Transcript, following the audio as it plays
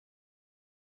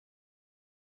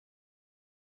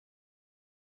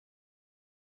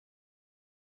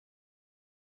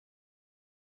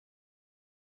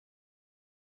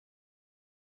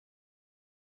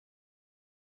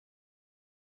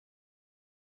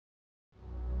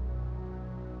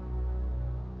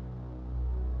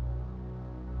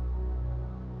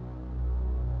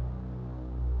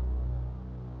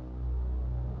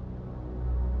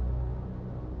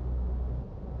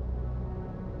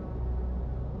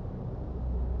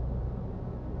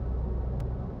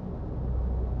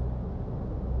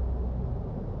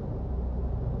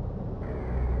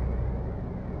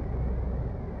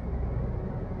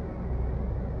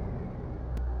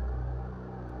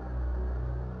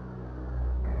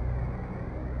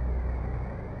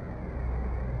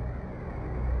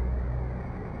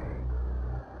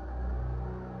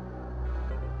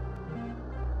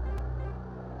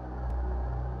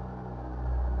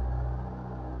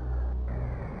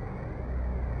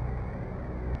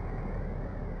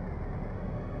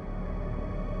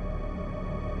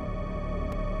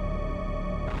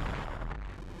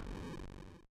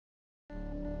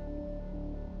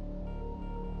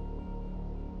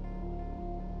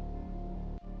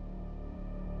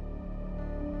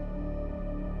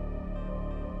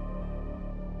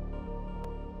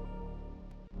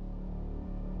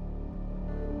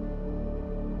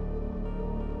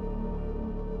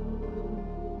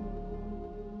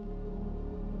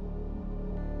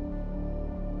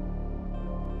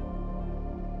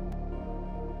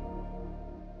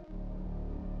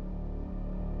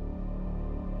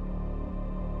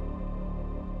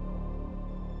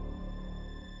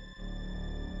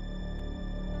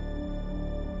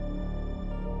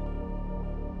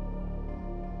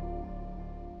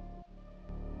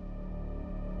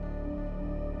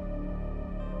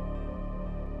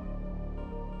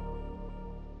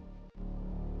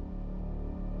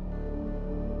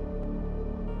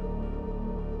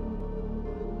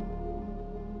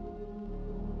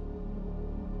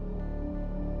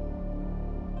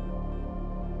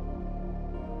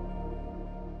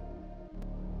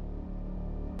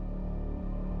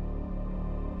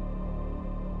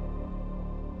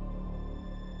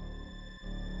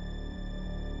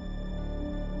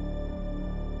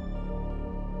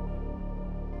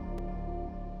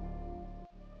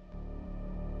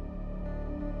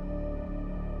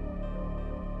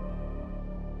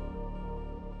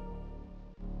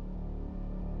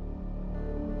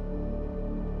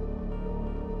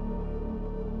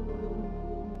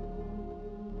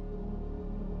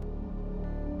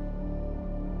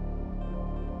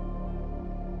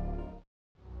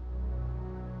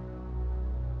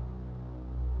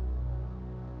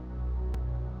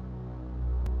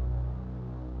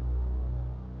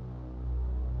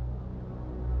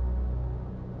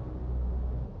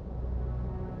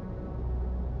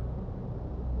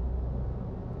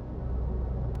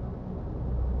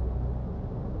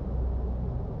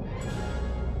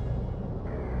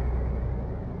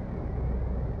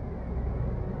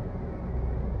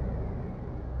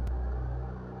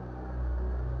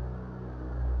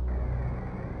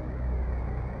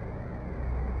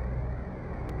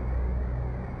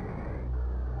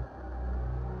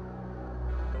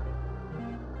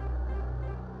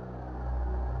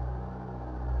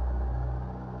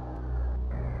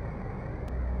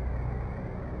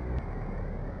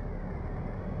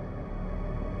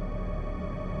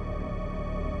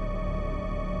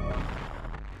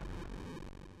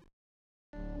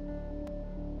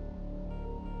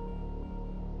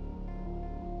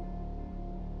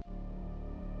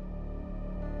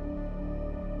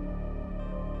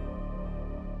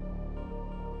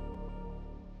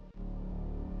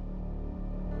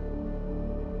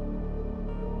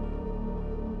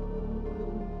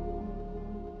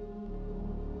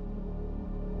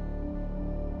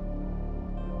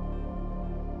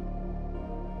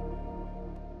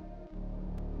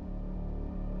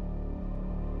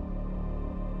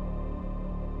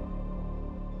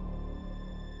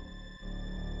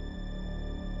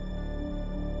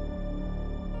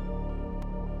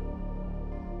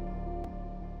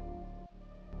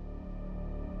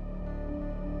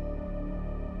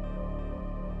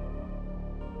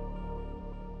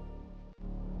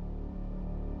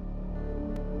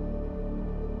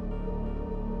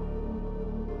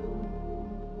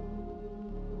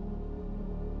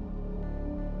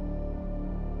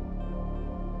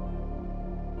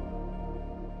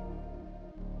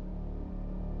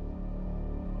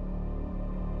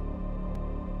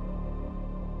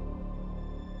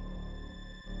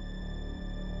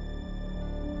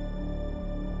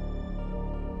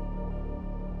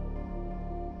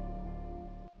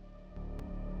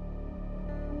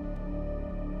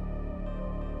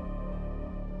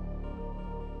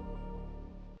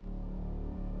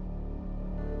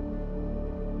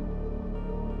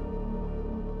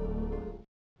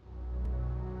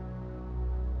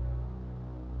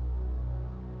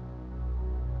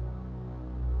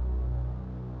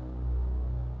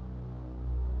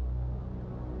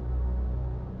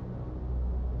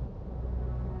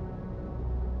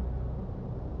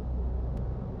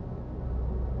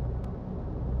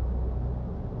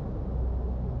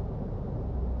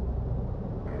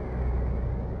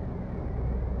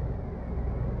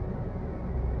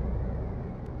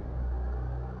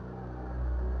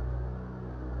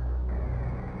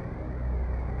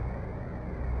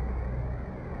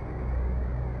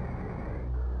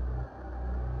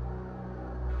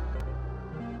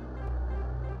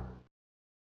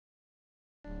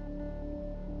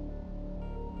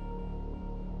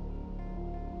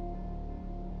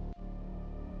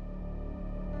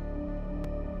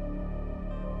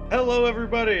Hello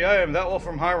everybody, I am That Wolf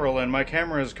from Hyrule and my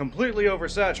camera is completely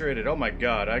oversaturated. Oh my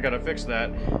god, I gotta fix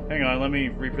that. Hang on, let me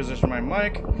reposition my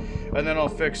mic and then I'll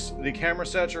fix the camera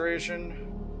saturation.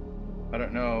 I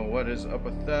don't know what is up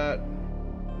with that.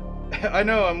 I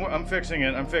know, I'm fixing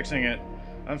it, I'm fixing it.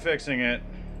 I'm fixing it.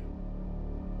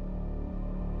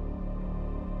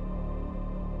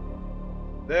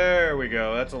 There we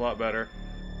go, that's a lot better.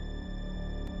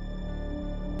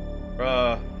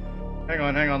 Hang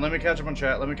on, let me catch up on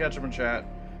chat,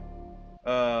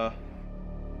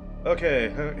 okay,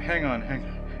 hang on.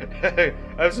 Hey,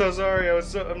 I'm so sorry,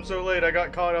 I'm so late, I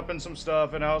got caught up in some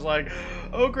stuff, and I was like,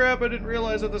 oh crap, I didn't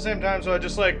realize at the same time, so I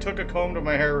just, like, took a comb to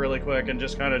my hair really quick, and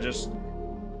just kind of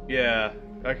yeah,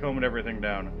 I combed everything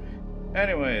down.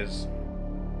 Anyways,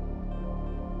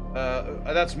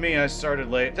 that's me, I started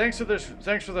late. Thanks for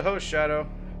the host, Shadow.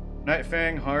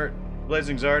 Nightfang, Heart,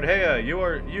 Blazing Zard. Hey, you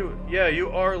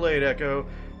are late, Echo.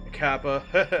 Kappa.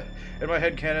 In my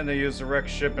headcanon, they use the wrecked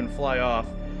ship and fly off.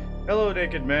 Hello,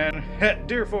 Naked Man.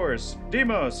 Dear Force.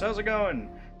 Demos, how's it going?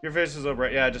 Your face is so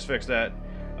bright. Yeah, I just fixed that.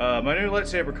 My new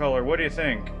lightsaber color, what do you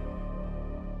think?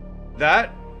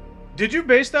 That? Did you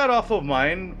base that off of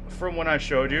mine from when I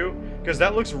showed you? Because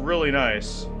that looks really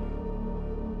nice.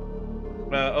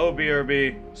 Oh,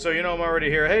 BRB. So you know I'm already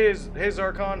here. Hey,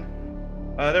 Zarkon.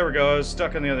 There we go. I was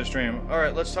stuck in the other stream.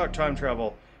 Alright, let's talk time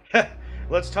travel.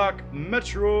 Let's talk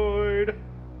Metroid.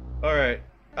 Alright.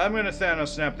 I'm gonna Thanos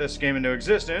snap this game into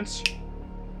existence.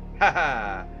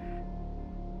 Haha.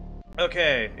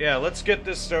 Okay, yeah, let's get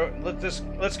this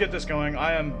going.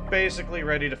 I am basically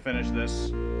ready to finish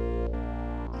this.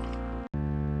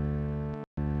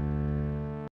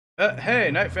 Hey,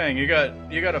 Nightfang, you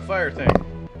got a fire thing.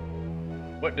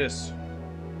 What this?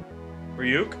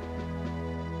 Ryuk?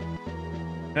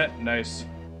 Nice.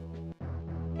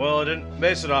 Well, I didn't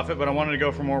base it off it, but I wanted to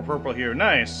go for more purple here.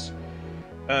 Nice!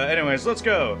 Anyways, let's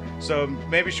go. So,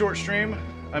 maybe short stream?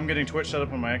 I'm getting Twitch set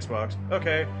up on my Xbox.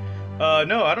 Okay.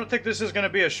 No, I don't think this is going to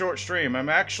be a short stream. I'm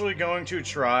actually going to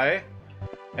try,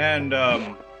 and,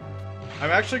 I'm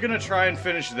actually going to try and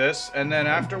finish this, and then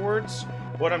afterwards,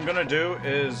 what I'm going to do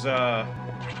is I'm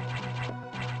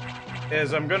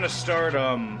going to start,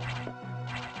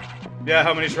 yeah,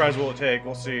 how many tries will it take?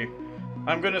 We'll see.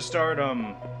 I'm going to start,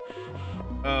 Metroid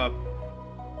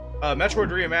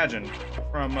Reimagined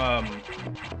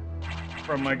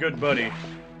from my good buddy.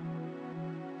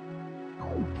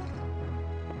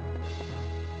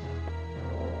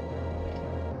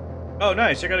 Oh,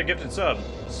 nice! I got a gifted sub.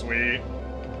 Sweet.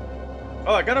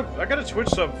 Oh, I got a Twitch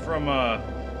sub from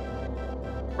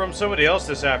somebody else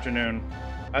this afternoon.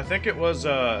 I think it was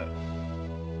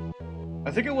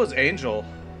Angel.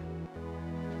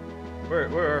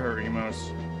 Where are her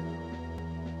emos?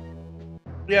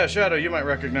 Yeah, Shadow, you might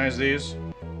recognize these.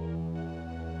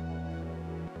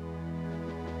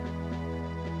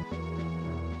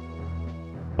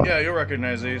 Yeah, you'll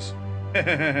recognize these.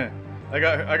 I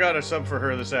got a sub for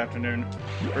her this afternoon,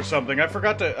 or something. I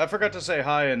forgot to say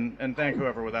hi and thank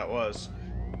whoever that was.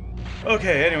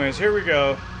 Okay, anyways, here we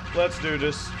go. Let's do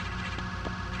this.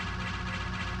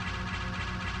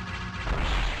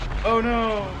 Oh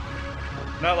no!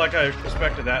 Not like I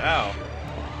expected that. Ow.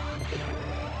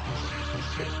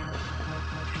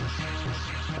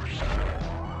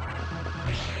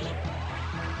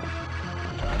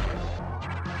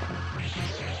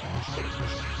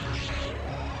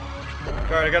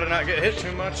 Alright, I gotta not get hit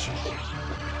too much.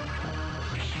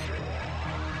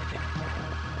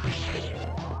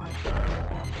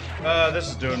 This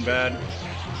is doing bad.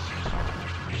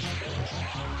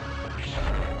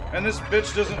 And this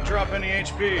bitch doesn't drop any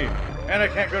HP. And I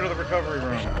can't go to the recovery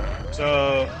room.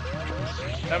 So,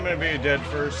 I'm gonna be dead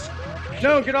first.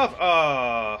 No, get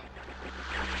off!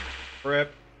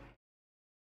 Rip.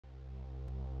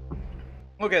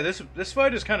 Okay, this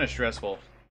fight is kind of stressful.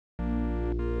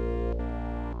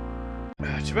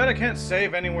 Too bad I can't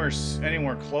save anywhere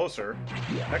closer.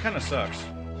 That kind of sucks.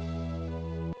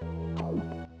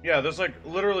 Yeah, there's like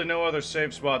literally no other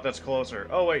save spot that's closer.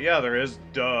 Oh wait, yeah, there is.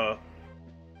 Duh.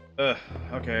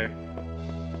 Okay.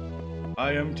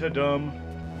 I am too dumb.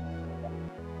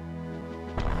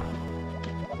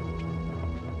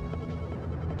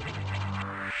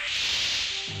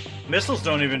 Missiles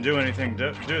don't even do anything,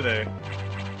 do they?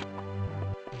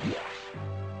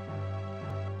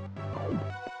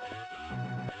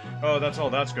 Oh, that's all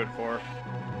that's good for.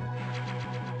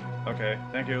 Okay,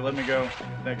 thank you. Let me go.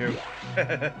 Thank you.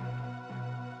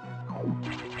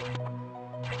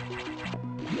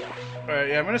 Alright,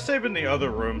 yeah, I'm gonna save in the other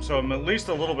room, so I'm at least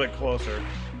a little bit closer.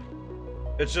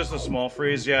 It's just a small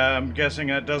freeze, yeah, I'm guessing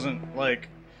that doesn't, like...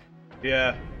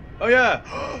 Yeah. Oh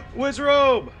yeah! Wiz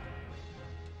Robe!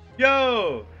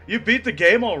 Yo! You beat the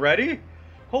game already?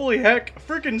 Holy heck,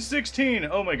 freaking 16!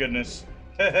 Oh my goodness.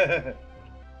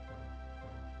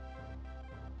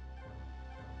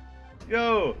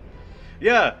 Yo!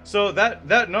 Yeah, so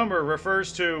that number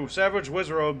refers to Savage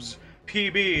Wizrobe's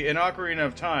PB in Ocarina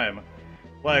of Time.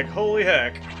 Like, holy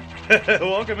heck.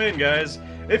 Welcome in, guys.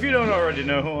 If you don't already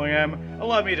know who I am,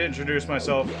 allow me to introduce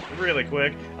myself really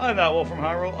quick. I'm That Wolf from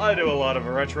Hyrule. I do a lot of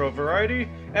retro variety,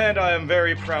 and I am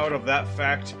very proud of that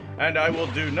fact, and I will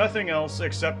do nothing else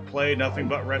except play nothing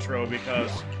but retro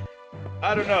because,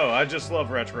 I don't know, I just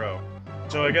love retro.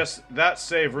 So I guess that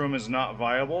save room is not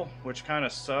viable, which kind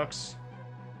of sucks.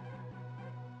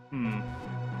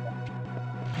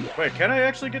 Wait, can I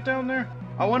actually get down there?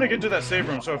 I want to get to that save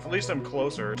room, so at least I'm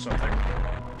closer or something.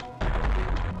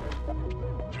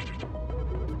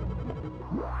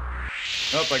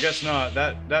 Nope, I guess not.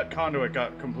 That conduit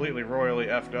got completely royally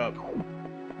effed up.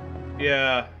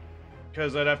 Yeah,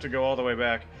 because I'd have to go all the way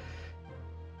back.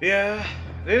 Yeah,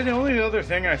 the only other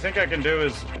thing I think I can do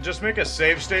is just make a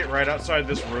save state right outside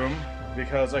this room,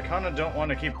 because I kind of don't want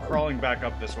to keep crawling back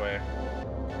up this way.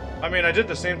 I mean, I did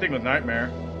the same thing with Nightmare.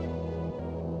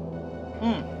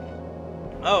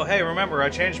 Oh, hey, remember, I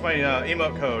changed my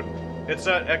emote code. It's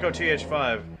at Echo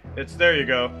TH5. It's, there you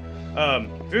go.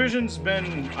 Fusion's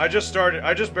been, I just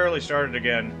barely started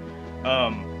again.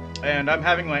 And I'm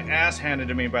having my ass handed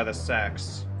to me by the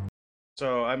sax.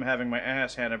 So, I'm having my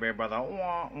ass handed to me by the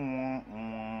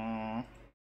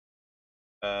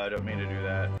I don't mean to do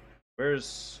that.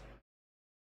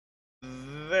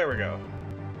 There we go.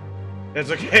 It's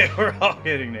okay, we're all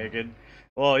getting naked.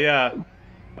 Well, yeah.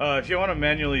 If you want to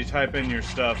manually type in your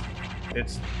stuff,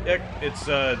 it's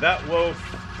that wolf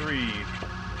 3,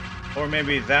 or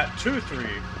maybe that 23.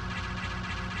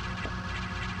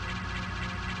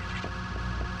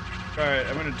 All right,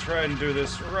 I'm gonna try and do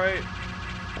this right.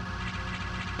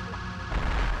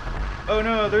 Oh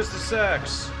no, there's the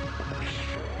sax.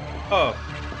 Oh.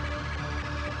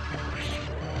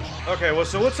 Okay, well,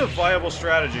 so what's a viable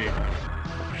strategy?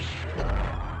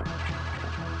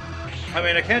 I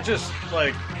mean, I can't just,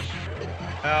 like...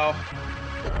 Ow.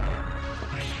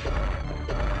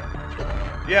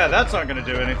 Yeah, that's not gonna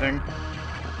do anything.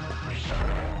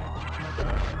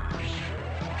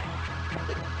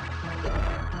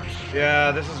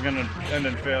 Yeah, this is gonna end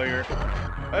in failure.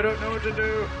 I don't know what to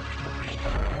do.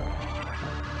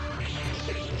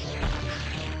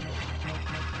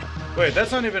 Wait,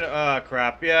 that's not even...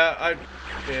 crap. Yeah,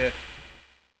 yeah.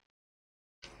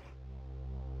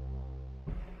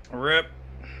 RIP.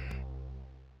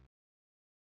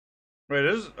 Wait,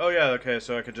 oh yeah, okay,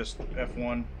 so I could just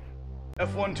F1.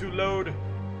 F1 to load.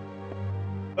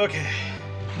 Okay.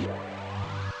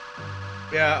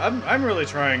 Yeah, I'm really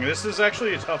trying. This is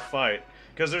actually a tough fight,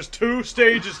 because there's 2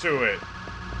 stages to it.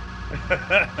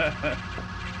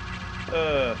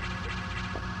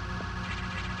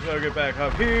 So get back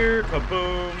up here,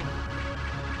 kaboom.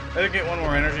 I think get one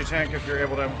more energy tank if you're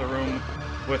able to enter the room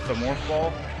with the morph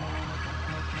ball.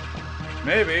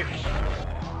 Maybe.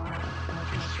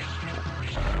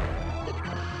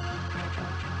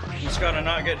 Just gotta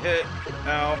not get hit.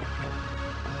 Ow.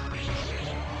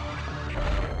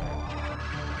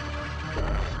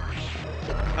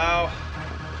 Ow.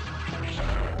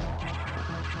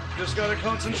 Just gotta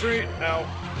concentrate. Ow.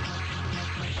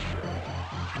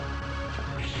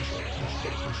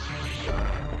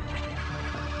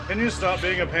 Can you stop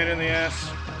being a pain in the ass?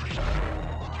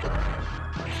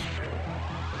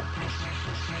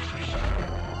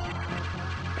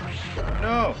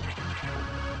 No!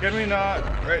 Can we not?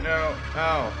 Right now.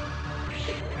 Ow.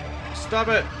 Stop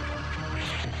it!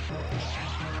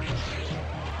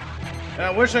 And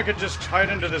I wish I could just hide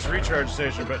into this recharge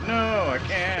station, but no, I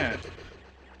can't.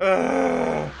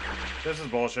 Ugh. This is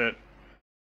bullshit.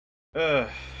 Ugh.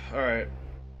 Alright.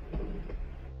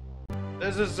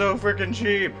 This is so freaking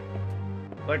cheap!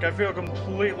 Like, I feel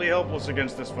completely helpless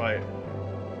against this fight.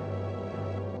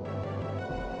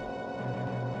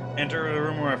 Enter the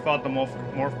room where I fought the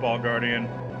Morph Ball Guardian.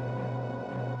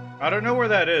 I don't know where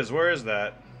that is. Where is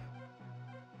that?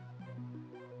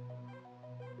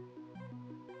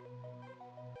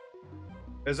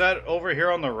 Is that over here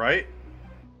on the right?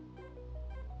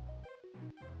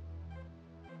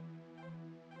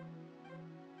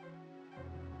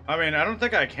 I mean, I don't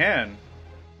think I can.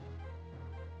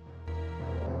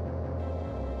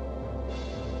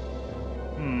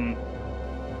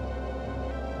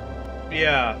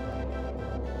 Yeah.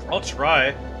 I'll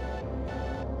try.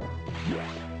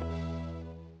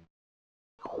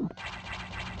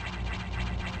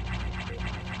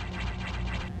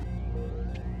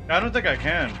 I don't think I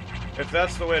can, if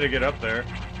that's the way to get up there.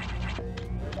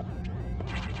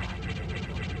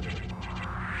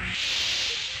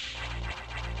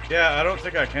 Yeah, I don't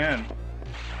think I can.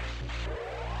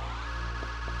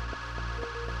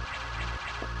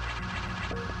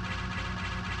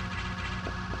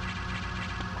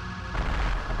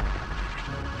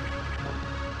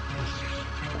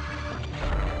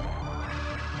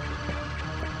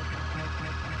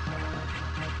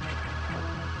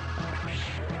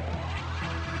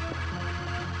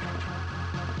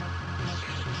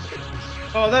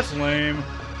 Oh, that's lame.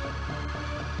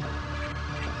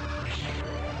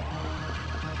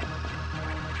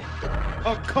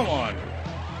 Oh, come on.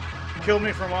 Kill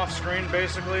me from off screen,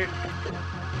 basically.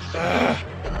 Ugh.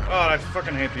 God, I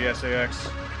fucking hate the SAX.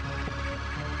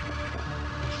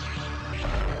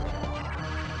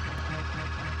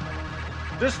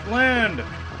 Just land,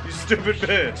 you stupid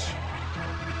bitch.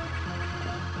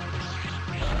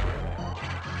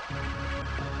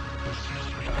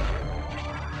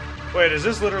 Wait, is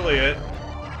this literally it?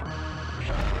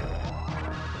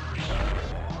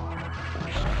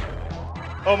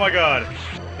 Oh my god.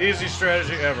 Easy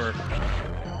strategy ever.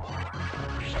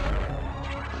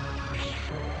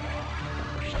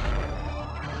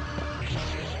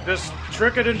 Just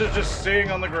trick it into just staying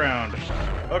on the ground.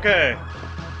 Okay.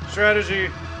 Strategy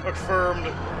affirmed.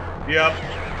 Yep.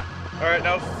 Alright,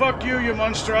 now fuck you, you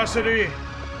monstrosity.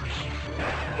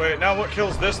 Wait, now what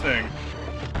kills this thing?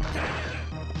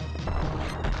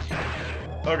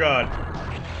 Oh god.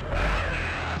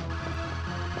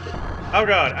 Oh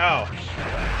god, ow.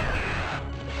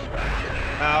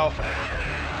 Ow.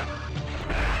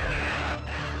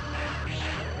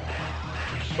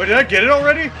 Wait, did I get it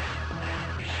already?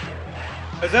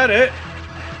 Is that it?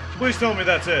 Please tell me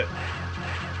that's it.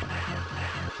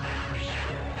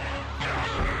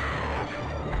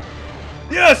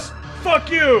 Yes! Fuck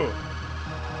you!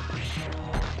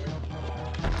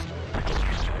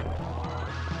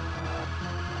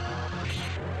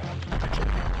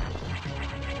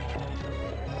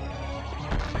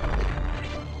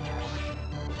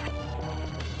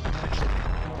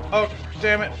 Oh,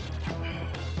 damn it.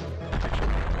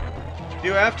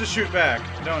 You have to shoot back,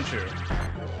 don't you?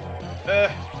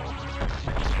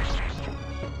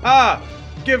 Ah!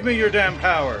 Give me your damn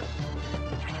power!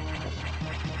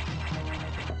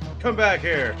 Come back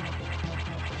here.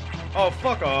 Oh,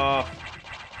 fuck off.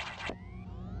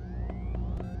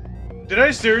 Did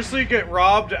I seriously get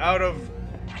robbed out of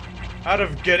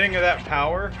getting that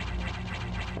power?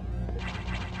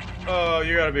 Oh,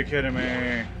 you gotta be kidding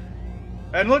me.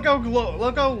 And look how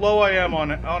low I am on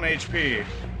HP.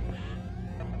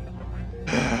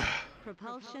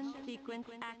 Propulsion sequence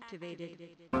activated.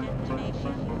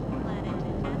 Destination planet.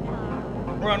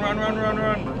 Run, run, run, run,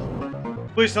 run.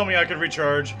 Please tell me I could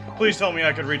recharge. Please tell me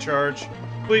I could recharge.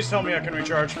 Please tell me I can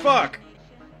recharge. Fuck!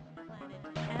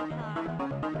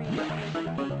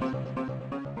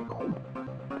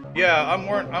 Yeah, I'm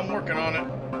working on it.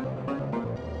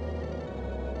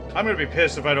 I'm gonna be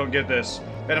pissed if I don't get this.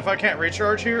 And if I can't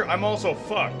recharge here, I'm also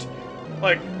fucked.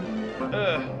 Like,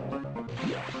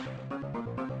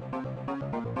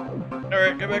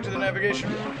 Alright, get back to the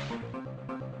navigation room.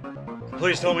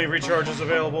 Please tell me recharge is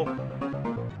available.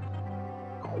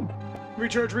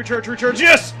 Recharge, recharge, recharge,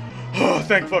 yes! Oh,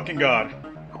 thank fucking God.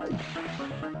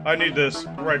 I need this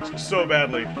right so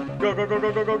badly. Go, go, go,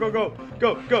 go, go, go, go, go.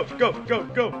 Go, go, go, go,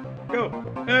 go, go.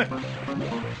 Eh.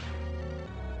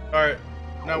 Alright,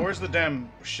 now where's the damn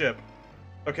ship?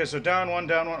 Okay, so down one,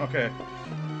 okay.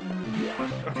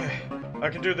 Okay, I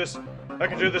can do this. I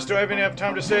can do this. Do I even have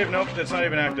time to save? Nope, that's not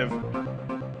even active.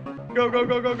 Go, go,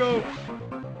 go, go, go!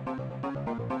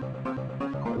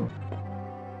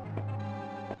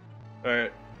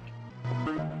 Alright.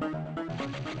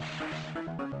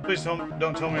 Please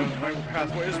don't tell me my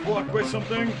pathway is blocked by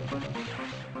something.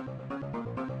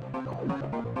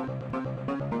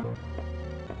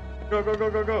 Go, go, go,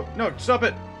 go, go! No, stop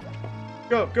it!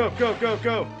 Go, go, go, go,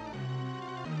 go!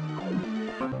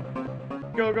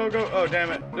 Go, go, go! Oh, damn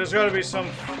it. There's gotta be some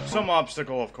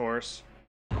obstacle, of course.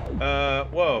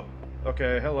 Whoa.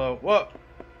 Okay, hello. Whoa!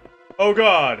 Oh,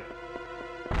 God!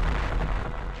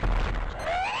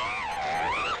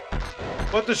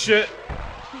 What the shit?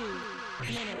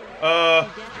 Oh,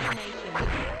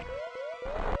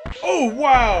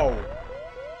 wow!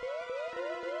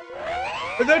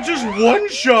 And that just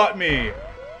one-shot me!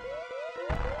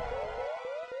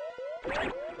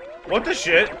 What the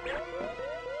shit?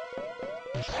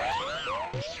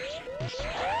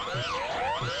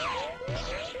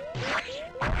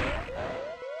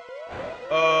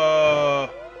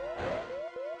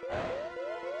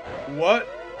 What?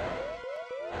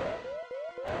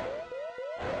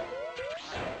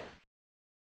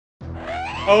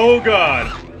 Oh, God.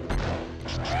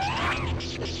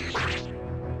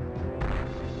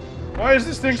 Why is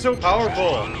this thing so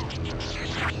powerful?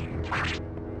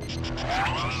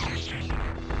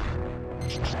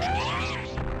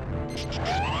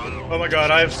 Oh my god,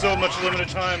 I have so much limited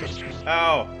time.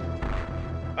 Ow.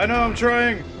 I know, I'm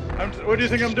trying. What do you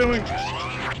think I'm doing?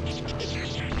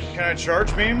 Can I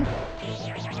charge beam?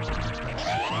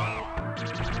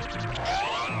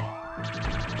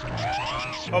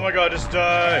 Oh my god, just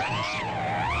die.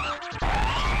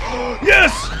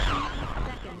 Yes!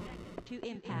 To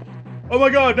impact. Oh my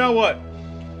god, now what?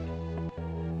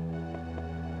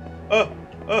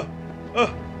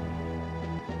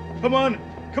 Come on,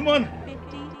 come on. 50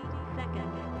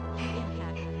 seconds to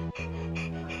impact.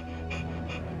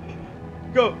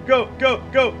 Go, go, go,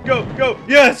 go, go, go.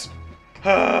 Yes!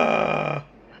 I've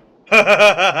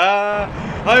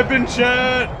been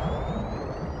chat.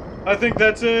 I think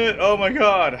that's it. Oh my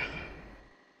god.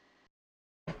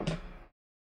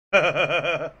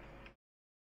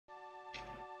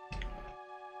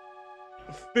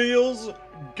 Feels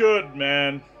good,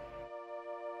 man.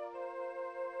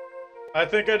 I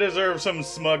think I deserve some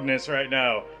smugness right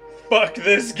now. Fuck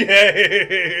this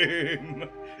game!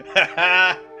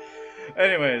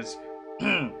 Anyways,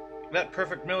 that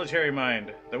perfect military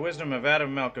mind, the wisdom of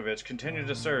Adam Malkovich, continued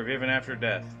to serve even after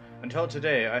death. Until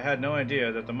today, I had no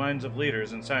idea that the minds of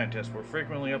leaders and scientists were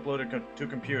frequently uploaded to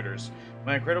computers.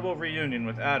 My incredible reunion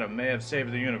with Adam may have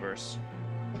saved the universe.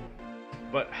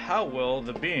 But how will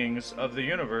the beings of the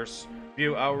universe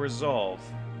view our resolve?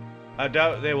 I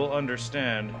doubt they will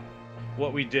understand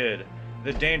what we did,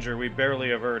 the danger we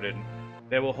barely averted.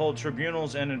 They will hold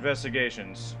tribunals and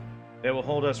investigations. They will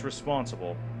hold us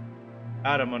responsible.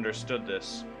 Adam understood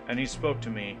this, and he spoke to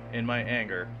me in my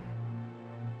anger.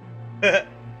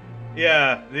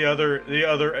 Yeah, the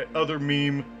other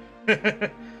meme.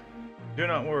 Do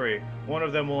not worry, one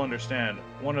of them will understand,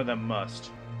 one of them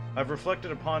must. I've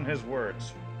reflected upon his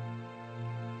words,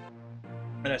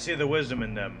 and I see the wisdom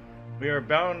in them. We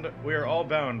are all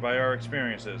bound by our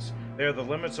experiences. They are the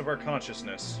limits of our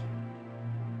consciousness.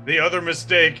 The other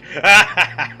mistake!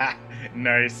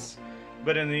 Nice.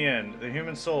 But in the end, the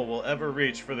human soul will ever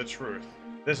reach for the truth.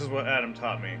 This is what Adam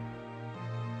taught me.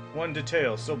 One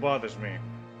detail still bothers me.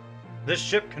 This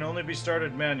ship can only be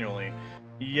started manually,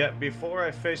 yet before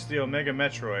I faced the Omega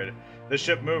Metroid, the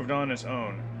ship moved on its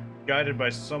own, guided by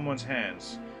someone's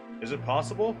hands. Is it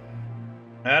possible?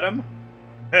 Adam?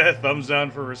 Thumbs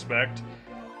down for respect.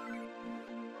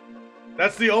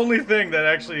 That's the only thing that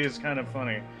actually is kind of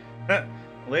funny.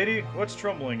 Lady, what's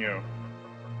troubling you?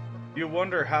 You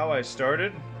wonder how I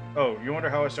started? Oh, you wonder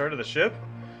how I started the ship?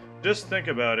 Just think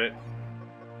about it.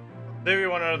 Say we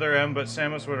went another M, but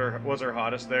Samus was her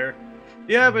hottest there.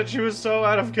 Yeah, but she was so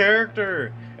out of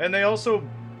character. And they also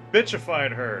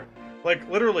bitchified her. Like,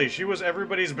 literally, she was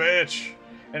everybody's bitch.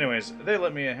 Anyways, they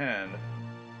lent me a hand.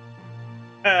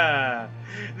 Ah,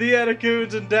 the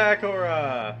Anacoons and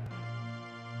Dakora.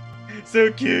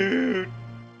 So cute.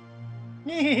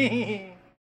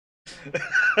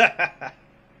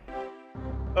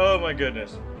 Oh my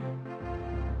goodness.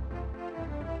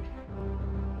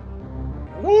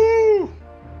 Woo!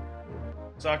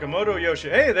 Sakamoto Yoshi.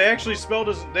 Hey, they actually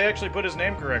put his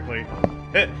name correctly.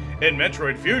 In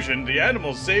Metroid Fusion, the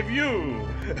animals save you.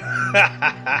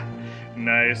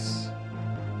 Nice.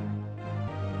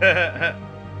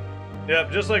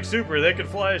 Yep, just like Super, they could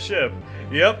fly a ship.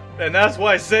 Yep, and that's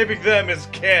why saving them is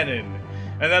canon.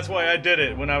 And that's why I did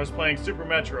it when I was playing Super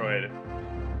Metroid.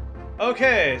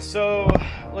 Okay, so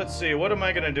let's see, what am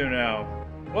I gonna do now?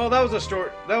 Well, that was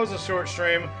a short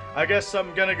stream. I guess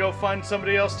I'm gonna go find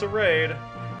somebody else to raid.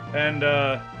 And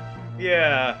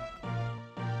yeah.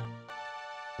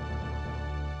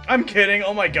 I'm kidding.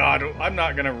 Oh my god, I'm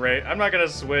not gonna raid. I'm not gonna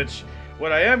switch.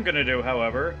 What I am gonna do,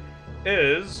 however,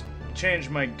 is change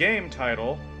my game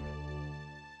title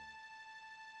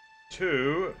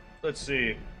to, let's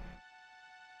see.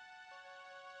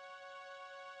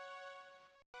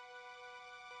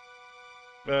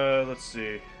 Let's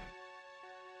see.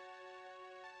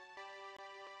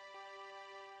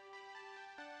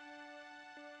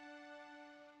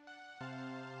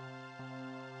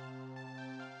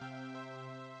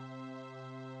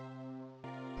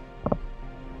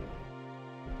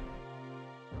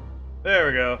 There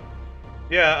we go.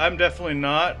 Yeah, I'm definitely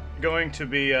not going to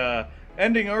be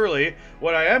ending early.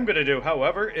 What I am going to do,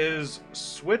 however, is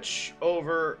switch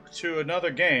over to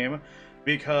another game,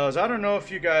 because I don't know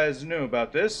if you guys knew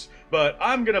about this, but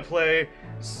I'm gonna play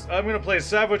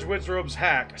Savage Wizrobe's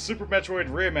Hack, Super Metroid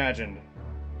Reimagined.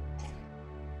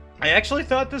 I actually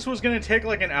thought this was gonna take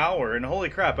like an hour, and holy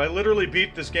crap, I literally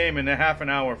beat this game in a half an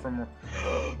hour from...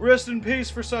 Rest in peace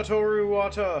for Satoru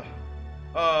Iwata.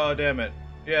 Oh, damn it.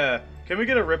 Yeah, Can we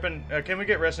get a can we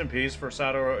get rest in peace for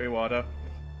Satoru Iwata?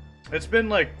 It's been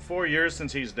like 4 years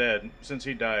since he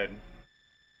died.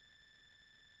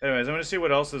 Anyways, I'm gonna see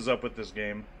what else is up with this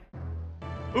game.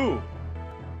 Ooh!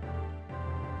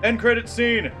 End credit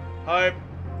scene! Hype!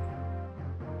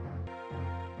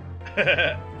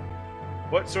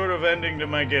 What sort of ending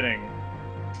am I getting?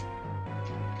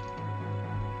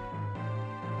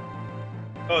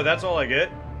 Oh, that's all I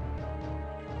get?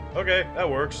 Okay, that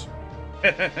works.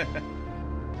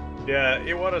 Yeah,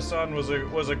 Iwata-san was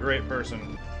a great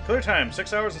person. Clear time,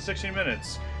 6 hours and 16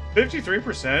 minutes.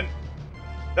 53%?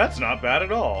 That's not bad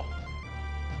at all.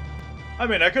 I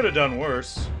mean, I could have done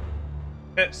worse.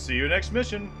 See you next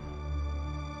mission.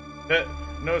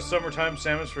 No summertime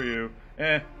Samus for you.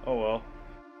 Oh well.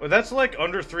 Well, that's like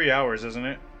under 3 hours, isn't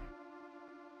it?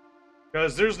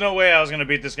 Because there's no way I was going to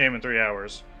beat this game in 3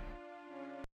 hours.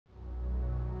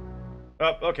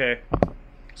 Oh, okay.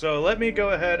 So let me go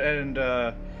ahead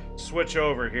and switch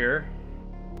over here.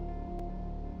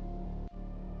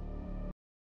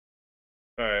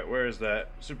 Alright, where is that?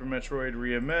 Super Metroid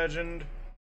Reimagined.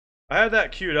 I had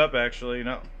that queued up actually,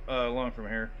 not long from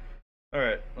here.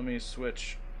 Alright, let me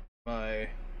switch my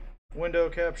window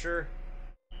capture.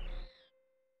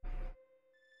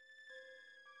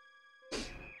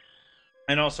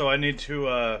 And also I need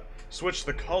to switch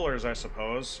the colors, I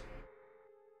suppose,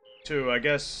 to, I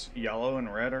guess, yellow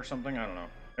and red or something? I don't know.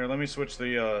 Here, let me switch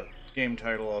the game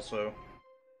title also.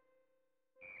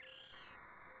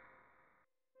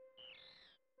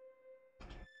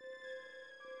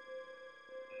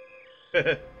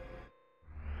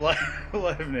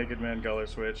 Live naked man color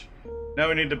switch. Now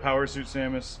we need to power suit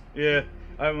Samus. Yeah,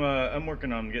 I'm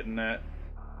working on getting that.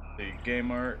 The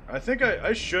game art. I think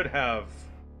I should have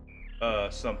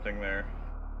something there.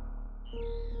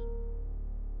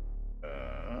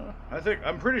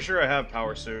 I'm pretty sure I have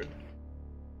power suit.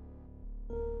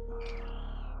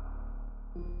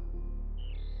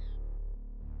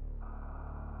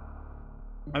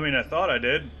 I mean, I thought I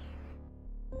did.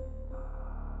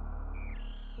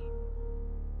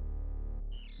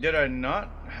 Did I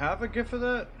not have a GIF of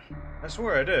that? I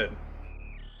swear I did.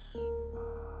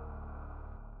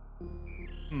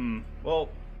 Well...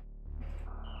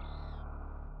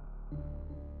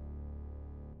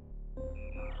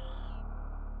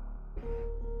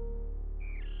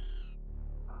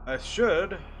 I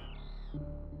should.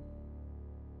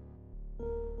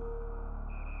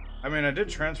 I mean, I did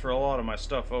transfer a lot of my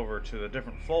stuff over to the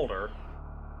different folder.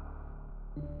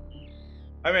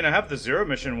 I mean, I have the Zero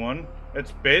Mission one.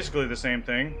 It's basically the same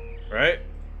thing, right?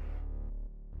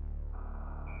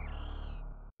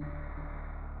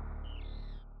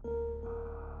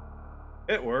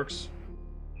 It works.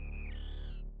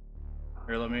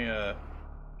 Here, let me,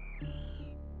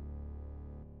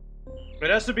 It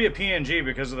has to be a PNG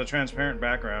because of the transparent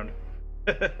background.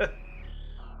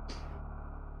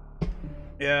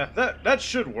 Yeah, that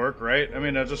should work, right? I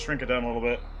mean, I'll just shrink it down a little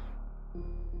bit.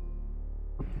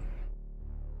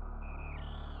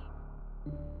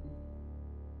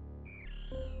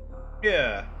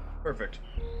 Yeah, perfect.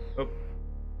 Oh.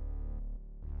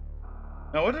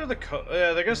 Now, what are the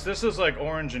yeah, I guess this is like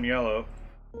orange and yellow.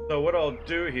 So what I'll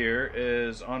do here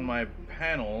is on my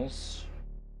panels,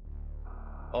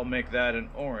 I'll make that an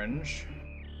orange.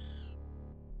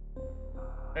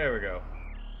 There we go.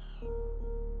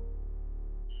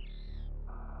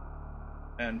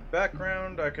 And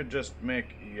background, I could just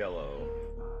make yellow.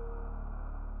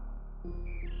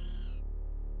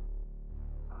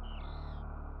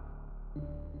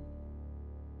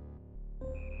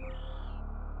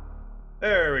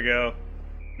 There we go.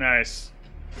 Nice.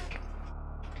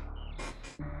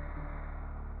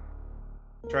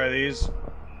 Try these.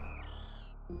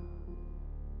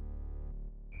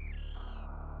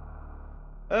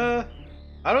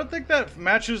 I don't think that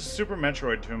matches Super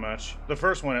Metroid too much. The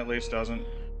first one at least doesn't.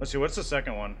 Let's see, what's the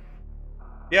second one?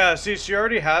 Yeah, see, she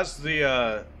already has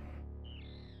the,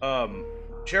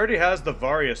 she already has the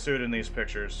Varia suit in these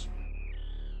pictures.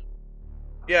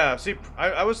 Yeah, see,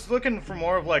 I was looking for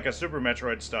more of like a Super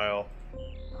Metroid style.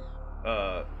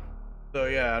 So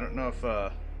yeah, I don't know if,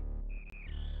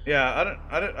 yeah,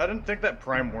 I didn't think that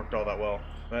Prime worked all that well.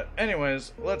 But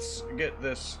anyways, let's get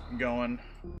this going.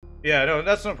 Yeah, no,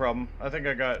 that's no problem. I think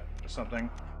I got something.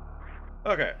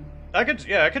 Okay. I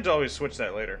could always switch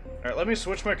that later. Alright, let me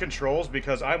switch my controls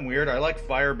because I'm weird. I like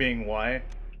fire being Y.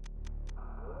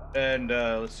 And,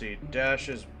 let's see. Dash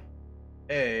is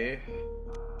A.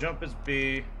 Jump is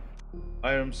B.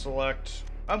 Item select.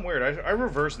 I'm weird. I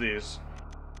reverse these.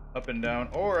 Up and down.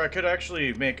 Or I could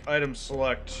actually make item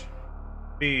select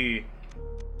B.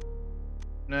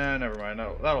 Nah, never mind.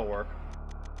 That'll work.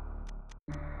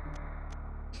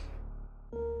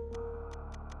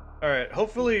 Alright,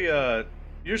 hopefully,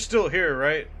 you're still here,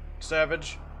 right,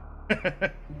 Savage?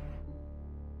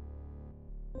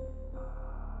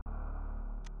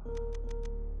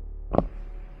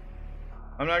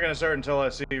 I'm not gonna start until I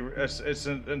see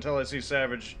until I see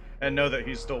Savage and know that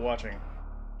he's still watching.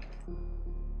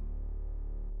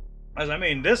 As I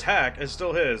mean, this hack is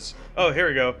still his. Oh, here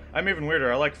we go. I'm even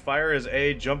weirder. I like fire as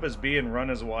A, jump as B, and run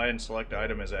as Y, and select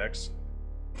item as X.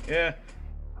 Yeah,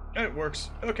 it works.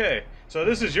 Okay, so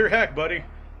this is your hack, buddy.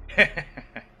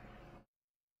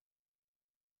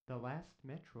 The last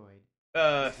Metroid.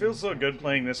 It feels so good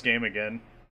playing this game again.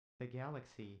 The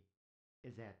galaxy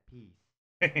is at peace.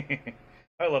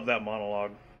 I love that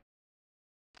monologue.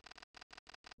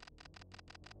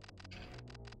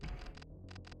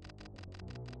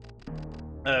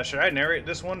 Should I narrate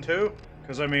this one too?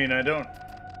 Because I mean, I don't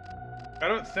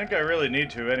think I really need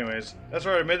to. Anyways, that's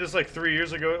right. I made this like 3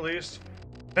 years ago at least.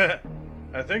 I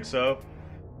think so.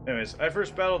 Anyways, I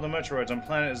first battled the Metroids on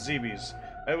planet Zebes.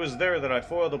 It was there that I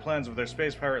foiled the plans of their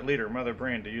space pirate leader, Mother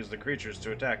Brain, to use the creatures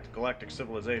to attack the galactic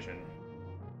civilization.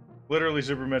 Literally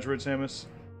Super Metroid, Samus.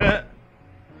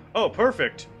 Oh,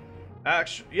 perfect.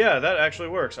 Yeah, that actually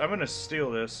works. I'm gonna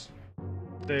steal this.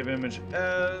 Save image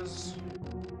as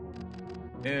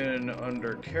in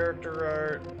under character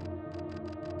art.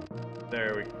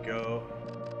 There we go.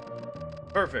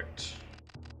 Perfect.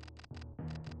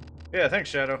 Yeah, thanks,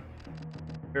 Shadow.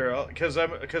 Here, because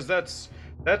that's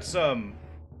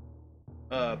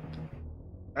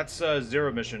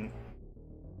Zero Mission.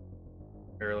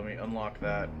 Here, let me unlock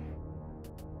that.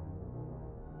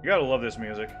 You gotta love this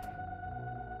music.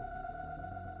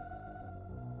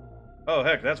 Oh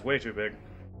heck, that's way too big.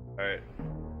 Alright.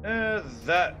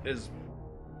 That is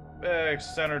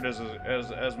centered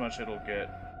as much it'll get.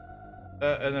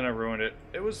 And then I ruined it.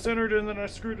 It was centered and then I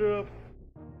screwed it up.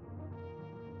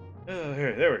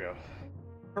 Here, there we go.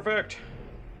 Perfect.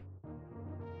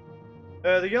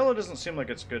 The yellow doesn't seem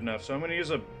like it's good enough, so I'm gonna use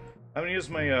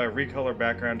my recolor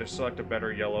background to select a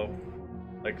better yellow,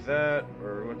 like that,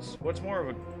 or what's more of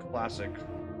a classic.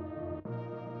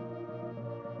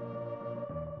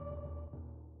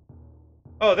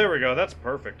 Oh, there we go. That's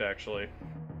perfect, actually.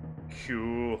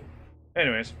 Cool.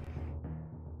 Anyways,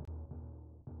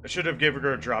 I should have given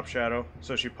her a drop shadow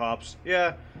so she pops.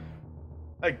 Yeah,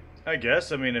 I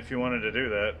guess. I mean, if you wanted to do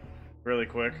that really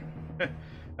quick.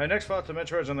 I next fought the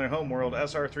Metroids on their homeworld,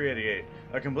 SR-388.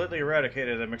 I completely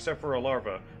eradicated them except for a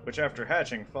larva, which after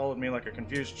hatching followed me like a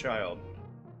confused child.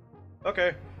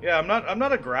 Okay, yeah, I'm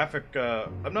not a graphic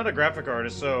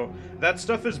artist, so that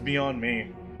stuff is beyond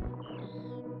me.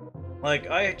 Like,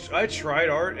 I tried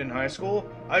art in high school.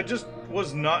 I just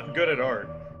was not good at art.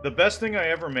 The best thing I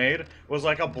ever made was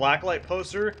like a blacklight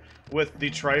poster with the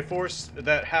Triforce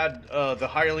that had the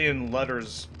Hylian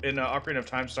letters in Ocarina of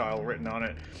Time style written on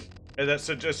it. And that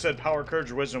just said Power,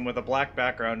 Courage, Wisdom with a black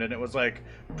background, and it was like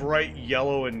bright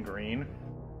yellow and green.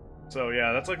 So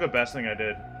yeah, that's like the best thing I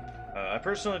did. I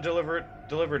personally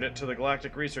delivered it to the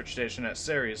Galactic Research Station at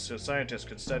Ceres so scientists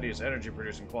could study its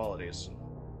energy-producing qualities.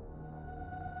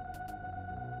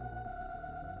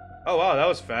 Oh wow, that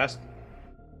was fast.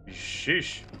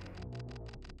 Sheesh.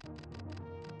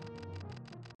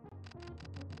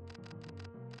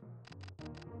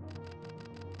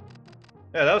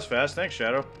 Yeah, that was fast. Thanks,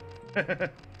 Shadow.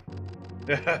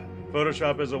 Yeah,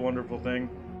 Photoshop is a wonderful thing.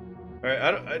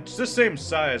 Alright, it's the same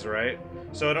size, right?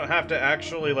 So I don't have to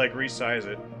actually, like, resize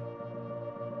it.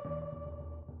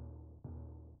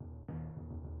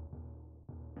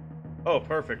 Oh,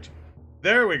 perfect.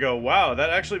 There we go. Wow, that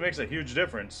actually makes a huge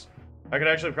difference. I could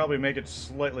actually probably make it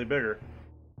slightly bigger.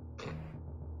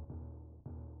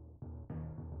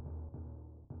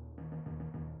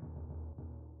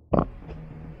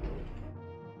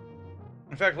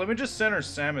 In fact, let me just center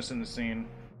Samus in the scene.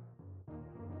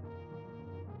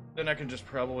 Then I can just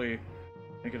probably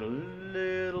make it a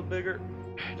little bigger.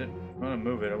 I didn't want to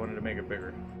move it, I wanted to make it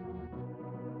bigger.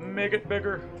 Make it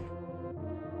bigger.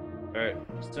 Alright,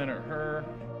 center her.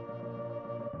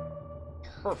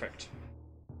 Perfect.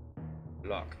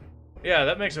 Lock. Yeah,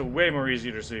 that makes it way more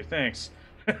easier to see. Thanks.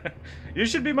 You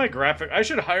should be my graphic. I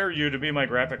should hire you to be my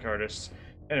graphic artist.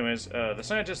 Anyways, the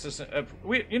scientist is.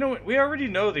 You know what? We already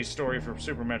know the story for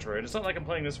Super Metroid. It's not like I'm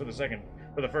playing this for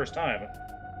the first time.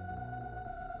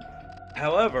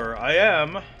 However, I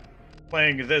am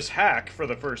playing this hack for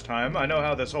the first time. I know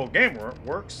how this whole game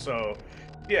works, so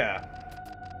yeah.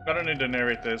 I don't need to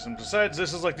narrate this. And besides,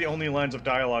 this is like the only lines of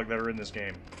dialogue that are in this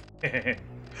game.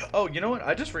 Oh, you know what?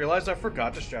 I just realized I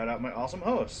forgot to shout out my awesome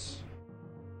hosts.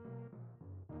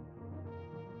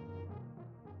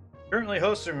 Currently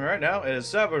hosting right now is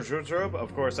Savage Wardrobe,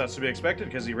 of course that's to be expected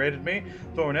because he rated me,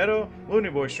 Thornetto, Looney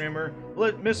Boy Streamer,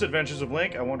 Misadventures of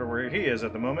Link, I wonder where he is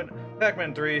at the moment,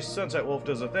 Pac-Man 3, Sunset Wolf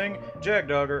Does a Thing, Jag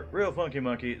Dogger, Real Funky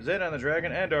Monkey, Zaydan the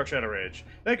Dragon, and Dark Shadow Rage.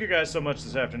 Thank you guys so much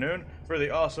this afternoon for the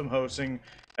awesome hosting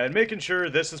and making sure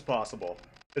this is possible.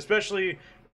 Especially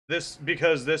this,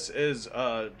 because this is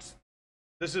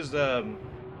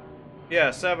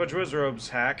yeah, Savage Wizrobe's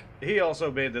hack. He also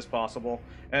made this possible,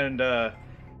 and,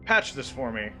 patched this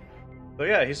for me. So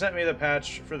yeah, he sent me the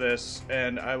patch for this,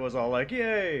 and I was all like,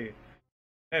 yay!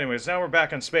 Anyways, now we're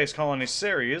back on Space Colony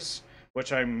Series,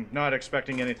 which I'm not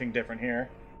expecting anything different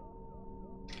here.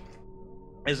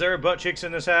 Is there a butt cheeks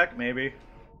in this hack? Maybe.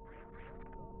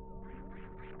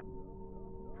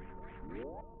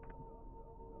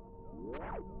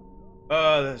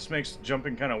 This makes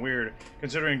jumping kind of weird,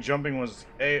 considering jumping was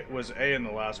A in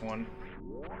the last one.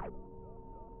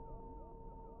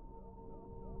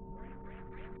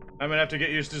 I'm gonna have to get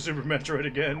used to Super Metroid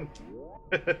again.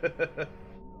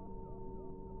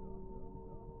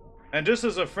 And just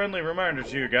as a friendly reminder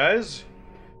to you guys,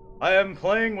 I am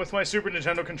playing with my Super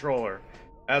Nintendo controller,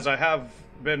 as I have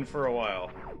been for a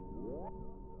while.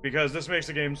 Because this makes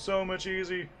the game so much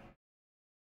easy.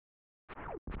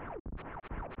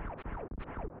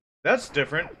 That's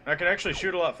different. I can actually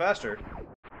shoot a lot faster.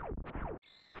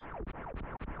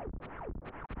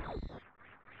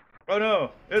 Oh no,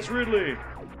 it's Ridley!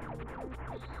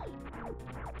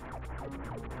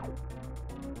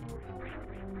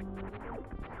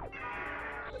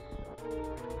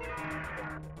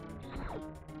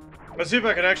 Let's see if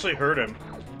I can actually hurt him.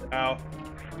 Ow.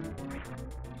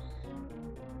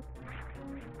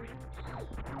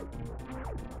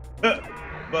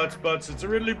 Butts, it's a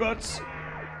Ridley Butts!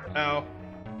 Ow.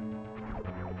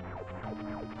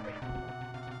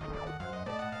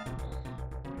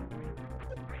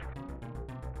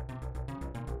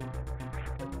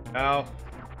 Ow.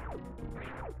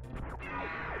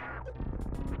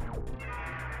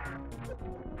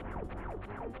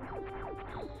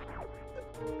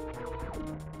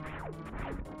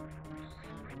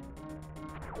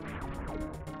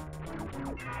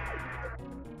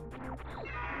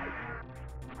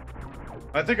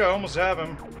 I think I almost have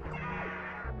him.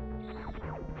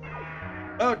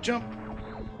 Oh, jump!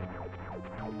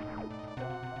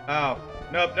 Ow.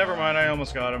 Nope, never mind, I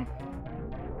almost got him.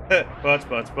 Butts.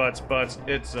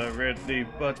 It's a Ridley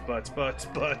butts.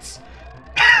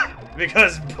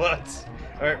 Because butts.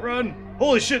 Alright, run!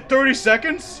 Holy shit, 30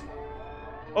 seconds?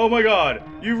 Oh my god,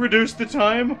 you reduced the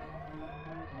time?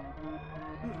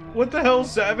 What the hell,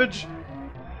 Savage?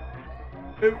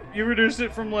 You reduced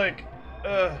it from like,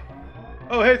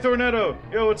 Oh, hey, Thornetto!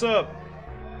 Yo, what's up?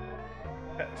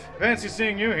 Fancy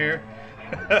seeing you here.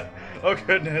 Oh,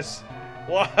 goodness.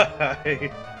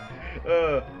 Why?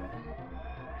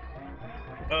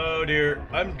 Oh, dear.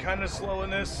 I'm kind of slow in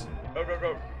this.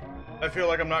 Go. I feel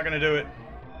like I'm not going to do it.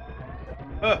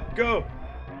 Go!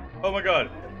 Oh, my God.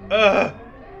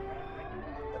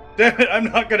 Damn it,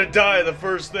 I'm not going to die the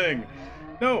first thing.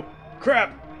 No!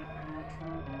 Crap!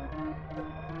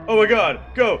 Oh, my God.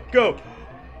 Go!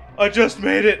 I just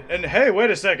made it, and hey,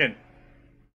 wait a second.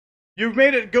 You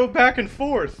made it go back and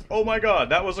forth. Oh my god,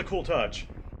 that was a cool touch.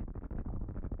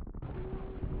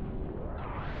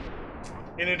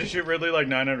 You need to shoot Ridley like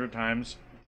 900 times.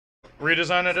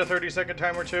 Redesign it a 30-second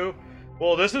timer too?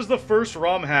 Well, this is the first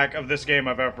ROM hack of this game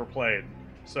I've ever played.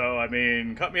 So, I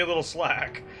mean, cut me a little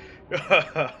slack.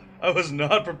 I was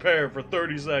not prepared for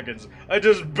 30 seconds. I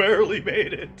just barely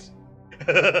made it.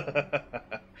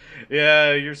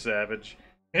 Yeah, you're savage.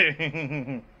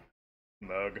 Mug.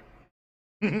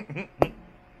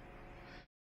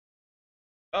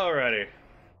 Alrighty.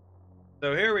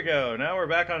 So here we go. Now we're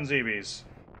back on ZBs.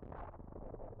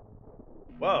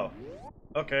 Whoa.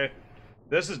 Okay.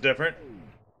 This is different.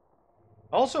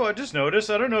 Also, I just noticed,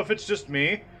 I don't know if it's just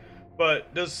me,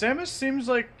 but does Samus seems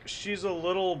like she's a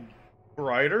little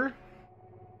brighter?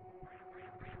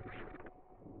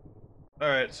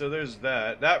 Alright, so there's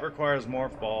that. That requires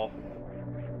Morph Ball.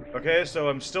 Okay, so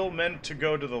I'm still meant to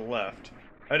go to the left.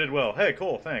 I did well. Hey,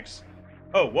 cool, thanks.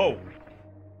 Oh, whoa.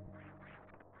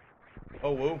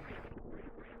 Oh, whoa.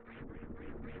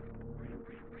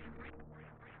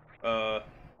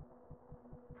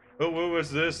 Who was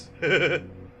this? Yeah,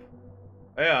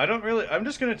 I don't really... I'm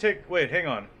just gonna take... Wait, hang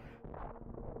on.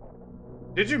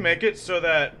 Did you make it so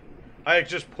that I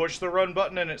just push the run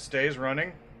button and it stays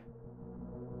running?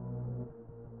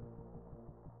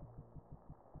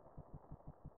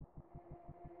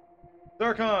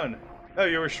 Darkon! Oh,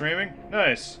 you were streaming?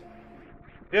 Nice.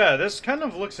 Yeah, this kind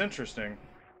of looks interesting.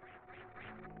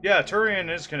 Yeah,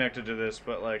 Turian is connected to this,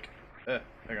 but like...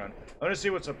 Hang on. I want to see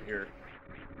what's up here.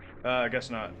 I guess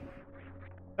not.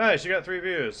 Nice, you got 3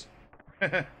 views.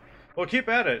 Well, keep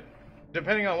at it.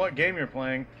 Depending on what game you're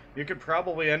playing, you could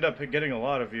probably end up getting a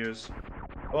lot of views.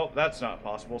 Well, that's not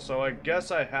possible, so I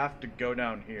guess I have to go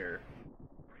down here.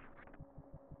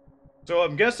 So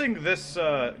I'm guessing this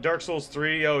Dark Souls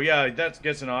 3, oh yeah, that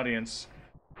gets an audience.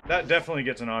 That definitely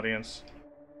gets an audience.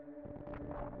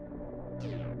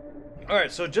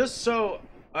 Alright, so just so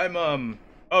I'm,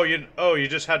 oh, you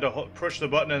just had to push the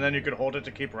button and then you could hold it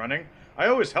to keep running? I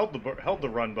always held the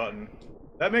run button.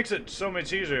 That makes it so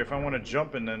much easier if I want to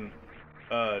jump and then,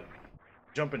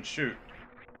 jump and shoot.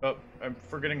 Oh, I'm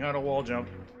forgetting how to wall jump.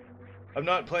 I'm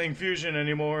not playing Fusion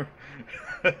anymore.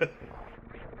 Need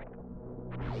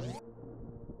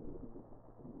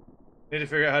to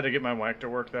figure out how to get my mic to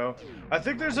work, though. I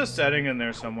think there's a setting in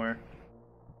there somewhere.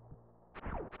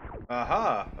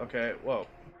 Aha! Okay, whoa.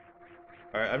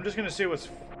 Alright, I'm just gonna see what's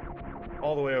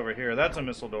all the way over here. That's a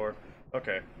missile door.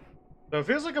 Okay. So it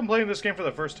feels like I'm playing this game for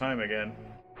the first time again.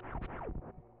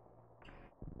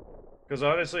 Because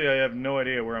honestly, I have no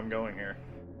idea where I'm going here.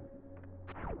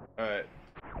 Alright.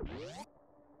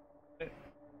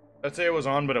 I'd say it was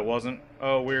on, but it wasn't.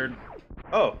 Oh, weird.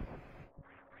 Oh!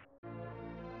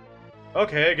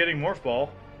 Okay, getting Morph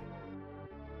Ball.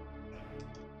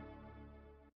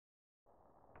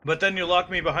 But then you lock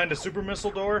me behind a super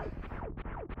missile door?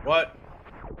 What?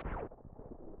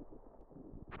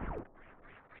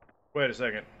 Wait a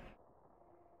second.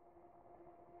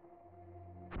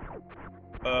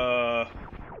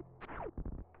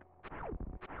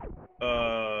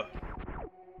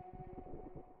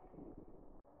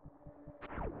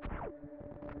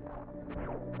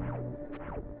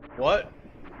 What?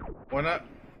 Why not?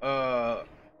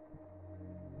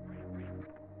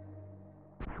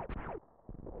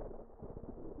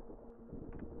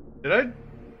 Did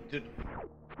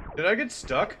I get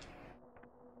stuck?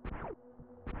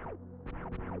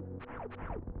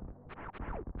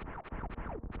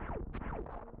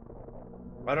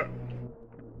 I don't...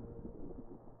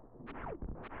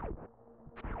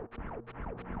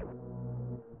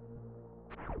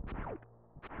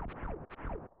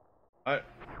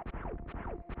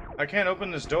 I can't open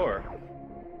this door.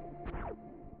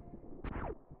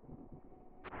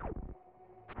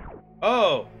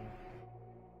 Oh!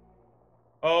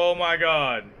 Oh my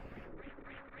god.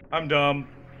 I'm dumb.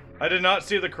 I did not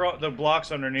see the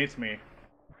blocks underneath me.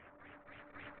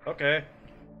 Okay.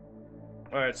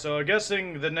 Alright, so I'm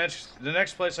guessing the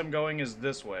next place I'm going is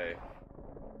this way.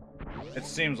 It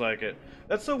seems like it.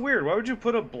 That's so weird. Why would you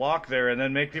put a block there and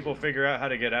then make people figure out how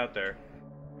to get out there?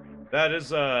 That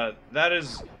is,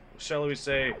 shall we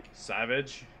say,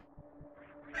 savage?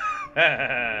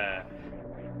 I'm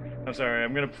sorry.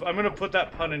 I'm gonna put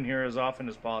that pun in here as often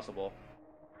as possible.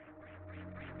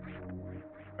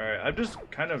 Alright, I'm just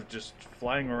kind of just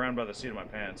flying around by the seat of my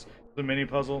pants. The mini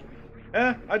puzzle.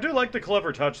 I do like the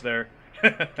clever touch there.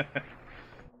 Alright,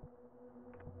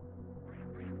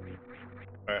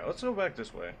 let's go back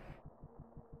this way.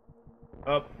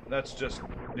 Oh, that's just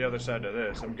the other side of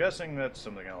this. I'm guessing that's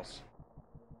something else.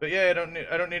 But yeah,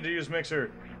 I don't need to use Mixer.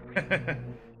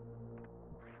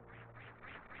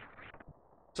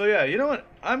 So yeah, you know what?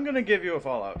 I'm gonna give you a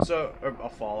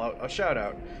a shout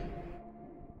out.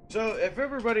 So if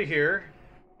everybody here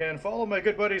can follow my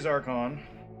good buddy Zarkon,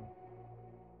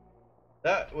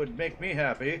 that would make me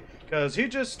happy, because he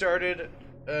just started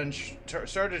and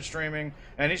started streaming,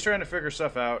 and he's trying to figure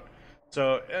stuff out.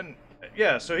 So, and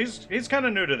yeah, so he's kind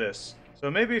of new to this.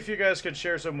 So maybe if you guys could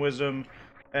share some wisdom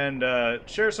and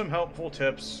share some helpful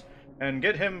tips and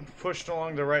get him pushed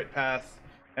along the right path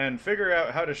and figure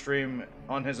out how to stream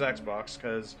on his Xbox,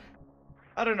 because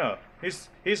I don't know, he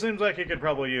seems like he could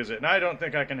probably use it, and I don't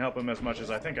think I can help him as much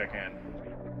as I think I can.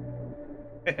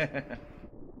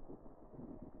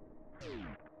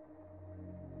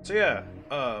 So yeah,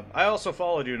 I also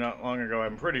followed you not long ago.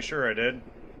 I'm pretty sure I did.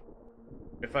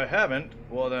 If I haven't,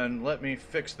 well then let me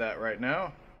fix that right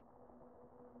now.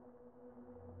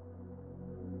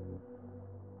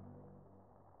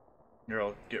 Here,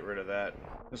 I'll get rid of that.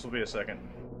 This will be a second.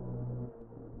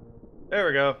 There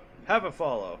we go. Have a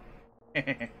follow.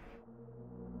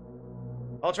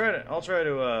 I'll try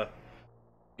to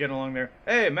get along there.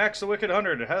 Hey, Max the Wicked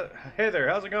 100. Hey there,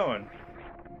 how's it going?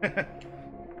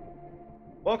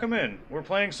 Welcome in. We're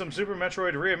playing some Super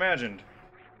Metroid Reimagined.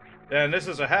 And this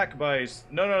is a hack by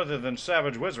none other than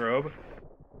Savage Wizrobe,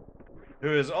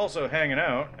 who is also hanging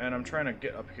out, and I'm trying to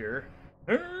get up here.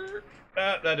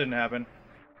 That didn't happen.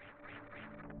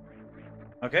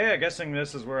 Okay, I'm guessing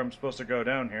this is where I'm supposed to go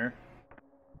down here.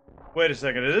 Wait a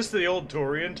second, is this the old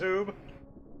Turian tube?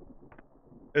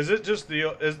 Is it just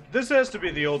the... this has to be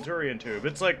the old Turian tube.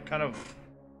 It's like kind of...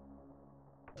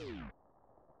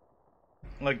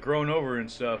 like grown over and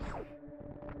stuff.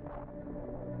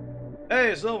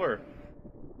 Hey, Silver!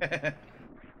 I'm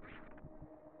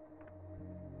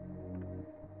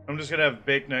just gonna have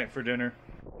bake night for dinner.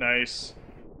 Nice.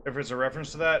 If it's a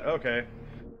reference to that, okay.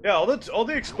 Yeah, all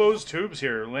the exposed tubes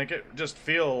here make it just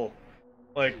feel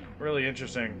like really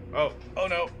interesting. Oh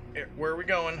no, where are we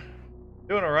going?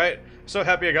 Doing alright. So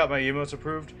happy I got my emotes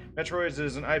approved. Metroid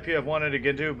is an IP I've wanted to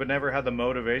get to, but never had the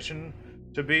motivation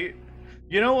to beat.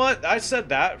 You know what? I said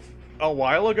that a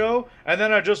while ago, and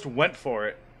then I just went for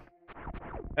it.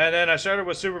 And then I started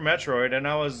with Super Metroid, and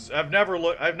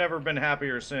I've never been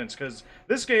happier since, because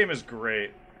this game is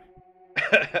great.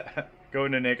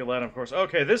 Going to Naked Land, of course.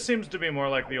 Okay, this seems to be more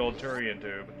like the old Turian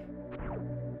tube.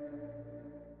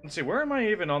 Let's see, where am I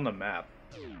even on the map?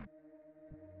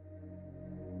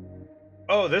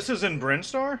 Oh, this is in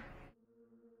Brinstar?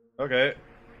 Okay.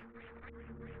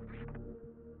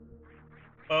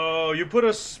 Oh, you put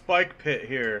a spike pit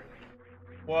here.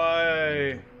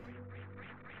 Why?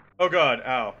 Oh god,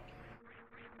 ow.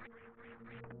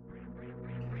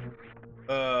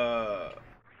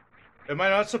 Am I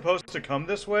not supposed to come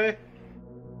this way?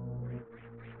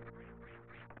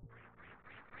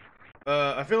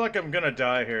 I feel like I'm gonna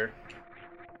die here.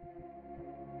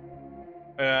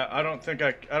 I don't think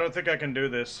I can do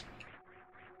this.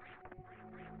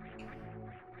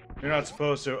 You're not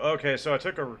supposed to. Okay, so I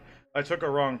took a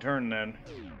wrong turn then.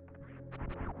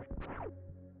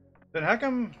 Then how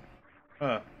come?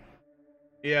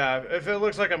 Yeah, if it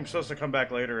looks like I'm supposed to come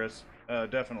back later, it's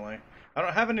definitely. I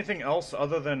don't have anything else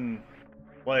other than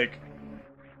like.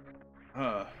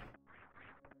 So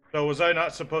was I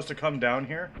not supposed to come down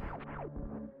here?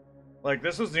 Like,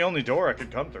 this was the only door I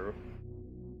could come through.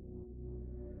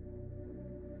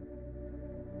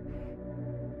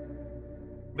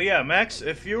 But yeah, Max,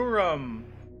 if you're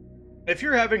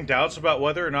having doubts about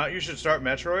whether or not you should start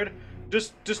Metroid,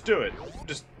 just do it.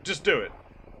 Just do it.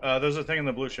 There's a thing in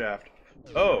the blue shaft.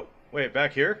 Oh, wait,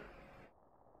 back here?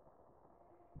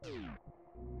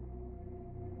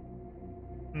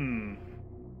 I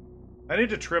need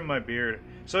to trim my beard.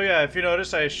 So yeah, if you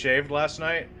notice, I shaved last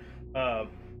night.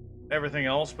 Everything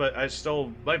else, but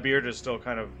my beard is still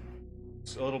kind of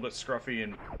a little bit scruffy,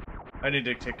 and I need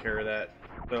to take care of that.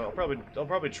 So I'll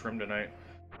probably trim tonight.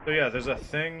 So yeah, there's a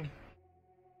thing.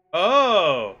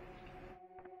 Oh!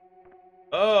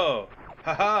 Oh!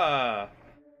 Haha!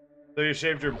 So you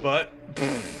shaved your butt?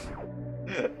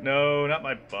 No, not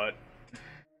my butt.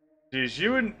 Jeez,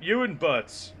 you and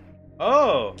butts.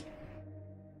 Oh!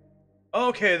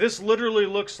 Okay, this literally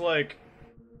looks like...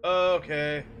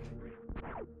 Okay.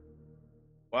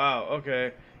 Wow,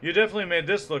 okay. You definitely made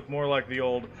this look more like the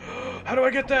old... How do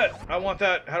I get that? I want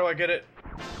that. How do I get it?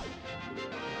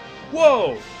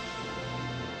 Whoa!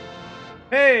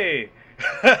 Hey!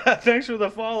 Thanks for the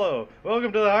follow.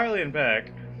 Welcome to the Hylian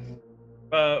pack.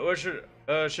 I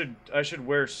should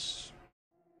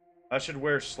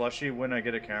wear slushy when I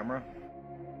get a camera.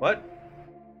 What?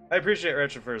 I appreciate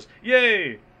Retrofers.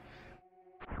 Yay!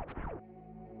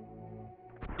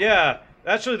 Yeah,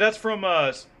 actually that's from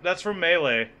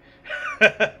Melee.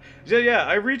 Yeah,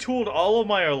 I retooled all of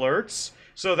my alerts,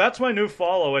 so that's my new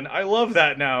follow, and I love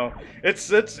that now. It's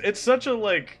such a,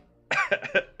 like,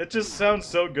 it just sounds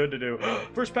so good to do.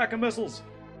 First pack of missiles!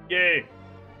 Yay!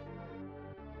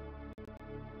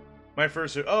 My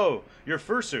fursuit. Oh, your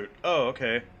fursuit. Oh,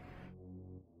 okay.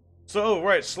 So, oh,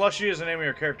 right, Slushy is the name of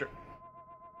your character.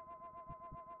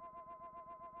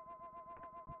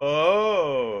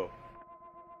 Oh!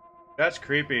 That's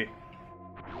creepy.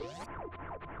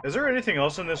 Is there anything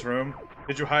else in this room?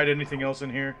 Did you hide anything else in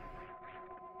here?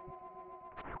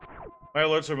 My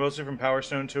alerts are mostly from Power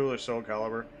Stone Tool or Soul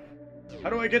Calibur. How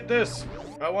do I get this?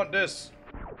 I want this.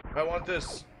 I want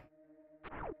this.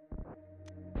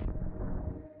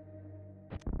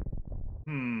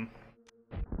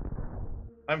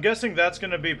 I'm guessing that's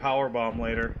gonna be Power Bomb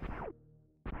later.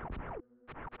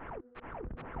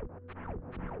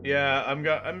 Yeah,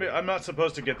 I'm not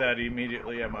supposed to get that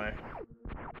immediately, am I?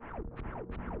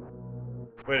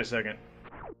 Wait a second.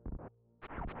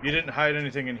 You didn't hide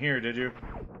anything in here, did you?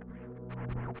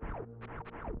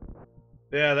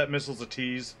 Yeah, that missile's a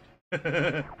tease.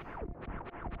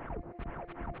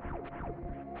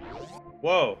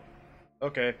 Whoa.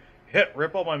 Okay.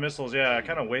 Rip all my missiles. Yeah, I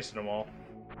kind of wasted them all.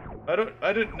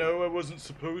 I didn't know I wasn't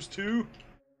supposed to.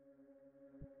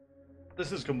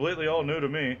 This is completely all new to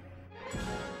me.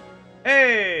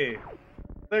 Hey!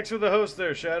 Thanks for the host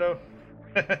there, Shadow.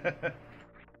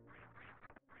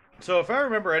 So if I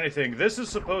remember anything, this is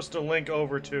supposed to link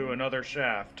over to another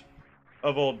shaft.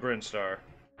 of old Brinstar.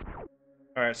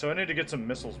 Alright, so I need to get some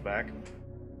missiles back.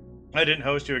 I didn't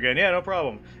host you again. Yeah, no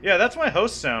problem. Yeah, that's my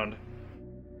host sound.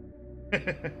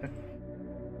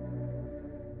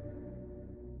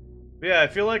 Yeah, I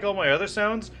feel like all my other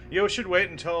sounds, you should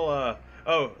wait until,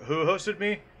 oh, who hosted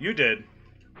me? You did.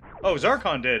 Oh,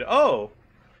 Zarkon did. Oh!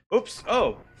 Oops.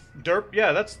 Oh. Derp.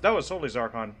 Yeah, that was totally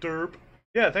Zarkon. Derp.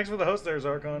 Yeah, thanks for the host there,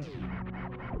 Zarkon.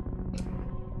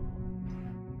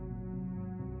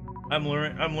 I'm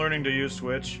learning to use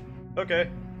Switch. Okay.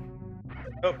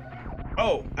 Oh.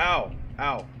 Oh, ow.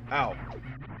 Ow. Ow.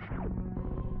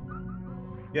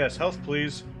 Yes, health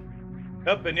please.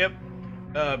 Up and yep.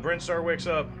 Brinstar wakes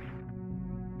up.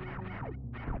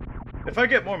 If I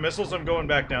get more missiles, I'm going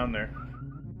back down there.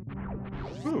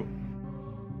 Whew.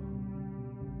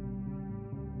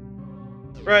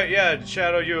 Right, yeah,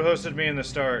 Shadow, you hosted me in the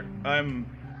start. I'm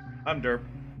derp.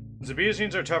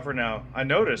 Zabizzians are tougher now. I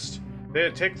noticed. They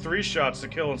take 3 shots to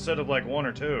kill instead of like 1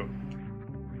 or 2.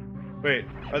 Wait,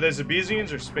 are they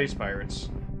Zabizzians or space pirates?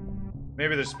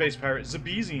 Maybe they're space pirates.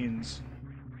 Zabizzians.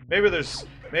 Maybe they're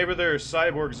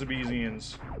cyborg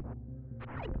Zabizzians.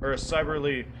 Or a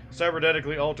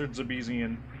cybernetically altered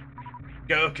Zabizzian.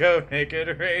 Go,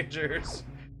 Naked Rangers.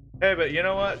 Hey, but you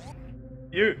know what?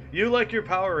 You like your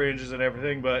Power Rangers and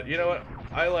everything, but you know what?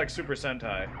 I like Super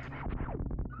Sentai.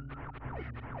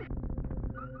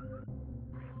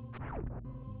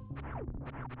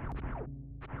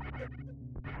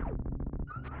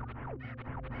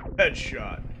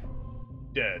 Headshot.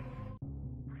 Dead.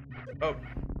 Oh.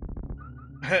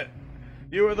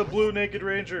 You are the blue Naked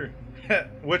Ranger.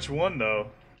 Which one though?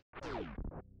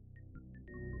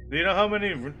 Do you know how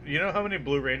many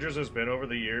Blue Rangers there's been over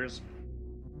the years?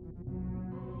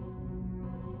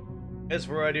 This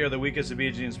variety are the weakest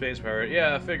Zabizzian space pirate.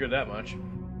 Yeah, I figured that much.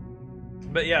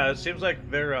 But yeah, it seems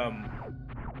like they're a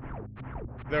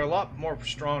lot more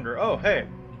stronger. Oh, hey.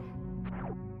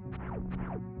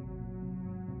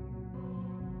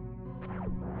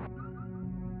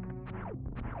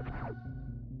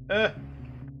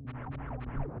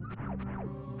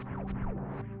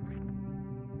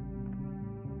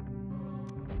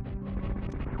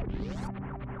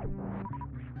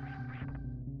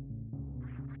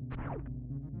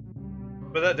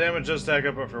 But that damage does stack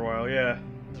up for a while, yeah.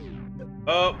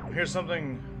 Oh, here's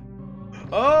something.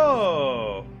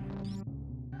 Oh!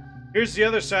 Here's the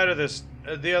other side of this,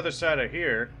 the other side of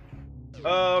here.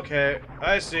 Oh, okay,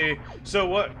 I see. So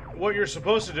what you're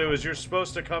supposed to do is you're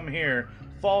supposed to come here,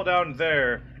 fall down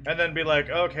there, and then be like,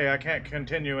 okay, I can't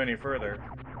continue any further.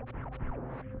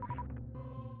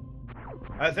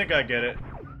 I think I get it.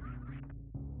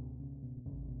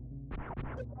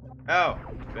 Ow,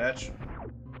 bitch.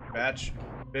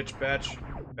 Bitch,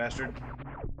 bastard.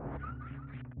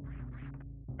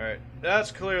 Alright,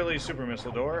 that's clearly Super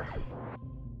Missile Door.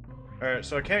 Alright,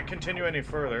 so I can't continue any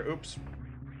further. Oops.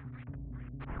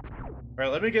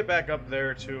 Alright, let me get back up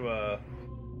there to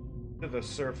the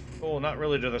surf. Well, not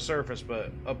really to the surface,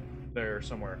 but up there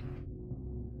somewhere.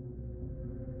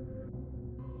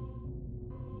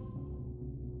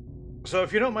 So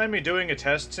if you don't mind me doing a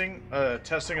testing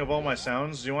of all my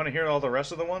sounds, do you want to hear all the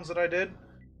rest of the ones that I did?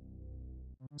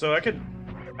 So I could...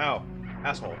 Ow.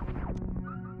 Asshole.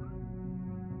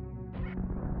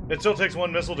 It still takes 1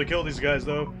 missile to kill these guys,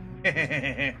 though.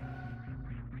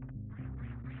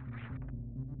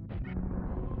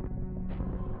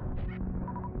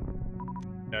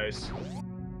 Nice.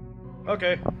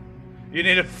 Okay. You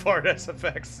need a fart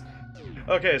SFX.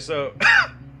 Okay, so...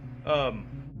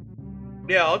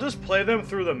 yeah, I'll just play them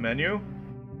through the menu.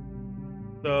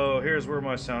 So here's where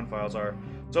my sound files are.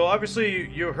 So obviously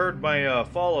you heard my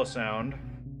follow sound.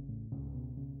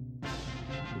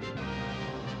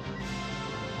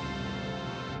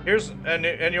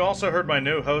 And you also heard my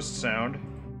new host sound,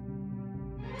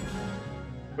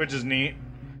 which is neat.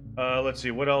 Let's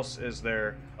see, what else is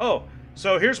there? Oh,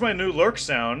 so here's my new lurk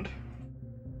sound.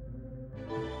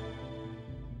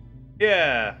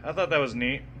 Yeah, I thought that was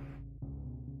neat.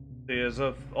 Is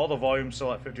of all the volume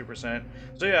still at 50%.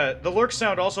 So yeah, the lurk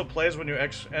sound also plays when you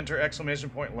enter exclamation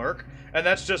point lurk, and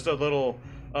that's just a little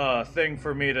thing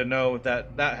for me to know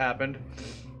that that happened.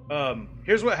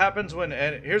 Here's what happens when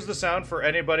here's the sound for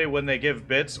anybody when they give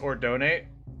bits or donate.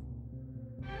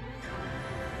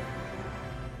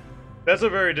 That's a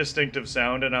very distinctive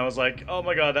sound, and I was like, oh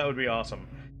my god, that would be awesome.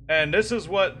 And this is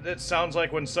what it sounds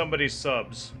like when somebody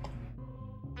subs.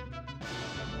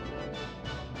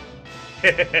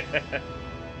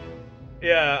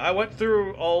 Yeah, I went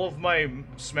through all of my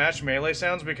Smash Melee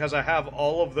sounds because I have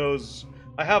all of those.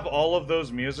 I have all of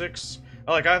those musics.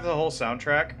 Like, I have the whole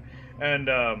soundtrack, and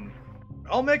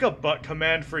I'll make a butt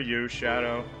command for you,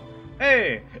 Shadow.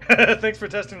 Hey! Thanks for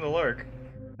testing the lurk.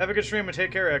 Have a good stream and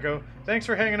take care, Echo. Thanks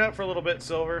for hanging out for a little bit,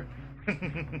 Silver.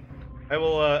 I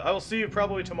will see you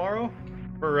probably tomorrow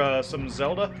for some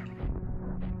Zelda.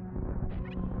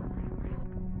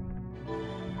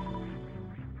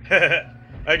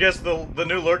 I guess the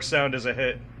new lurk sound is a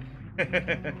hit.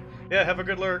 Yeah, have a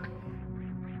good lurk.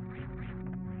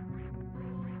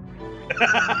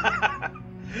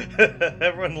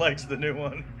 Everyone likes the new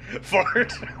one.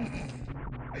 Fart.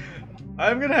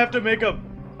 I'm gonna have to make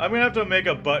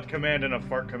a butt command and a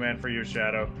fart command for you,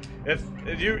 Shadow.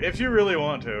 If you really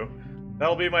want to.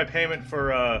 That'll be my payment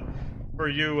for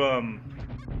you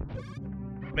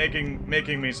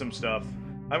making me some stuff.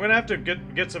 I'm gonna have to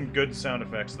get some good sound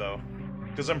effects though,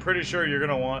 because I'm pretty sure you're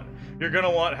gonna want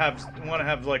to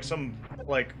have like some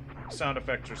like sound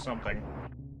effects or something.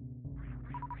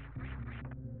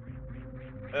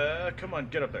 Come on,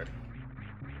 get up there.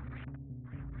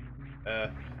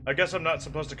 I guess I'm not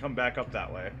supposed to come back up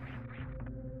that way.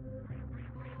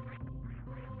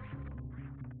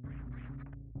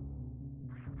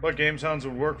 What game sounds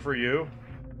would work for you?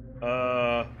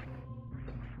 Well,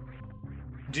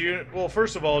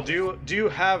 first of all, do you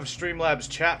have Streamlabs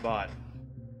chatbot?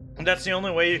 That's the only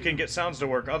way you can get sounds to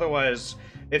work. Otherwise,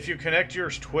 if you connect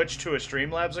your Twitch to a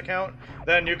Streamlabs account,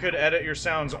 then you could edit your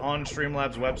sounds on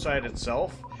Streamlabs website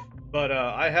itself. But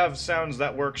I have sounds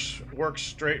that works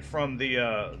straight from the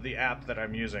app that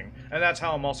I'm using, and that's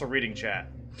how I'm also reading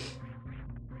chat.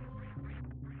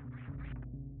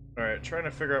 All right, trying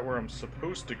to figure out where I'm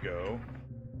supposed to go.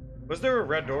 Was there a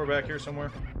red door back here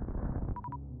somewhere?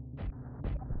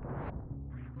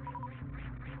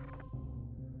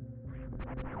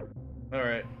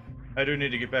 Alright. I do need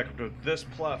to get back up to this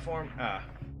platform. Ah.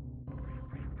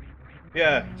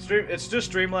 Yeah, it's just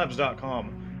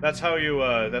streamlabs.com. That's how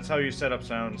you set up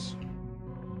sounds.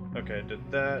 Okay, did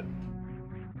that.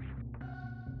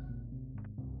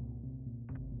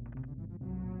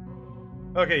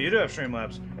 Okay, you do have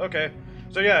Streamlabs. Okay.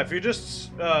 So yeah, if you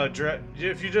just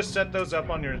set those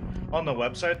up on the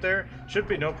website there, should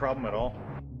be no problem at all.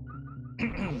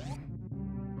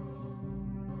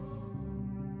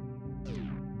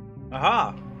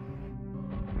 Aha!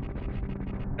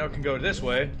 Now it can go this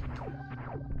way.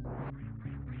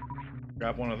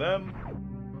 Grab one of them.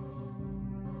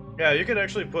 Yeah, you could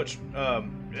actually put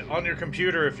on your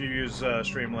computer if you use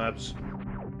Streamlabs.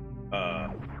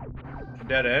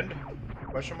 Dead end?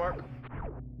 Question mark?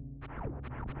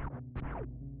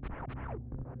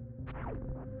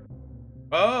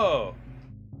 Oh!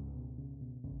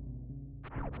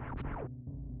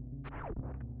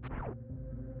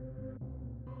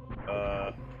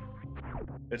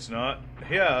 It's not?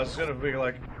 Yeah, I was gonna be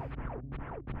like...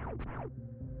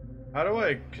 How do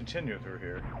I continue through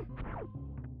here?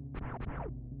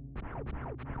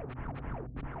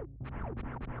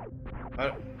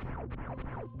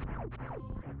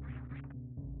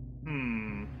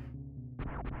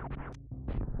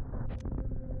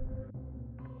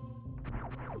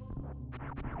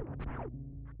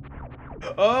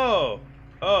 Oh!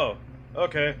 Oh!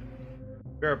 Okay.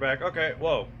 Be right back. Okay,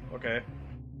 whoa. Okay.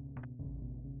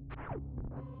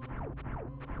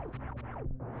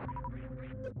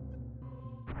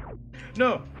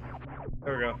 No!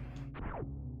 There we go.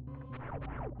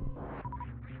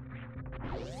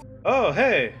 Oh,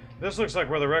 hey! This looks like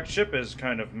where the wrecked ship is,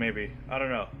 kind of, maybe. I don't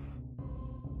know.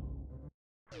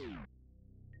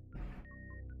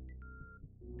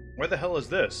 Where the hell is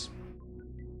this?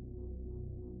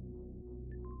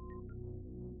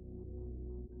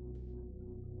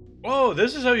 Oh,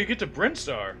 this is how you get to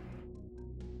Brinstar.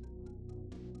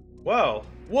 Wow.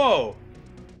 Whoa!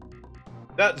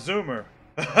 That zoomer.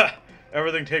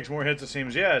 Everything takes more hits, it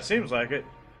seems. Yeah, it seems like it.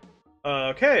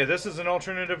 Okay, this is an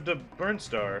alternative to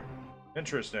Brinstar.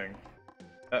 Interesting.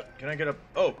 Can I get up?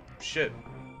 Oh, shit.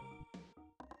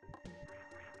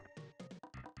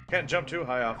 Can't jump too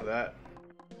high off of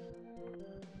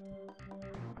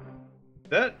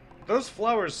that. Those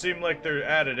flowers seem like they're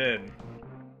added in.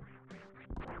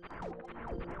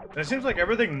 And it seems like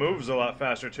everything moves a lot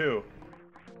faster, too.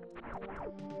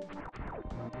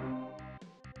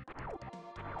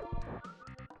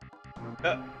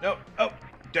 No, oh,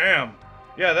 damn.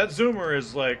 Yeah, that zoomer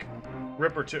is like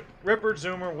Ripper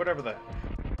zoomer,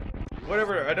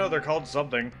 whatever, I know they're called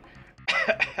something.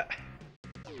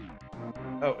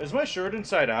 Oh, is my shirt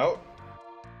inside out?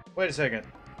 Wait a second.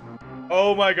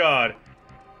 Oh my god.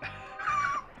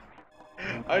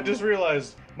 I just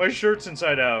realized my shirt's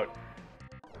inside out.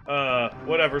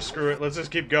 Whatever, screw it, let's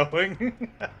just keep going.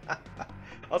 I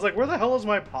was like, where the hell is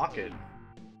my pocket?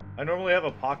 I normally have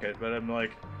a pocket, but I'm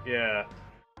like, yeah.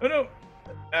 Oh no!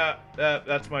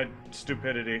 That's my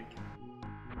stupidity.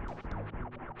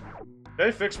 Did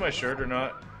I fix my shirt or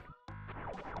not?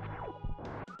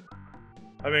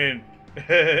 I mean,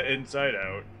 Inside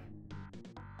Out.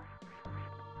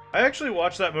 I actually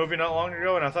watched that movie not long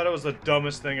ago, and I thought it was the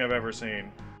dumbest thing I've ever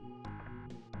seen.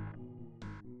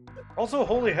 Also,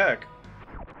 holy heck.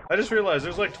 I just realized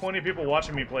there's like 20 people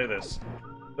watching me play this.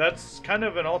 That's kind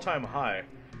of an all-time high.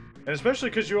 And especially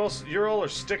because you all are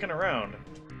sticking around.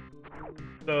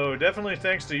 So definitely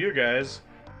thanks to you guys.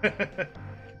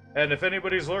 And if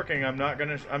anybody's lurking, I'm not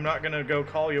gonna go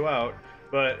call you out.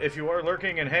 But if you are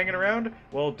lurking and hanging around,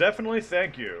 well, definitely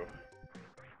thank you.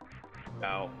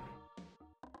 Ow.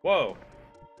 Whoa.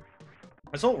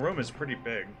 This whole room is pretty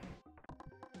big.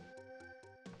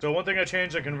 So one thing I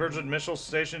changed, I converted missile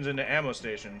stations into ammo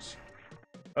stations.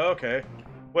 Okay.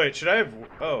 Wait, should I have...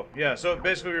 Oh, yeah, so it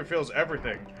basically refills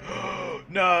everything.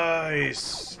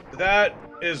 Nice! That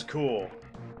is cool.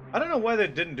 I don't know why they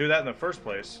didn't do that in the first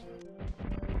place.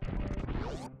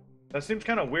 That seems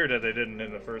kind of weird that they didn't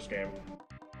in the first game.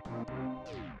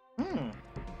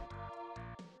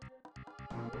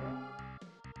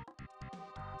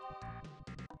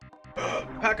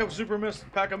 Pack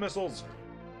of missiles!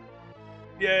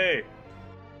 Yay!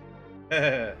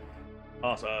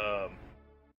 Awesome.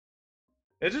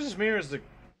 It just mirrors the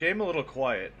game a little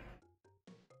quiet.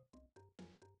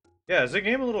 Yeah, is the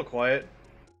game a little quiet?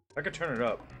 I could turn it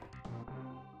up.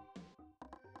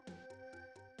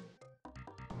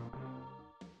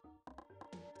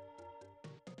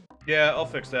 Yeah, I'll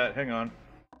fix that. Hang on.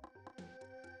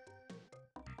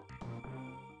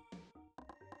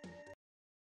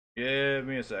 Give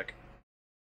me a sec.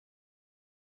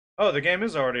 Oh, the game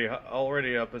is already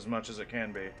up as much as it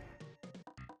can be.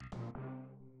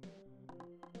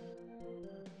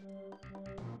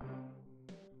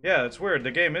 Yeah, it's weird.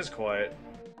 The game is quiet.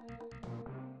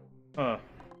 Huh.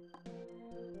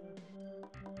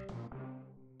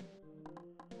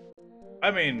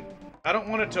 I mean, I don't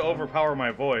want it to overpower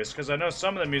my voice, because I know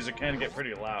some of the music can get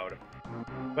pretty loud.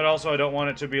 But also, I don't want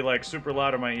it to be, like, super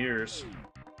loud in my ears.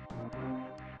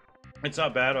 It's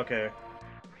not bad? Okay.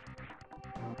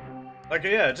 Like,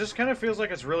 yeah, it just kind of feels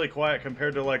like it's really quiet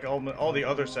compared to, like, all the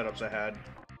other setups I had.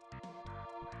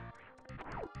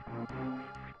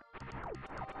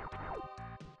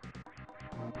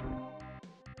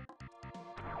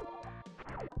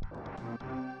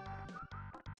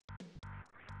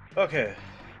 Okay.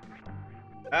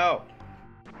 Ow.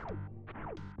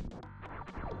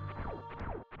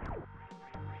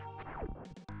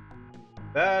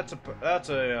 That's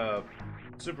a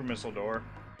super missile door.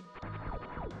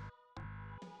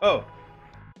 Oh.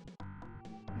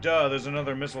 Duh, there's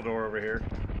another missile door over here.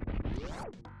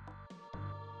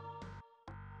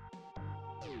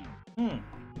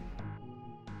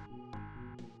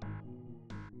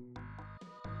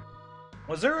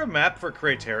 Was there a map for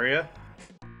Crateria?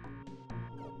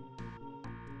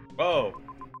 Oh.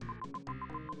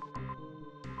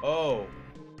 Oh.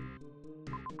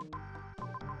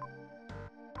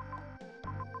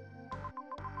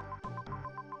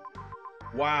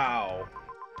 Wow.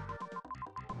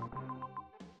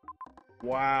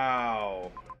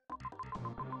 Wow.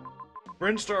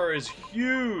 Brinstar is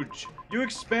huge! You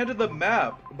expanded the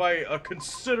map by a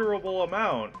considerable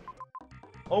amount.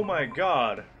 Oh my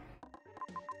god.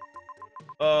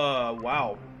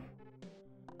 Wow.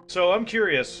 So I'm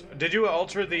curious, did you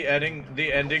alter the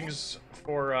endings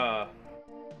for,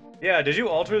 yeah, did you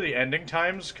alter the ending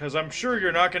times? Because I'm sure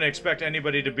you're not going to expect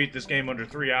anybody to beat this game under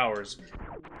 3 hours.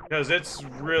 Because it's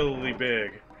really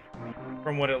big.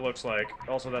 From what it looks like.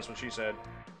 Also, that's what she said.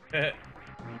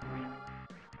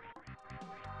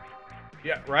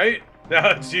 Yeah, right?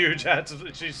 That's huge. That's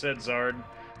what she said, Zard.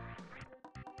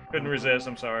 Couldn't resist,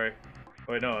 I'm sorry.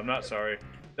 Wait, no, I'm not sorry.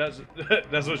 That's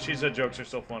that's what she said, jokes are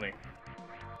so funny.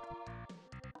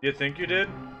 You think you did?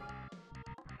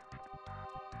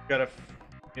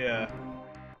 Yeah.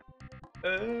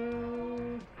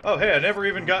 Oh, hey, I never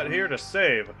even got here to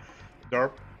save.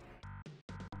 Darp.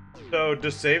 So, do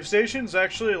save stations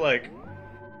actually, like...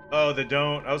 Oh, they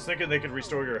don't. I was thinking they could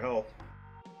restore your health.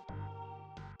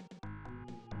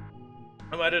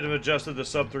 I might have adjusted the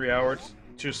sub 3 hours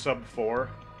to sub 4.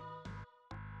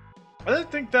 I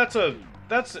think that's a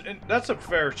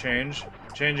fair change.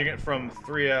 Changing it from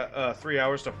 3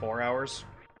 hours to 4 hours.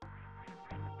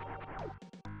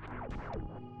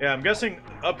 Yeah, I'm guessing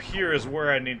up here is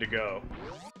where I need to go.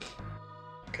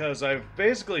 Because I've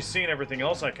basically seen everything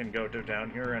else I can go to down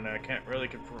here, and I can't really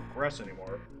progress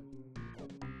anymore.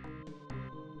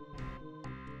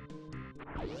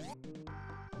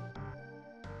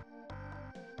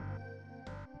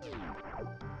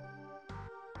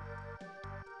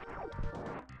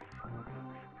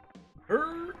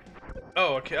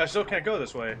 Oh, okay, I still can't go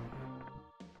this way.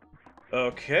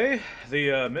 Okay,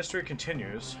 the mystery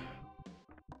continues.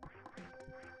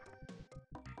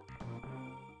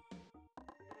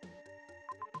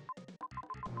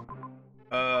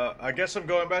 I guess I'm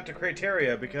going back to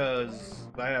Crateria because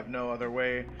I have no other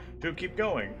way to keep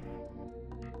going.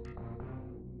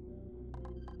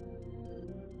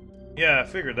 Yeah, I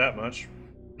figured that much.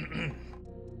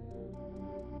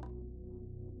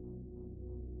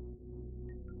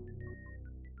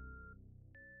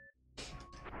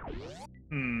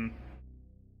 Hmm.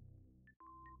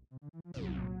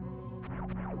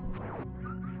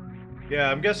 Yeah,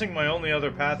 I'm guessing my only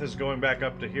other path is going back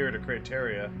up to here to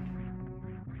Crateria.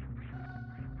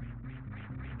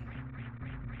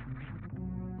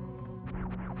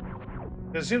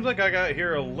 It seems like I got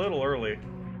here a little early.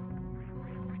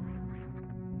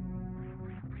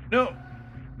 No!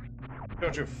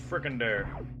 Don't you frickin' dare.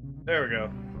 There we go.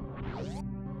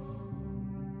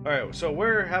 Alright, so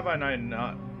where have I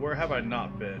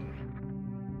not been?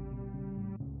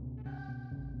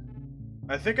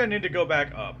 I think I need to go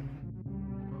back up.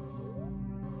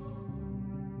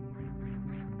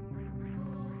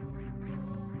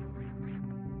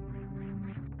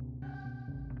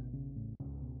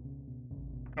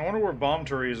 I wonder where Bomb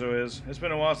Chorizo is. It's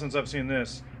been a while since I've seen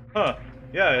this. Huh.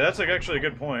 Yeah, that's like actually a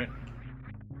good point.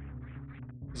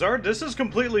 Zard, this is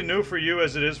completely new for you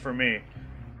as it is for me.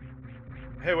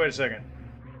 Hey, wait a second.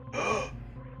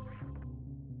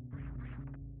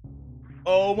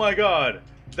 Oh my god.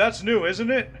 That's new, isn't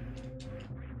it?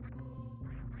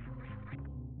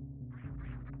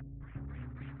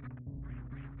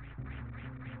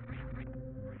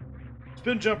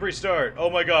 Spin jump restart. Oh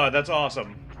my god, that's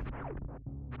awesome.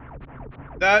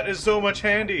 That is so much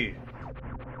handy.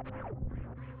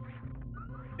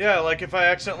 Yeah, like if I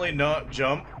accidentally not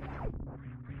jump,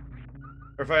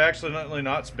 or if I accidentally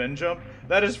not spin jump,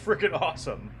 that is freaking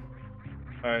awesome.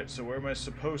 Alright, so where am I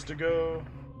supposed to go?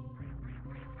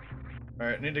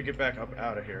 Alright, need to get back up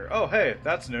out of here. Oh, hey,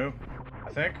 that's new, I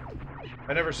think.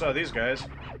 I never saw these guys.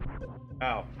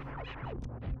 Ow.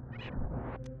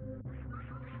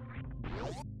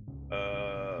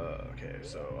 Okay,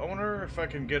 so I wonder if I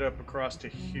can get up across to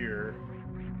here.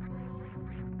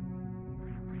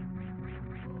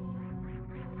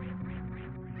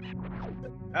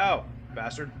 Ow,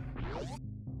 bastard.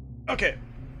 Okay.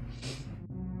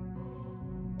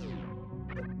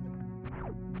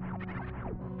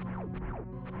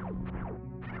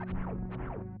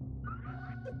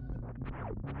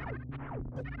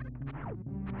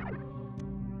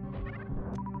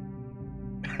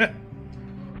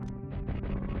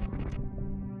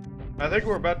 I think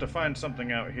we're about to find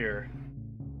something out here.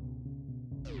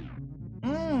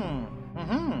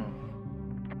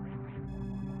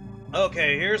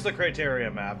 Okay, here's the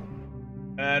Crateria map.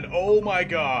 And oh my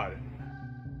god.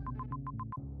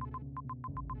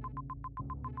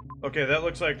 Okay, that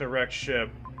looks like the wrecked ship.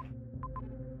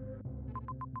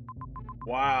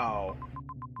 Wow.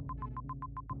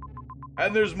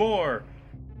 And there's more.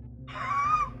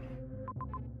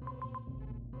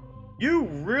 You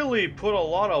really put a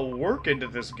lot of work into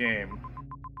this game.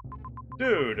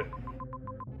 Dude.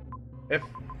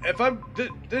 If I'm...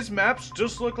 These maps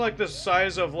just look like the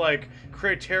size of, like,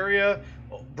 Crateria,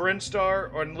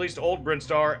 Brinstar, or at least Old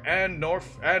Brinstar, and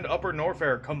Upper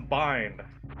Norfair combined.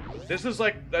 This is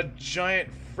like a giant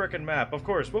frickin' map. Of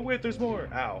course, but wait, there's more.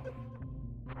 Ow.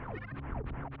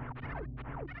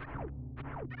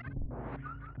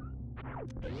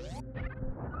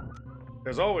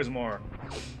 There's always more.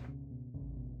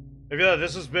 If you thought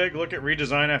this was big, look at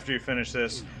redesign after you finish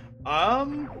this.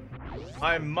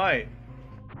 I might.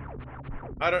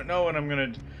 I don't know what I'm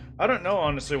gonna... I don't know,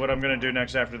 honestly, what I'm gonna do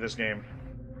next after this game.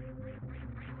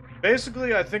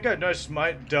 Basically, I think I just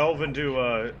might delve into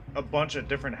a bunch of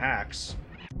different hacks.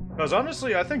 Because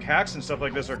honestly, I think hacks and stuff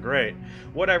like this are great.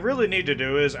 What I really need to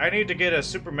do is, I need to get a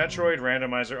Super Metroid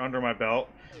randomizer under my belt.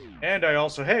 And I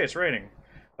also... Hey, it's raining.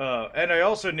 And I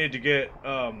also need to get,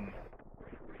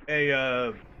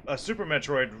 a Super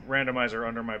Metroid randomizer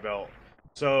under my belt.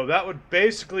 So that would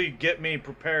basically get me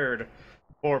prepared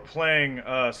for playing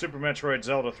Super Metroid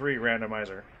Zelda 3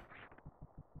 randomizer.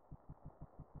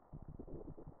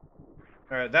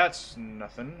 Alright, that's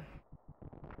nothing.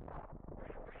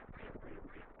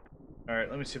 Alright,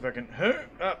 let me see if I can...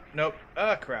 Oh, nope.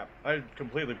 Ah, crap. I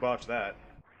completely botched that.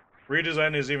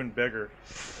 Redesign is even bigger.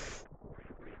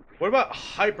 What about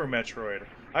Hyper Metroid?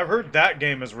 I've heard that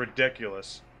game is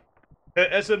ridiculous.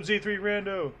 SMZ3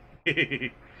 Rando.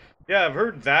 Yeah, I've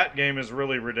heard that game is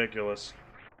really ridiculous.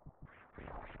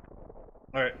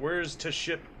 Alright, where's to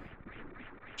ship?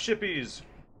 Shippies.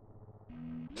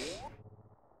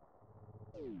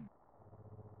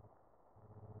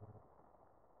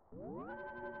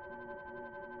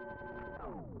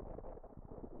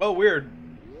 Oh, weird.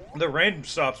 The rain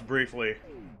stops briefly.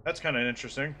 That's kind of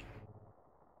interesting.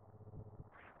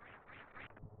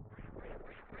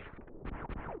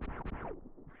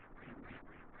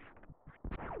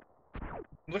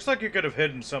 Looks like you could have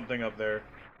hidden something up there.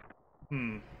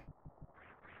 Hmm.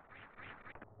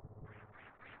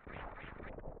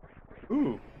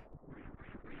 Ooh.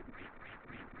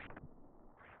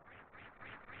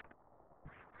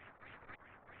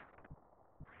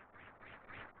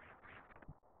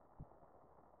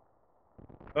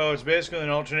 Oh, it's basically an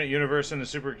alternate universe in the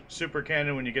super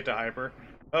canon when you get to Hyper.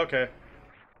 Okay.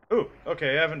 Ooh,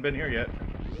 okay, I haven't been here yet.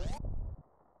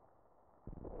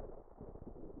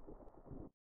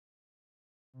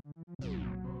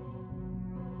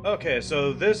 Okay,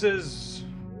 so this is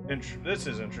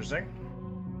interesting.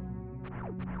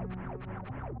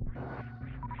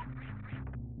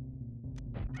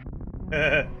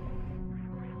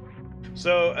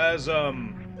 So as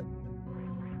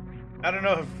I don't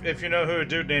know if you know who a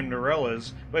dude named Narelle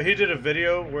is, but he did a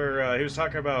video where he was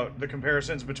talking about the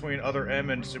comparisons between Other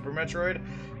M and Super Metroid.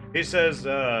 He says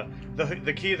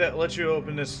the key that lets you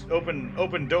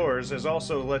open doors is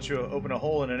also lets you open a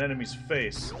hole in an enemy's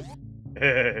face.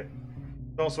 It's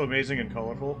also amazing and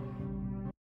colorful.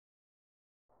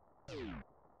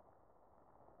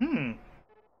 Hmm.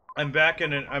 I'm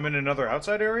in another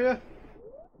outside area?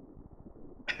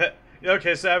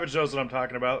 Okay, Savage knows what I'm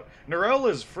talking about. Narelle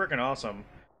is freaking awesome.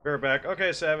 We're back.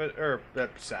 Okay, Savage,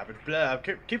 Savage, blah.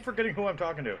 Keep forgetting who I'm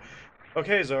talking to.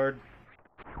 Okay, Zard.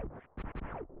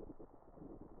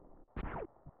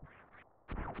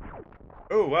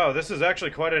 Oh, wow, this is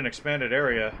actually quite an expanded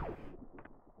area.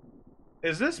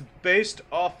 Is this based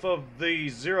off of the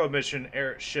Zero Mission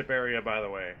ship area, by the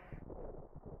way?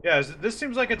 Yeah, this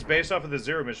seems like it's based off of the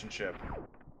Zero Mission ship.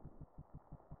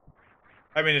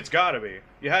 I mean, it's gotta be.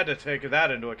 You had to take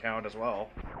that into account as well.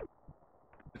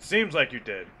 It seems like you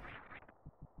did.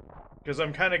 Because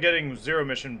I'm kind of getting Zero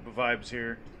Mission vibes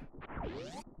here.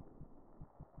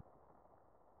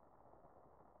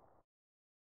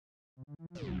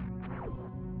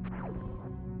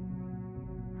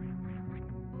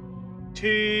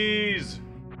 Tease!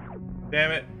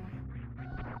 Damn it.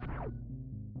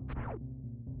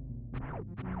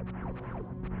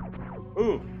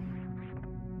 Ooh.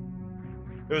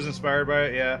 It was inspired by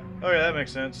it, yeah. Oh yeah, that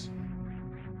makes sense.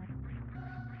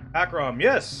 Akram,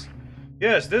 yes!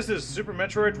 Yes, this is Super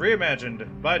Metroid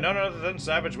Reimagined by none other than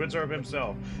Savage Windsor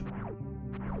himself,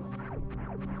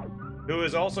 who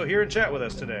is also here in chat with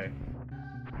us today.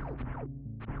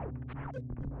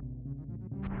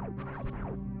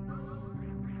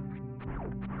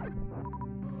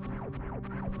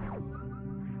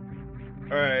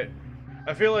 Alright.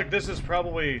 I feel like this is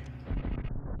probably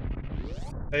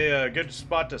a good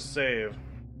spot to save.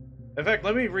 In fact,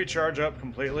 let me recharge up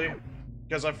completely,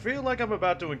 because I feel like I'm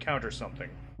about to encounter something.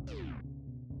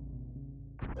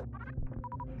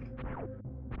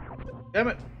 Damn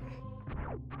it!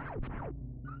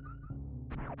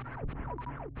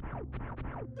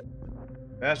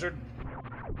 Bastard.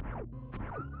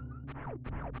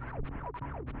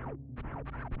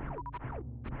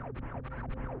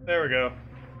 There we go.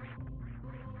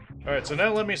 Alright, so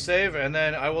now let me save, and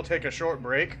then I will take a short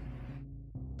break.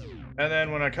 And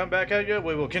then when I come back at you,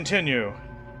 we will continue.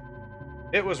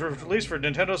 It was released for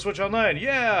Nintendo Switch Online.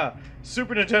 Yeah!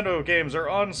 Super Nintendo games are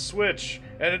on Switch,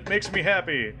 and it makes me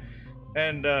happy.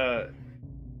 And,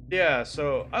 yeah,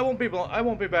 so I won't be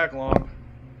back long.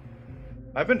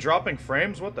 I've been dropping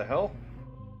frames? What the hell?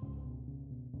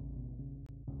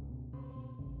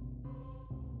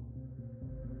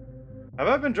 Have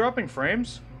I been dropping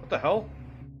frames? What the hell?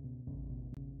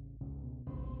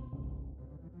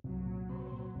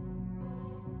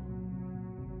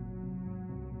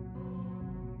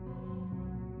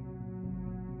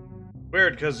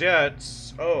 Weird, because, yeah,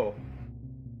 it's... Oh.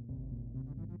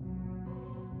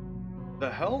 The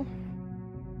hell?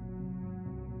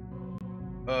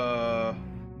 Uh...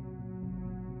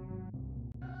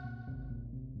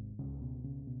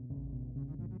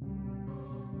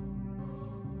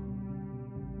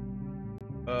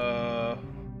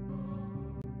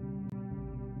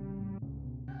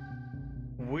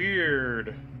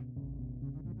 Weird.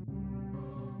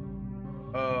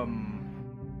 Um...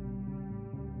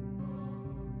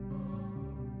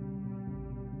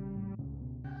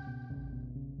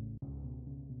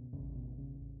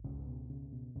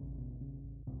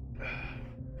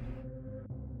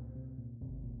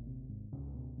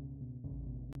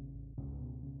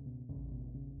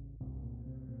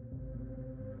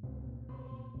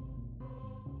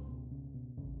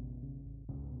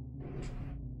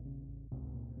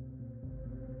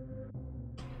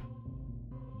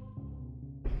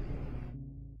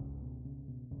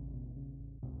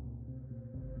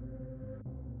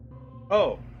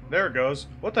 Oh, there it goes.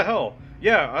 What the hell?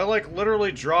 Yeah, I like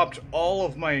literally dropped all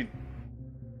of my.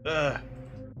 Are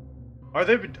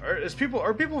they? Are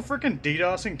people freaking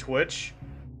DDoSing Twitch?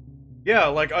 Yeah,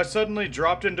 like I suddenly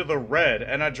dropped into the red,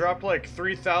 and I dropped like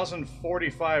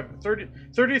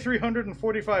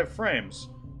 3,345 frames.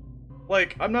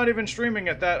 Like, I'm not even streaming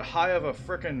at that high of a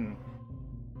frickin'.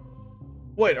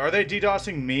 Wait, are they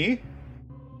DDoSing me?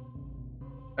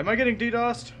 Am I getting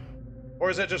DDoSed? Or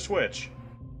is that just Twitch?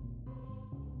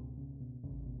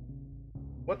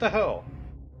 What the hell?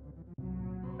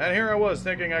 And here I was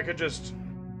thinking I could just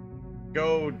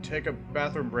go take a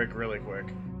bathroom break really quick.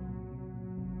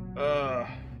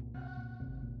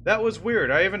 That was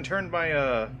weird. I even turned my,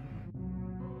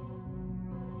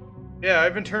 Yeah, I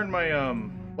even turned my,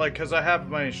 like, cause I have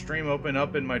my stream open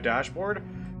up in my dashboard.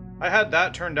 I had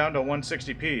that turned down to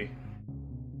 160p.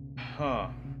 Huh.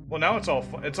 Well, now it's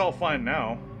all fine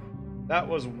now. That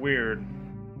was weird.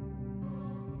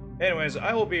 Anyways,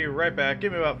 I will be right back.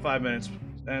 Give me about 5 minutes,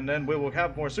 and then we will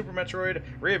have more Super Metroid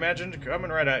Reimagined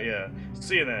coming right at you.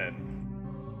 See you then.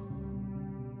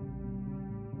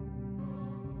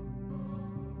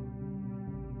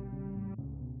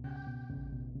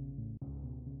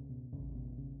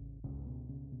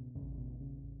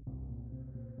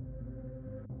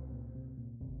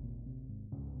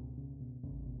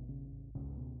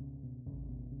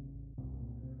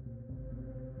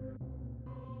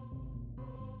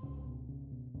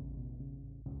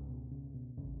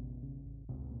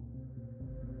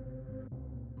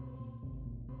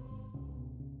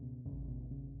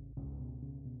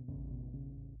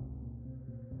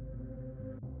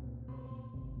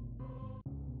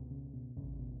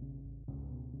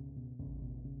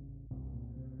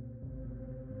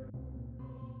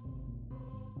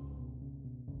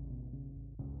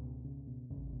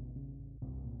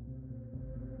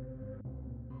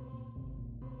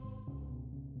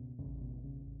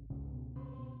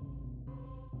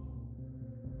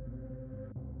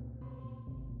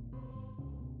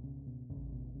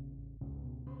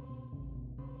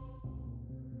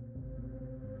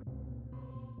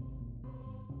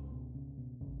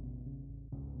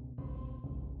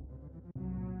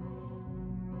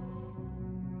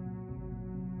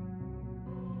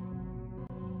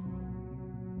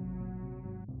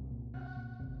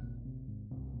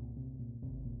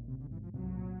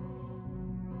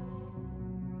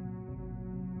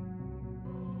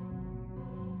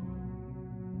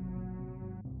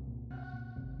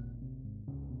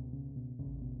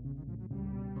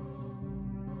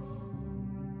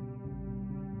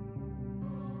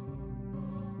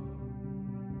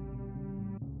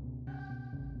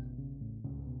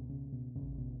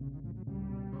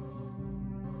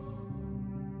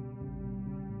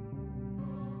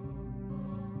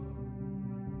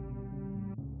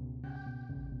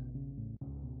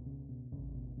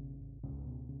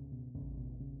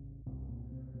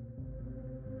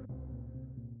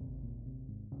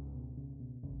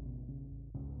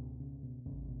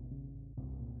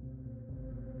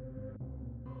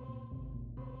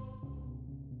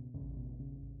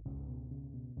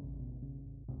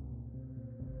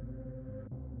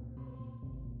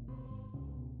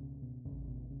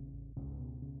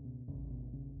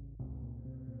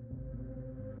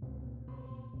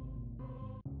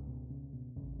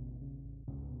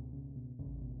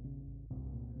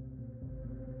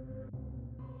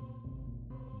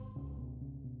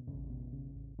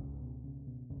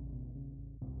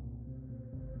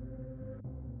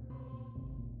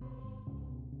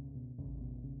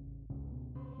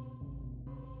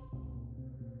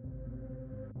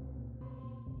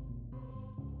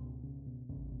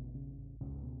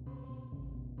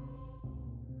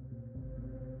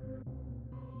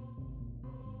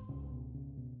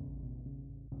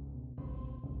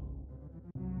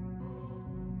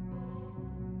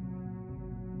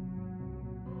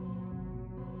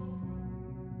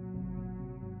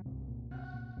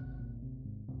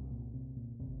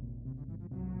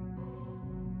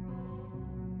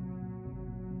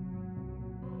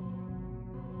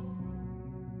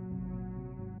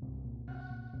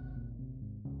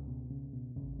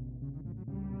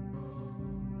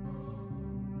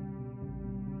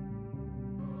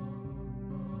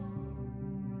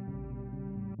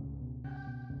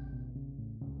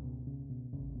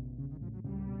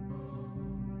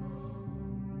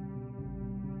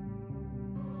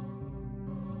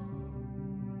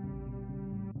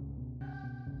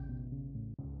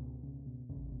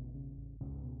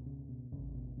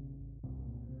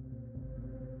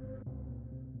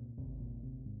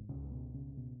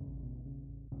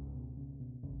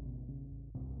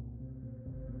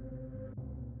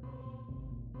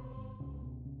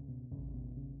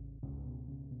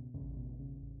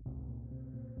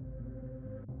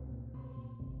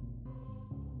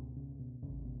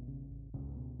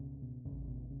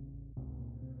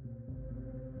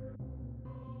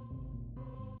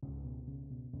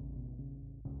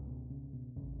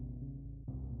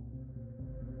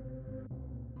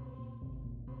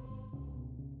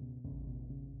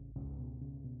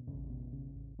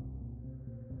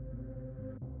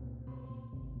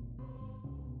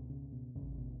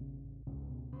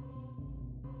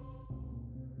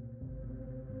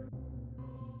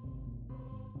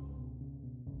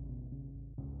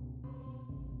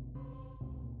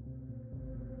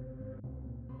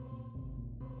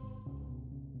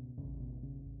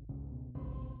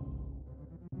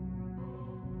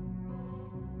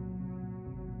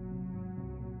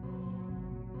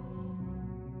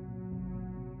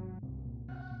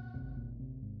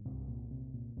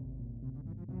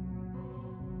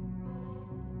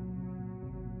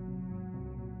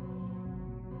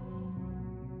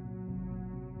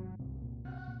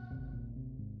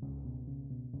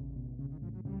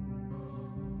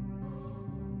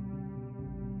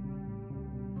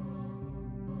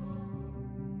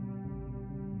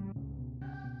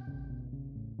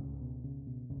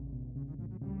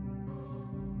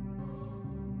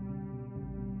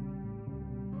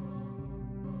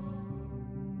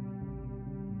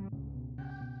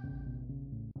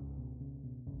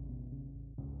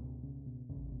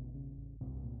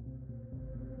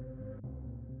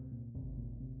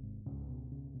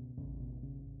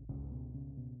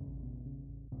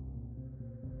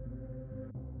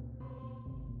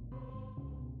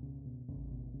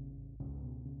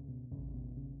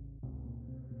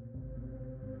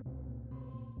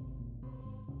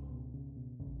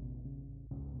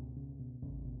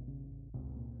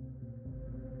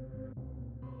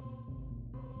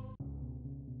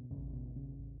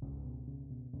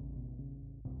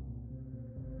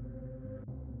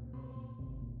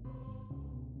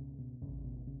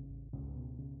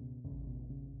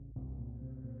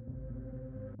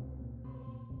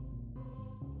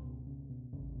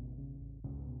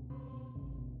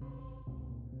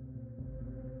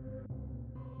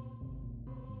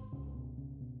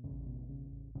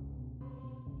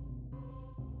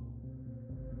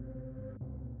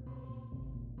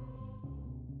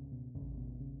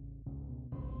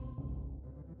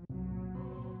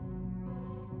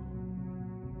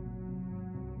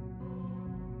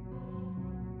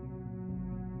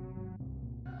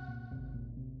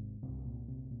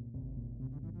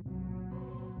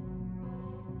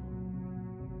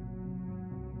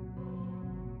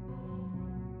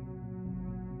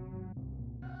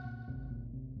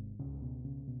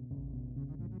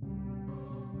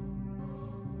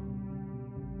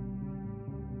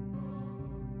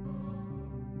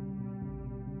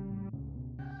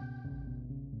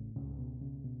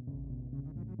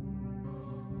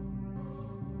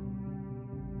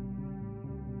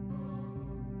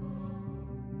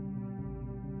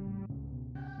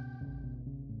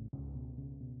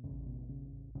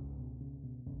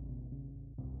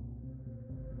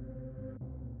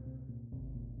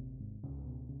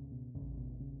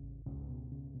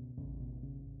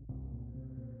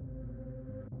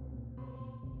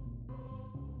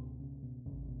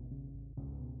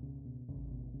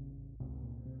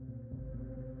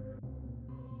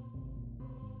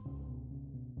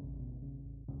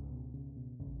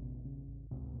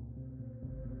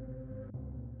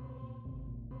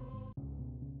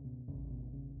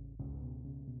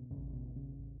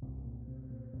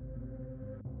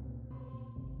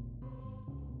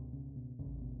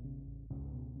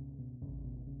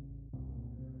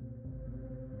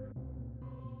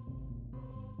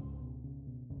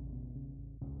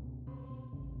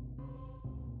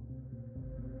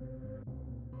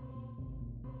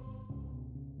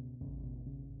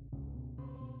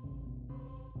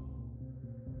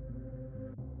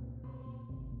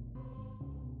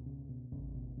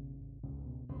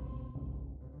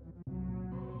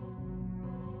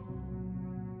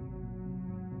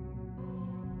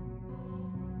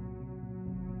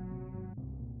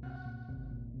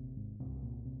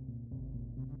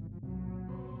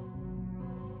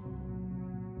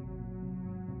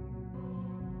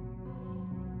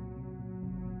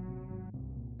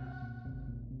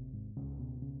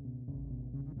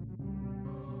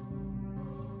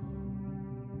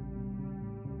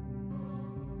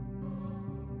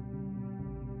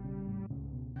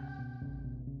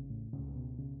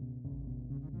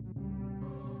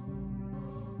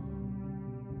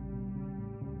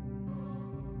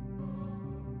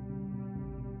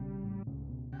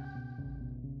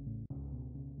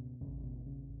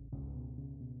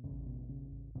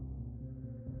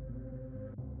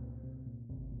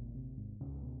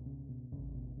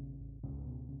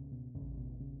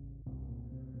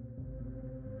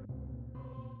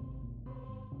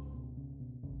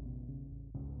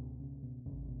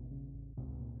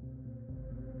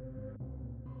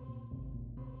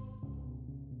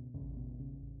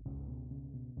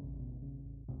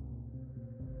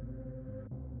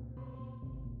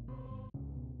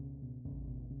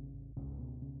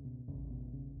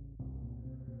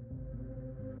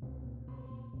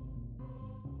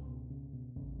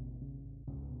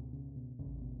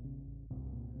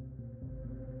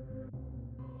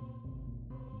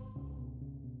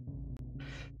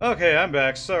 Okay, I'm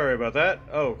back. Sorry about that.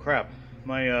 Oh, crap.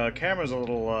 My camera's a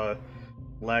little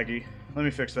laggy. Let me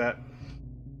fix that.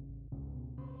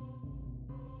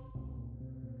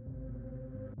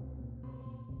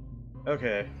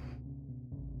 Okay.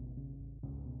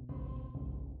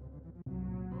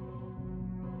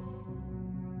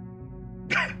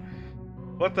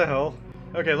 What the hell?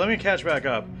 Okay, let me catch back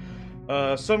up.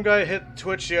 Some guy hit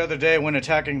Twitch the other day when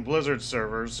attacking Blizzard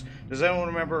servers. Does anyone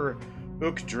remember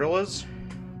Ook Drillas?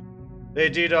 They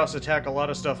DDoS attack a lot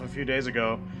of stuff a few days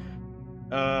ago.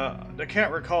 I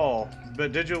can't recall,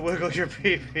 but did you wiggle your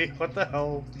pee-pee? What the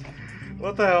hell?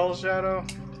 What the hell, Shadow?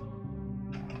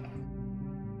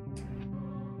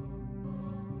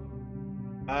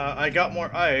 I got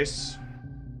more ice,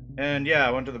 and yeah,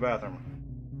 I went to the bathroom.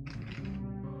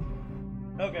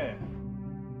 Okay.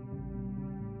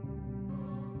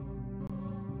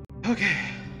 Okay.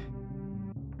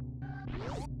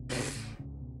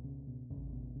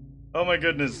 Oh my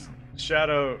goodness,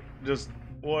 Shadow, just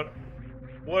what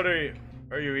are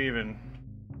you even?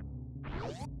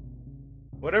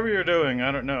 Whatever you're doing,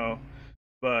 I don't know,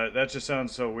 but that just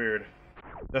sounds so weird.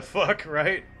 The fuck,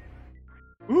 right?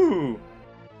 Ooh,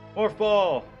 Morph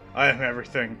Ball. I am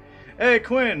everything. Hey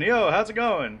Quinn, yo, how's it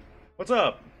going? What's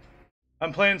up?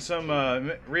 I'm playing some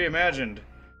Reimagined.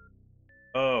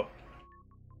 Oh.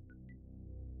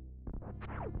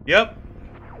 Yep.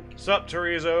 Sup,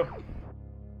 Terizo?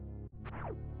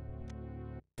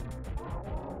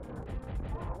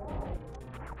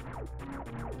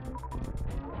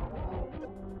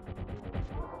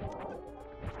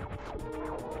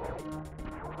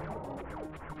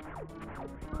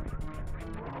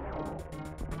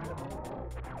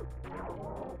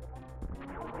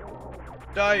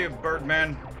 Die, you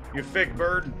birdman. You fake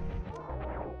bird.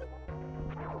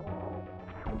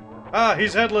 Ah,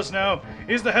 he's headless now.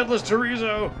 He's the headless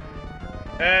Terizo.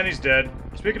 And he's dead.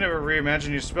 Speaking of a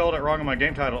Reimagined, you spelled it wrong in my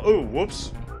game title. Ooh,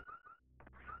 whoops.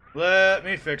 Let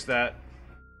me fix that.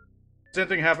 Same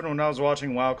thing happened when I was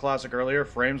watching WoW Classic earlier.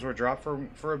 Frames were dropped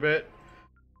for a bit.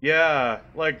 Yeah,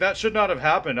 like that should not have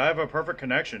happened. I have a perfect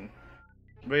connection.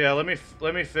 But yeah, let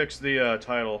me fix the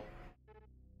title.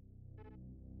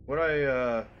 What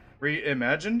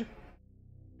reimagined?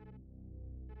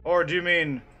 Or do you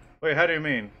mean? Wait, how do you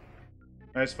mean?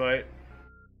 Nice fight.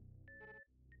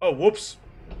 Oh, whoops.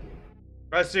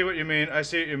 I see what you mean. I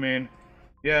see what you mean.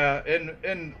 Yeah,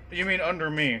 and you mean under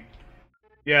me?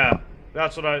 Yeah,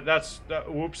 that's what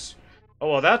that. Whoops. Oh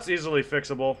well, that's easily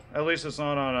fixable. At least it's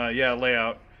not on a yeah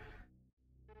layout.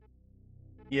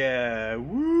 Yeah.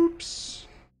 Whoops.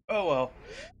 Oh well.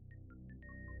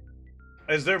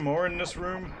 Is there more in this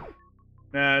room?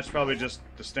 Nah, it's probably just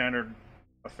the standard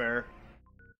affair.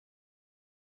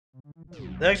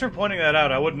 Thanks for pointing that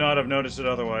out. I would not have noticed it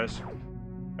otherwise.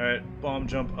 Alright, bomb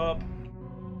jump up.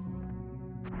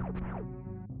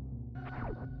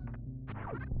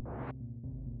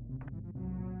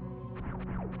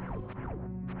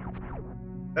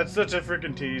 That's such a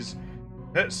freaking tease.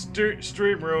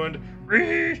 Stream ruined.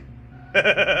 Right.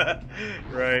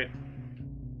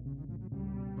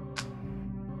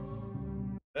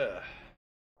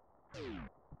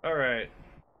 Alright.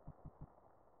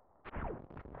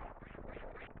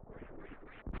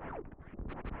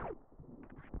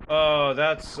 Oh,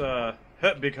 that's,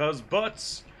 because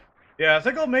butts. Yeah, I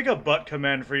think I'll make a butt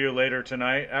command for you later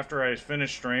tonight after I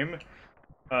finish stream.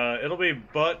 It'll be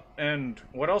butt and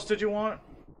what else did you want?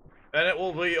 And it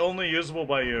will be only usable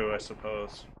by you, I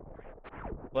suppose.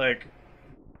 Like,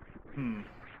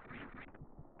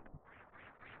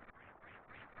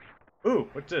 Ooh,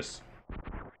 what's this?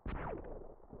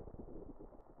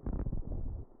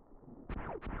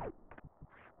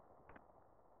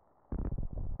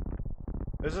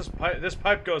 This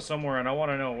pipe goes somewhere and I want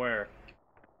to know where.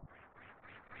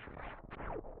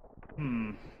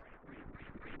 I'm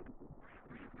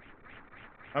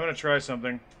gonna try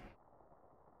something.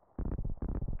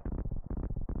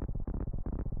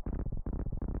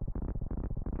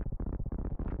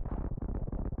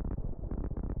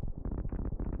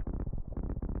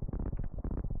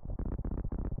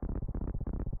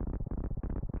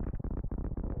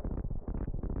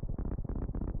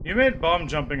 You made bomb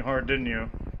jumping hard, didn't you?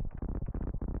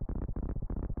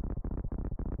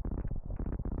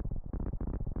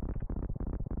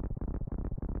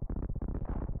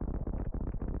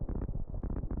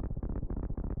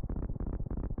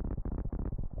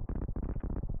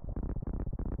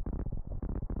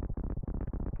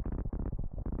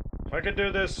 If I could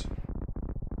do this.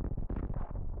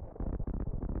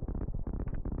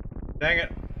 Dang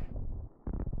it.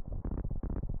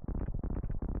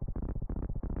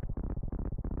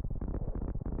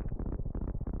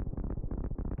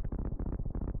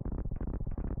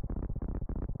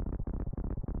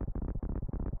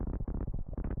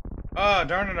 Ah,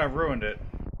 darn it, I've ruined it.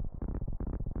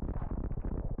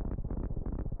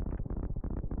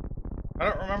 I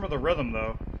don't remember the rhythm,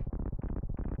 though.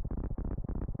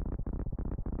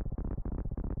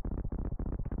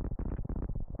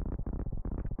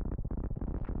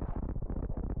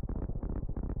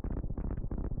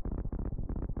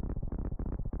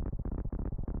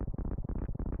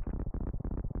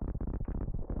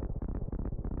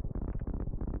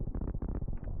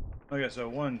 Okay, so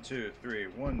 1, 2, 3,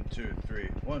 1, 2, 3,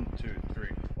 1, 2, 3,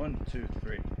 1, 2,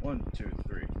 3, 1, 2,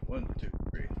 3, 1, 2,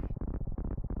 3.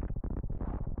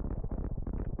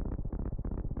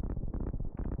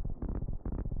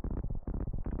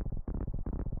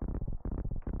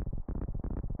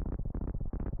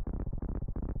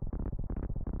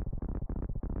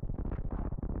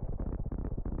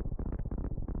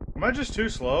 Am I just too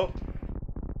slow?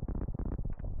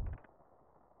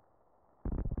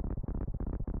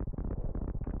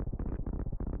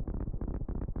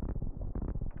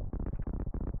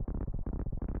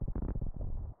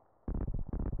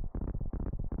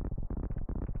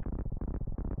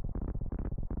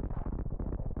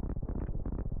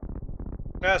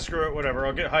 Ah, screw it, whatever.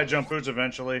 I'll get high jump boots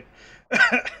eventually.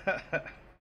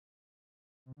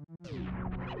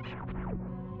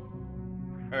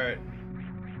 Alright.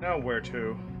 Now where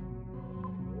to?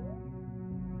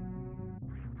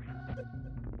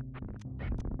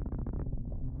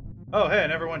 Oh, hey, I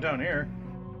never went down here.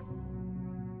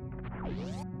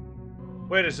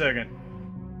 Wait a second.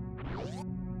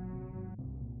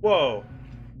 Whoa.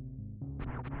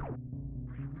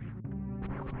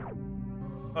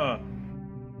 Huh.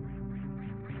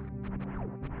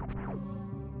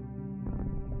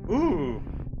 Ooh.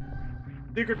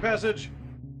 Secret passage.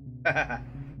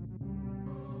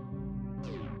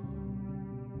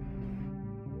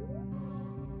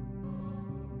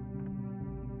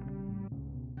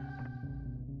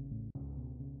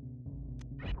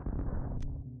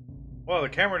 Well, the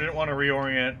camera didn't want to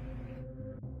reorient.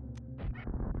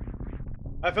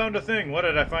 I found a thing. What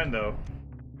did I find, though?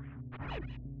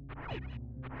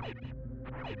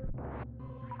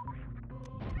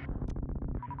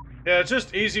 Yeah, it's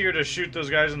just easier to shoot those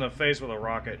guys in the face with a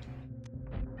rocket.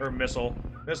 Or missile.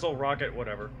 Missile, rocket,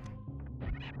 whatever.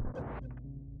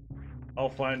 I'll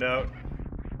find out.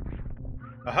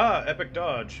 Aha! Epic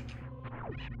dodge.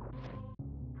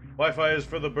 Wi-Fi is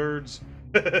for the birds.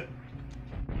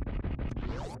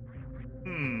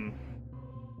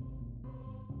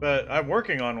 But I'm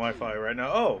working on Wi-Fi right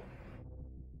now. Oh!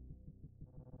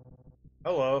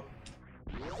 Hello.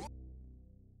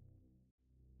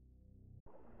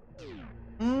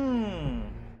 Hmm.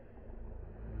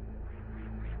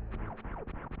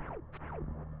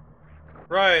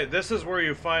 Right, this is where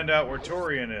you find out where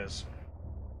Torian is.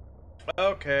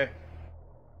 Okay.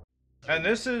 And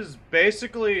this is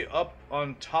basically up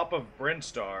on top of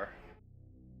Brinstar.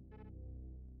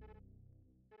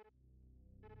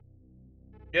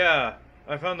 Yeah,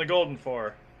 I found the golden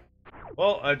four.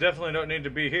 Well, I definitely don't need to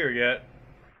be here yet.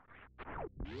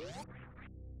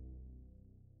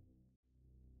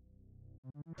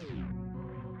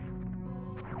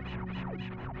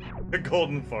 The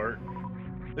golden fart.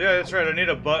 Yeah, that's right, I need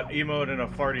a butt emote and a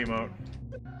fart emote.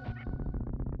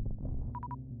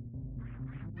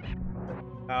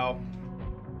 Ow.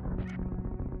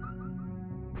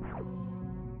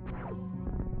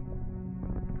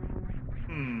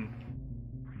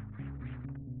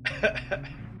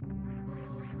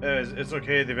 It's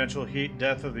okay, the eventual heat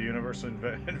death of the universe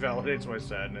invalidates my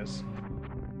sadness.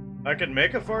 I could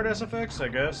make a fart SFX, I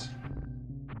guess.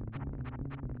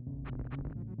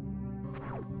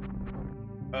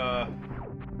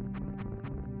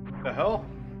 The hell?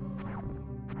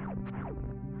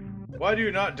 Why do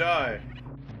you not die?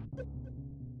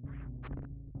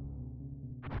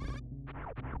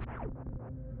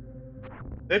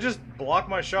 They just block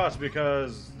my shots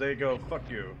because they go, fuck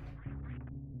you.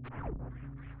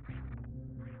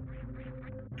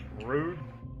 Rude.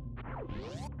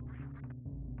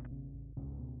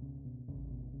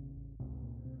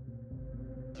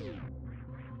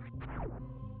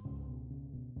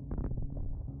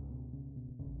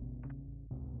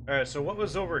 Alright, so what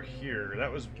was over here?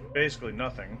 That was basically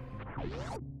nothing.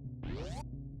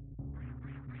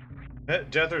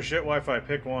 Death or shit Wi-Fi,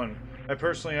 pick one. I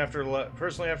personally, after the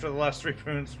last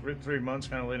 3 months,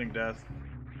 kind of leaning death.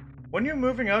 When you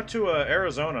moving out to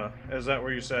Arizona? Is that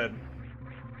where you said?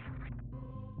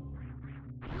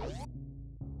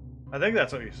 I think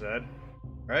that's what you said,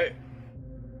 right?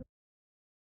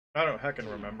 I don't heckin'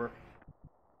 remember.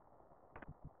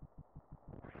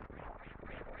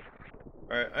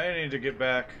 Alright, I need to get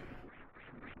back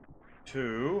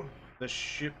to the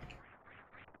ship.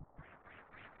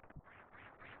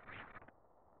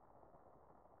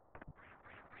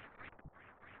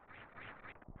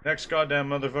 Next goddamn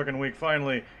motherfucking week,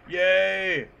 finally.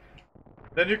 Yay!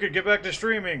 Then you could get back to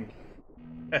streaming.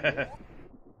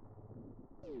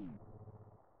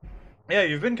 Yeah,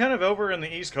 you've been kind of over in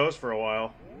the East Coast for a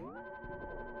while.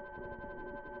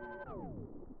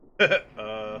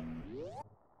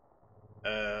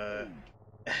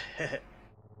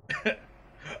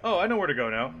 Oh, I know where to go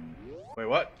now. Wait,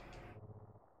 what?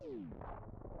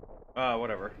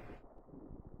 Whatever.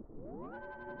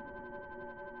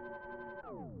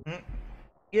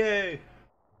 Yay!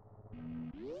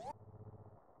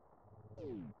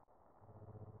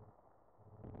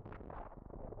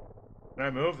 Can I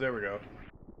move? There we go.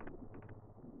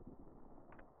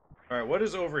 Alright, what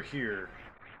is over here?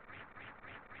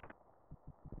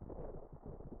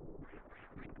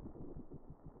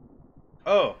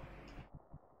 Oh.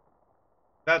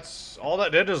 That's all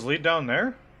that did is lead down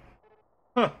there?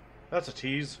 Huh. That's a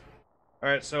tease.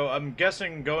 Alright, so I'm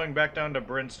guessing going back down to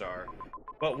Brinstar.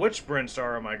 But which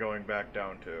Brinstar am I going back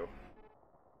down to?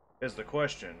 Is the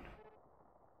question.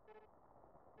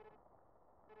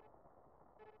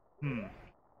 Hmm.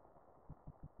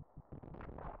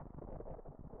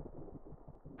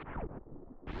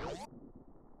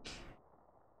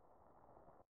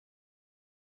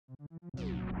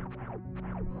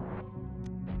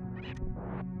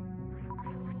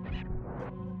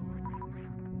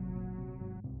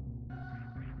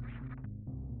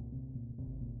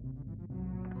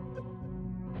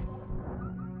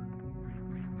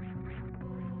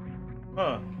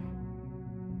 Huh.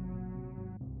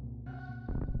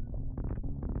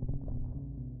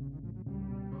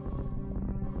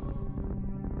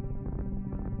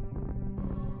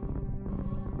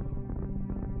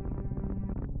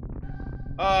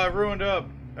 Ah, I ruined up.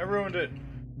 I ruined it.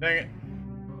 Dang it.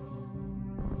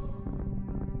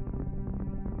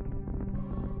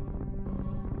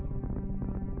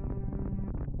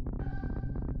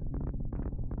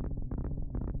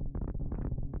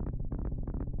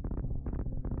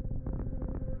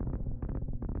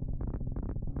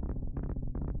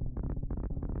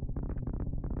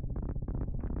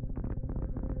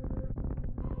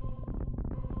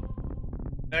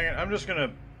 Dang it, I'm just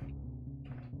gonna...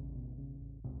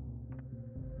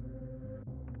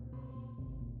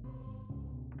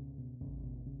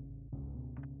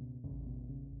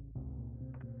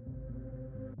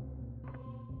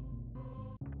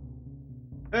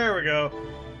 There we go.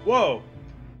 Whoa!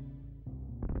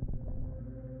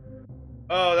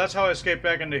 Oh, that's how I escaped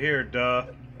back into here, duh.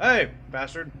 Hey,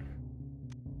 bastard.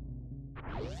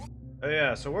 Oh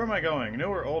yeah, so where am I going? New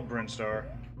or old Brinstar?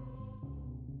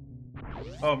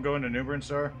 Oh, I'm going to New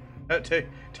Brinstar? Take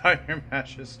time your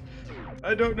matches.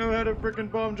 I don't know how to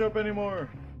frickin' bomb jump anymore.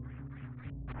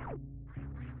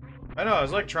 I know, I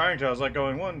was like trying to. I was like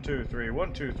going 1, 2, 3,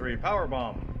 1, 2, 3, power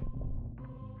bomb.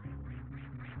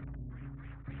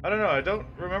 I don't know, I don't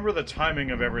remember the timing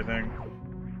of everything.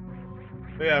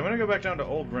 But yeah, I'm gonna go back down to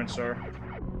old Brinstar.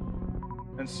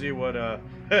 And see what,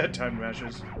 time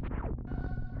matches.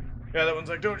 Yeah, that one's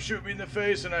like, don't shoot me in the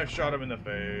face, and I shot him in the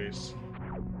face.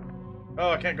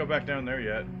 Oh, I can't go back down there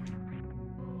yet.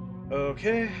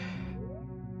 Okay.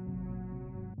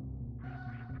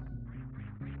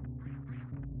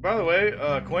 By the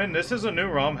way, Quinn, this is a new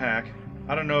ROM hack.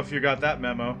 I don't know if you got that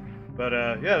memo. But,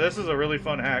 yeah, this is a really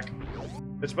fun hack.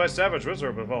 It's by Savage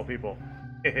Wizard, of all people.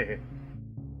 Hehehe.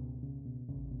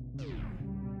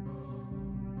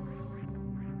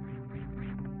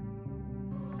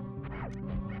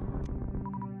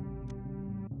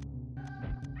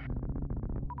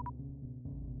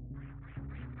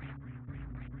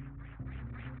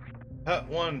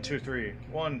 1, 2, 3.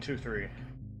 1, 2, 3.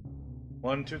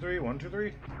 1, 2, 3. 1, 2,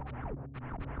 3.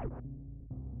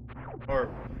 Or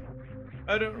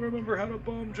I don't remember how to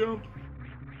bomb jump.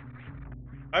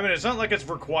 I mean, it's not like it's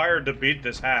required to beat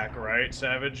this hack, right,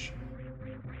 Savage?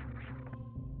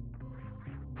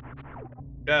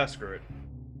 Yeah, screw it.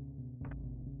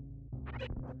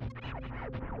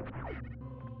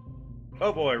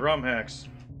 Oh boy, ROM hacks.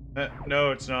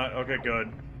 No, it's not. Okay,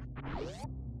 good.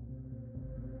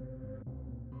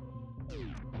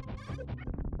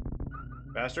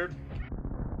 Bastard.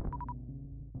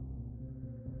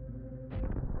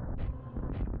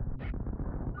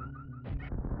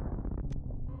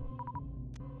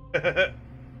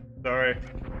 Sorry.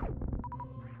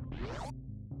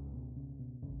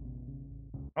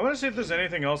 I want to see if there's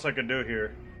anything else I can do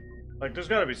here. Like, there's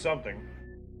gotta be something.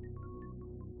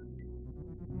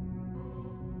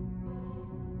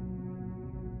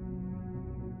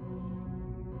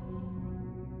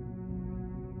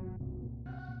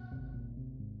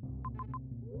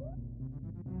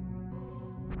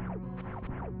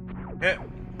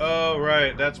 Oh,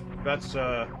 right, that's that's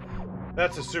a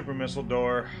super missile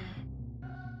door.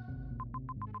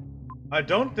 I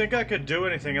don't think I could do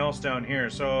anything else down here,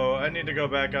 so I need to go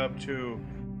back up to,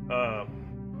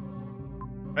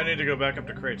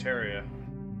 Crateria.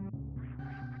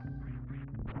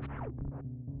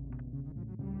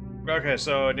 Okay,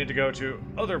 so I need to go to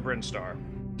other Brinstar.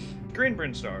 Green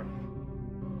Brinstar.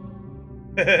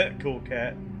 Cool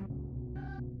cat.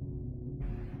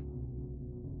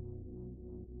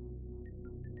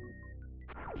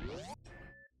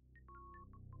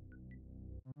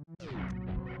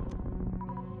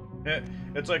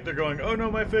 It's like they're going, oh no,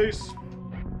 my face!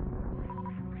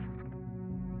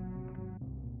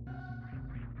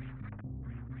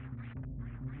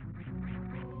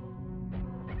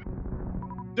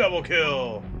 Double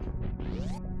kill!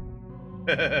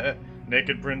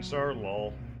 Naked Brinstar,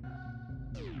 lol.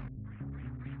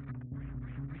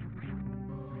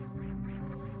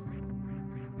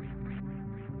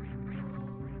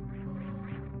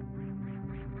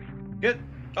 Get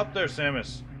up there,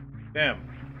 Samus. Damn.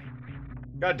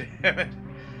 God damn it.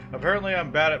 Apparently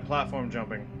I'm bad at platform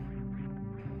jumping.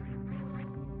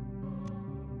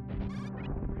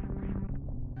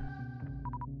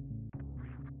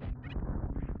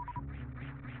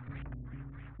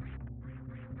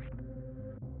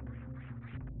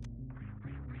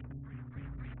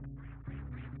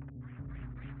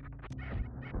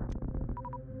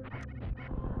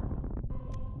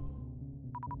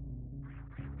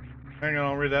 Hang on,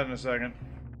 I'll read that in a second.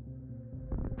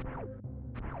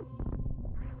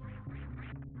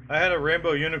 I had a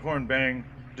rainbow unicorn bang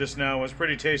just now. It was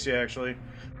pretty tasty, actually.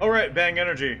 Oh, right, Bang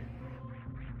Energy.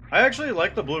 I actually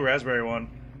like the blue raspberry one,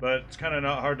 but it's kind of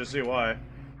not hard to see why.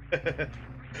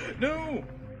 No!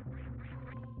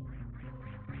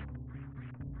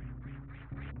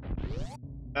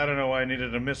 I don't know why I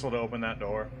needed a missile to open that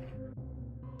door.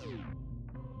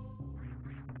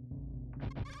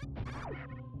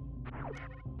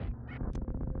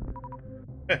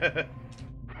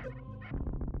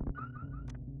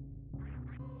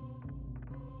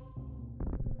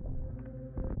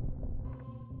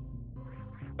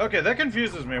 Okay, that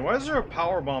confuses me. Why is there a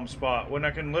power bomb spot when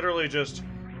I can literally just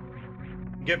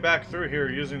get back through here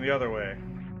using the other way?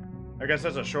 I guess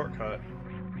that's a shortcut.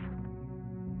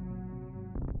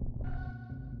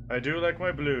 I do like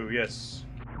my blue, yes.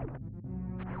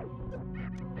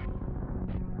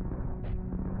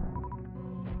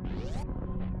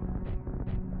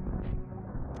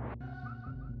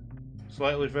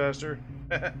 Slightly faster.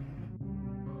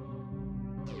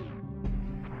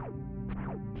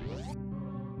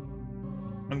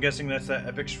 I'm guessing that's that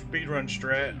epic speedrun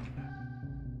strat.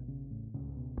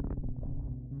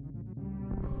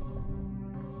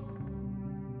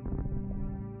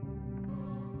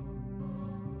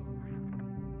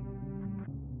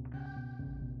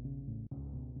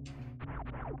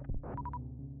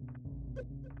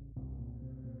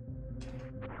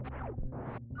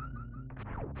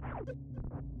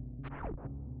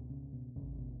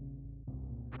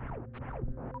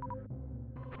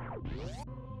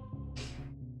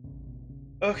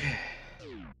 Okay.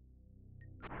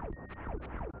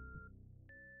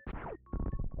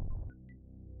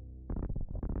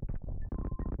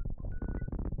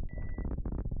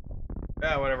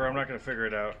 Ah, whatever, I'm not gonna figure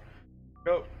it out.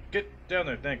 Go, get down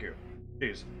there, thank you.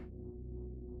 Jeez.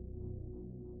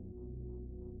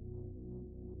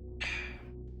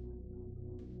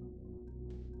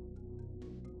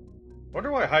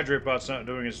 Wonder why Hydrate Bot's not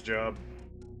doing his job.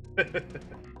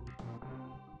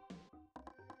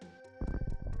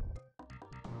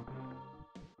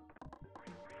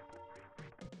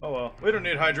 Oh well, we don't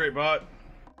need Hydrate Bot.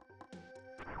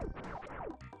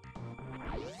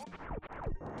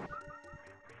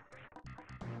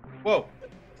 Whoa!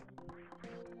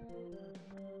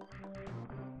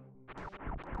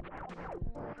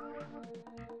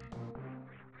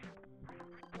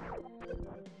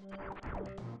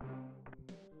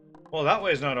 Well, that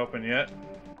way's not open yet.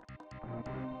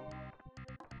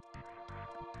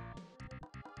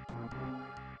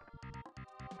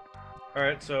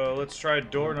 Alright, so let's try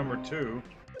door number 2.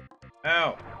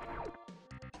 Ow!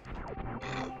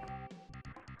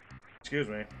 Excuse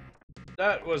me.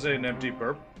 That was an empty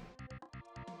burp.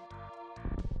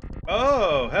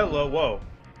 Oh, hello, whoa.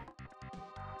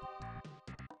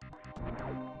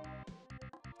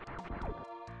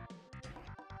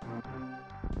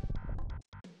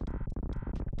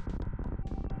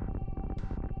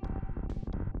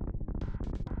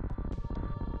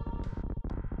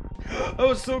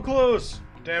 Oh, it's so close!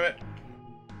 Damn it.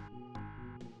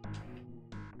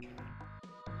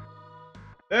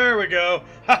 There we go!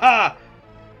 Haha!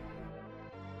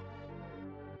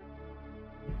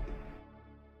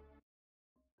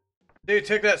 Dude,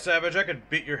 take that, Savage. I could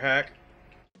beat your hack.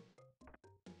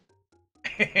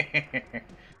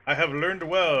 I have learned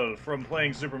well from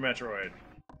playing Super Metroid.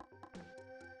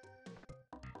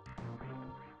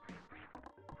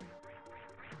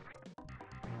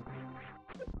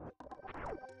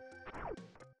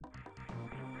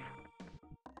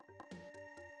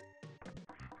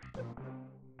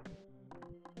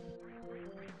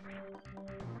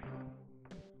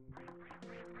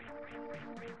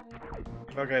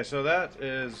 Okay, so that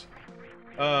is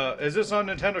this on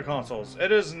Nintendo consoles?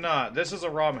 It is not. This is a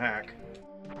ROM hack.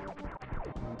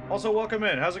 Also, welcome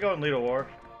in. How's it going, Lito War?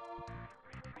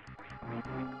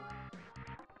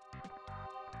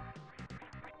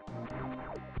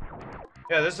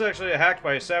 Yeah, this is actually a hack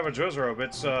by Savage Wizrobe.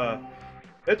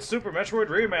 It's Super Metroid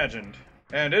Reimagined,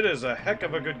 and it is a heck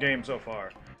of a good game so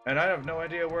far. And I have no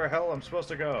idea where the hell I'm supposed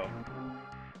to go.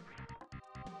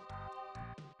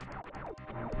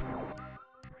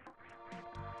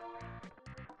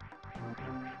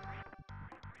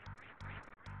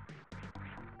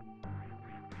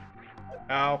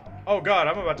 Ow. Oh god,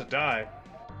 I'm about to die.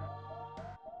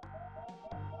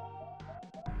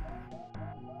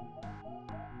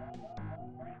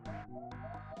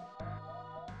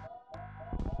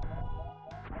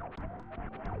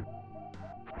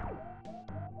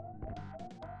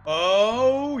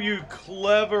 Oh, you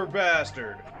clever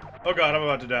bastard. Oh god, I'm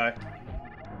about to die.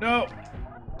 No.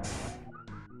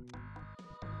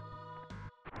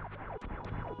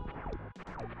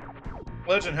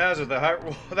 Legend has it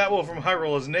that that wolf from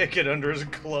Hyrule is naked under his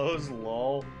clothes,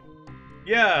 lol.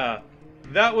 Yeah,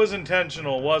 that was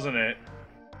intentional, wasn't it?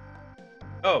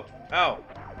 Oh, ow.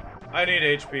 I need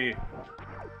HP.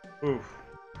 Oof.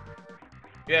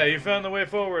 Yeah, you found the way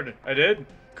forward. I did?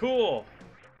 Cool.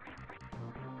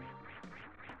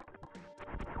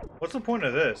 What's the point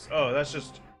of this? Oh, that's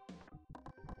just...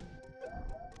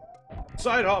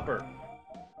 Side hopper.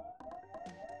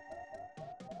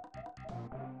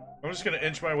 I'm just gonna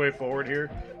inch my way forward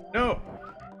here. No!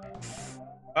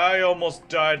 I almost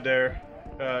died there.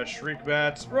 Shriek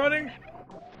bats. Running!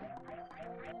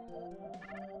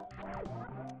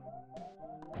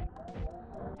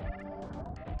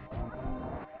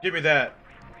 Give me that.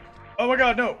 Oh my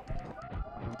god, no!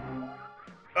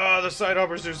 Ah, the side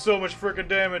hoppers do so much freaking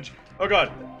damage. Oh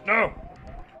god, no!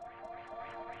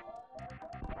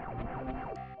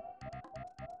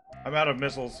 I'm out of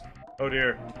missiles. Oh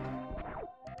dear.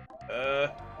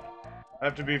 I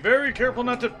have to be very careful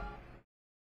not to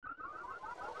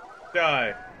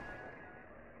die.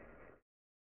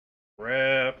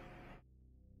 Rip.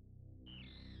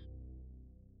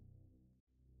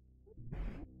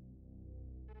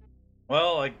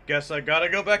 Well, I guess I gotta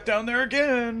go back down there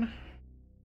again.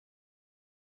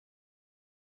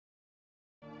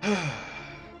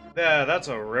 Yeah, that's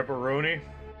a ripperoni.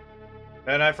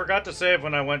 And I forgot to save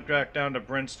when I went back down to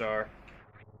Brinstar.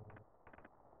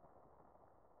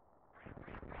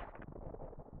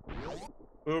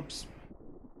 Oops.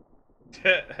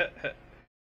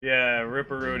 Yeah,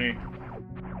 ripperoni.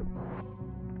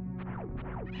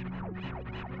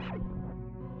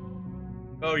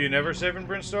 Oh, you never save in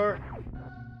Brinstar?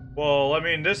 Well, I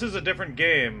mean, this is a different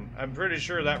game. I'm pretty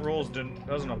sure that rules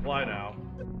doesn't apply now.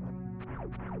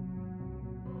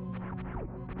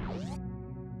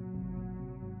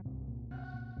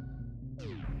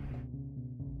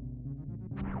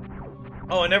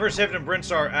 Oh, I never saved in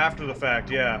Brinstar after the fact,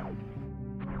 yeah.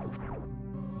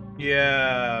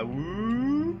 Yeah,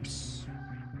 whoops.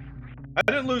 I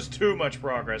didn't lose too much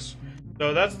progress,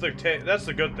 so that's the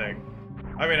good thing.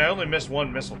 I mean, I only missed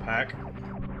one missile pack.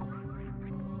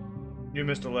 You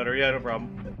missed a letter, yeah, no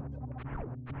problem.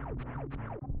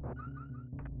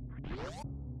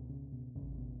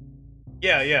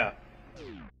 Yeah, yeah.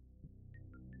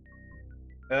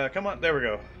 Come on, there we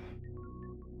go.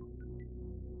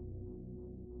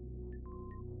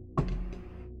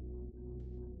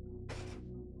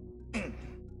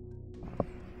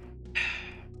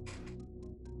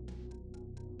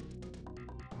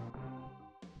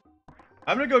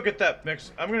 I'm gonna go get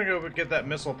that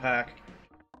missile pack,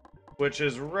 which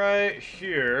is right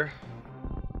here.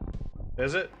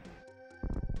 Is it?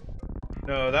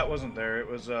 No, that wasn't there. It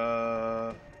was,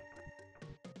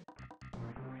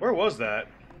 where was that?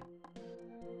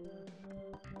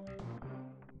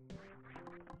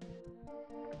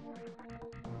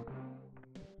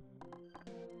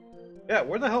 Yeah,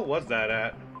 where the hell was that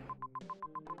at?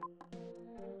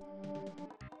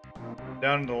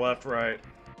 Down to the left, right.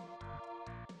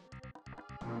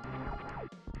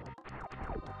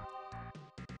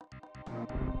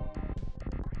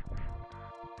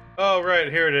 Oh,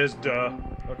 right, here it is, duh.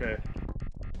 Okay.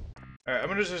 Alright,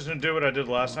 I'm just gonna do what I did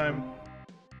last time.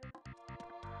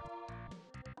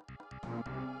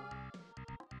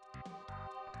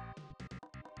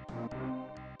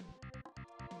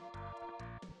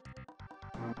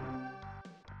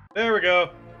 There we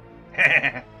go.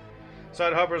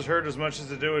 Side hoppers hurt as much as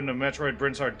they do in the Metroid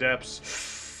Brinsard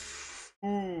depths.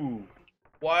 Ooh.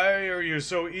 Why are you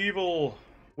so evil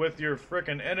with your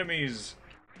frickin' enemies?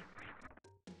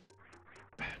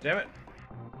 Damn it.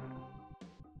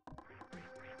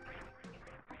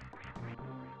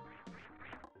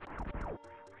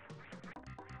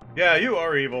 Yeah, you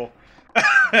are evil.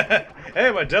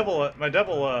 Hey, my devil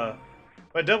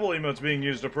emote's being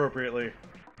used appropriately.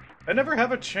 I never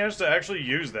have a chance to actually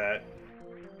use that.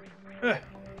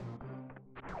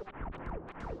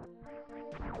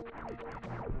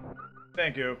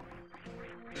 Thank you.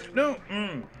 No,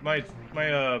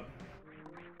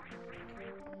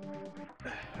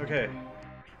 okay.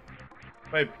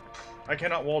 Wait, I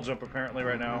cannot wall jump apparently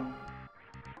right now.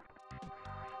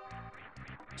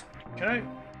 Can I?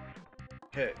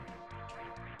 Okay.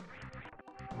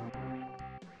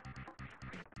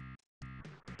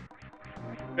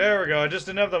 There we go, I just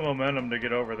didn't have the momentum to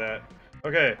get over that.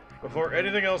 Okay, before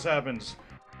anything else happens,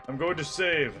 I'm going to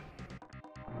save.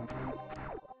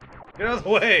 Get out of the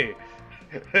way!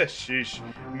 Sheesh,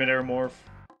 mid-air morph.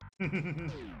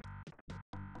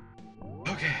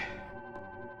 Okay.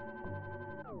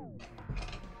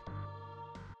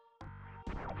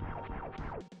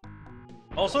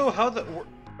 Also,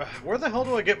 where the hell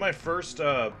do I get my first,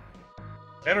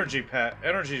 energy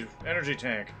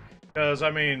tank? Because,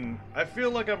 I mean, I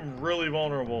feel like I'm really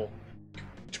vulnerable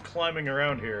to climbing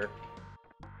around here.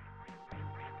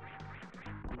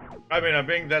 I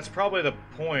mean, that's probably the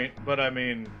point, but I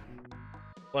mean,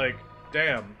 like,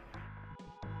 damn.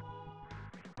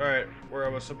 Alright, where I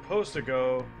was supposed to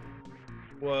go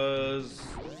was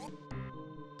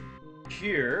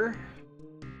here.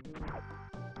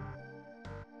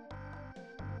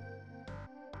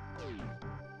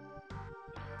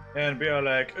 And be all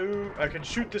like, ooh, I can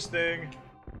shoot this thing.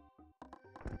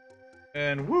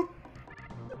 And whoop!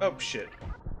 Oh, shit.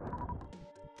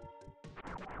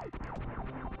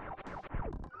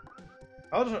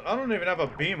 I don't even have a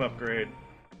beam upgrade.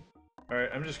 Alright,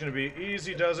 I'm just gonna be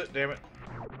easy does it, damn it.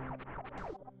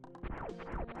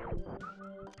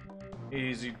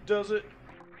 Easy does it.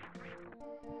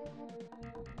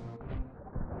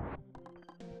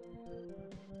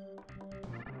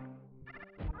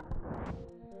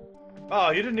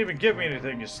 Oh, you didn't even give me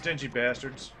anything, you stingy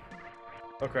bastards.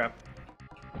 Oh, crap.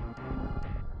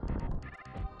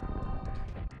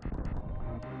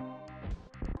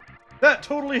 That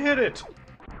totally hit it!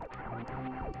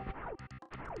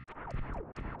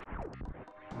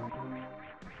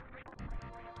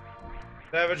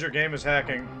 Savage, your game is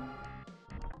hacking.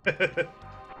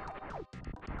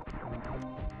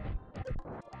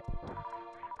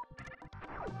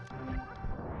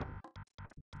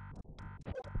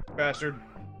 Bastard.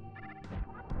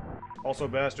 Also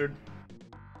bastard.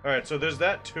 Alright, so there's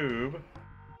that tube.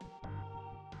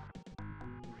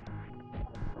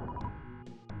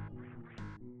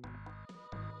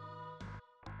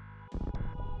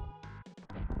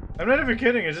 I'm not even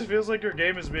kidding, it just feels like your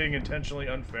game is being intentionally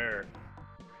unfair.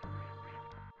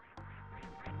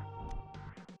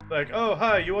 Like, oh,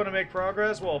 hi, you want to make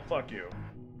progress? Well, fuck you.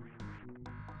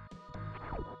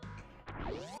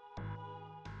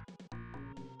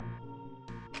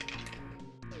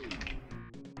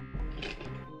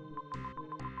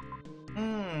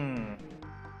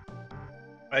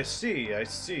 I see, I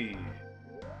see.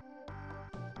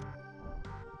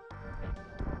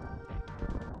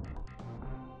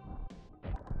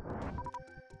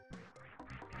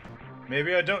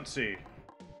 Maybe I don't see.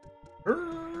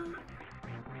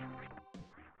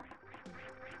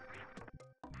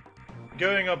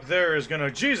 Going up there is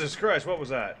gonna... Jesus Christ, what was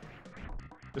that?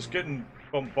 Just getting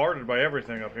bombarded by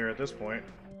everything up here at this point.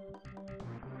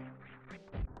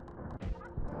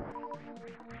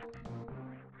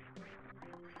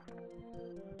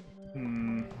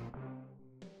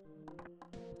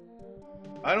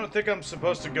 I don't think I'm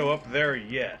supposed to go up there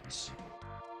yet.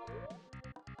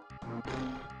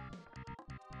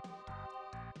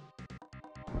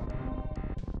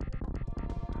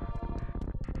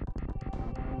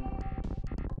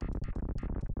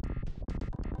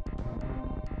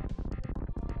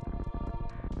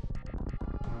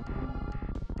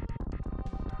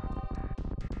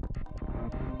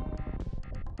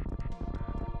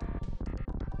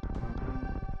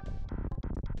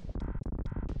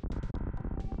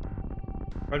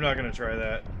 I'm not gonna try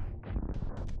that.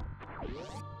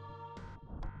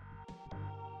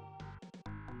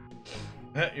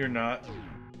 You're not.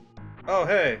 Oh,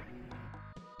 hey.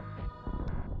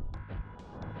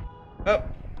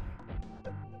 Up.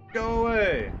 Go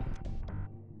away.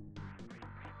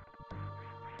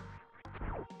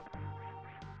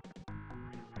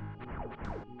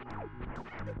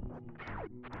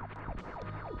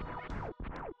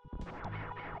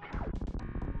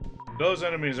 those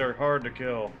enemies are hard to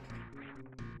kill.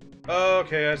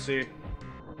 Okay, I see.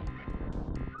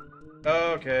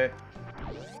 Okay.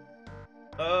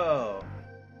 Oh.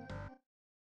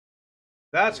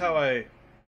 That's how I...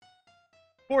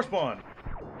 Force spawn!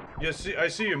 You see, I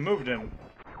see you moved him.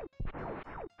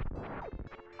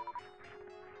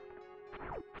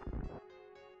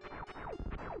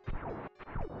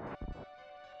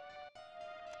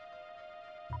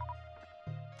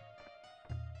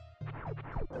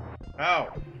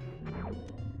 Ow.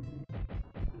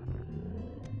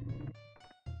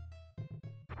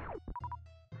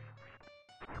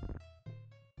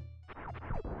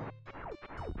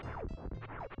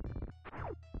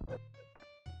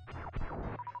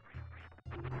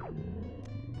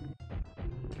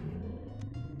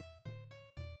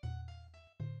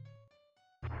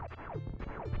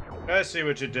 I see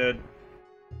what you did.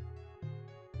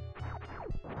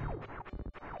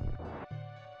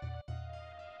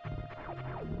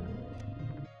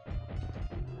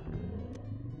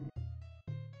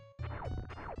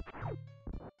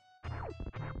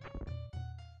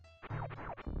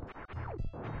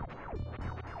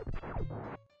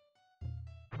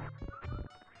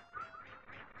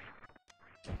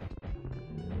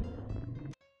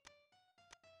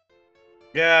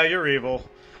 Yeah, you're evil.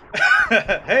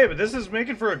 Hey, but this is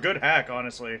making for a good hack,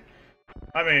 honestly.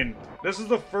 I mean, this is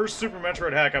the first Super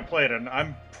Metroid hack I played, and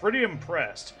I'm pretty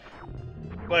impressed.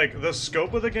 Like, the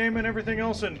scope of the game and everything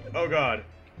else, and... Oh god.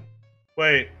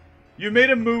 Wait. You made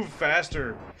him move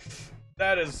faster.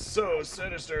 That is so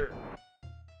sinister.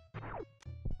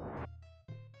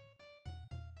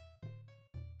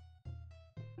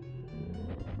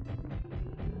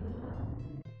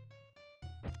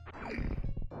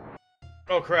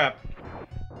 Oh crap.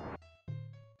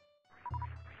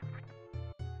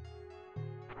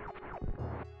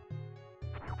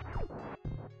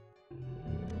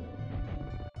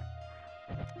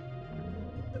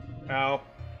 Ow.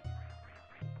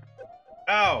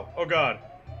 Ow! Oh god.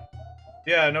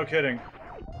 Yeah, no kidding.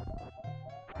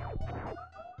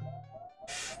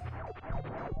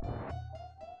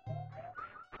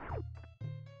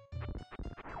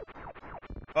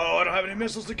 Oh, I don't have any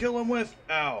missiles to kill him with?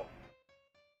 Ow.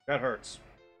 That hurts.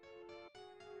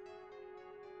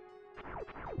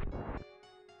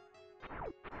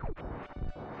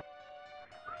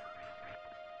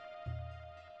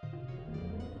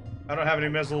 I don't have any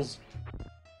missiles.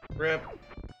 Rip.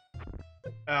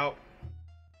 Ow.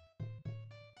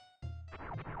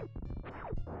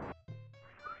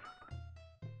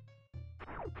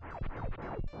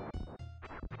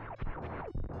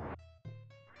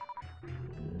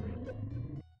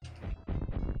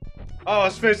 Oh,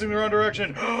 it's facing the wrong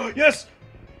direction. Yes!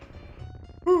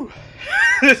 Whew.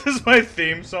 This is my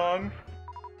theme song.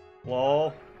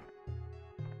 Lol.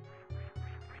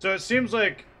 So it seems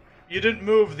like you didn't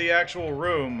move the actual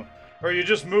room, or you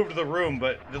just moved the room,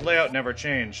 but the layout never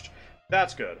changed.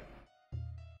 That's good.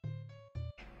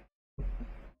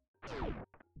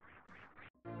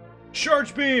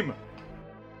 Charge beam!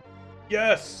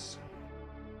 Yes!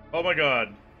 Oh my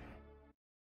god.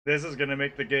 This is gonna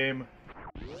make the game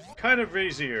kind of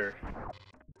easier.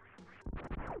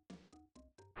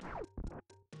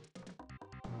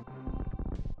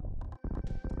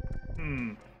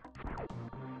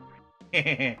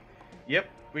 Yep,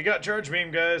 we got charge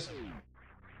beam, guys.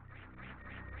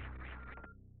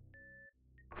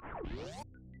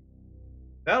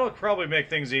 That'll probably make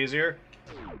things easier.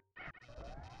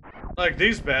 Like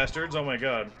these bastards, oh my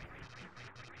god.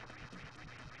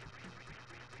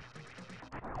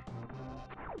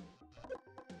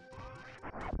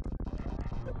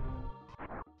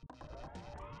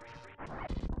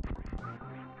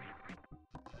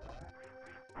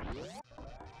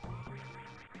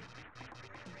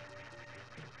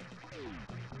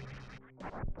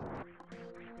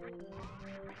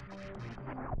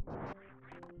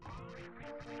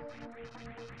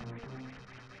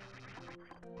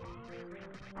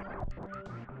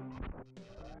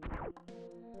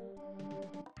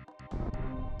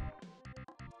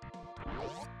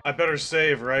 I better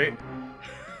save, right?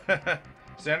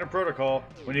 Standard protocol.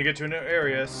 When you get to a new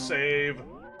area, save.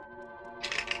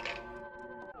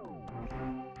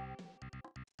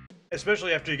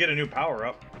 Especially after you get a new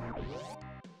power-up.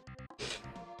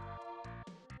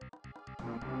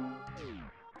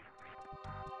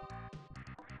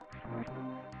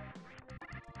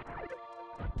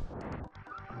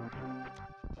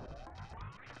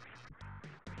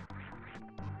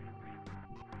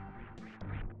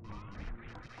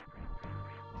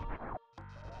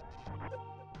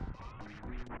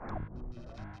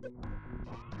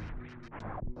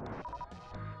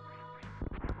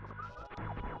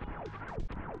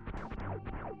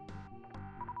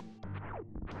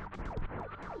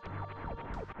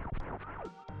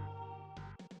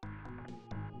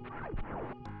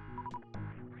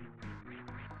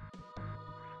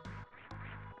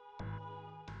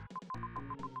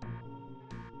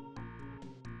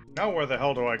 Now where the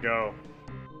hell do I go?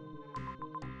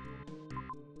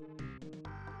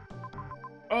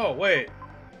 Oh, wait.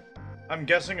 I'm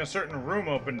guessing a certain room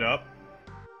opened up.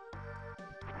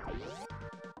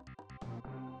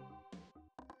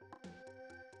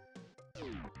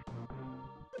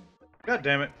 God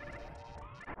damn it.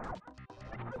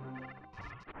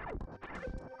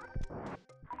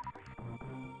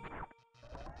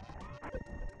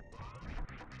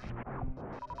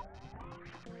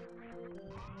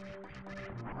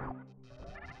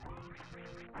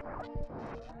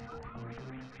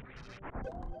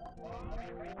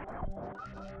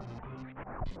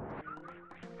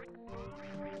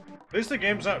 At least the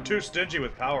game's not too stingy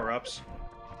with power-ups.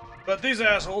 But these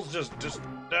assholes just,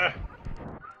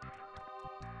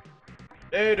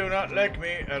 they do not like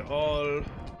me at all.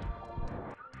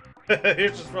 You're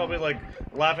just probably like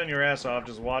laughing your ass off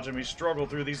just watching me struggle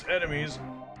through these enemies.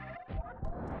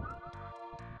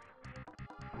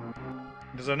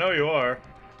 Because I know you are.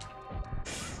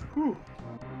 Whew.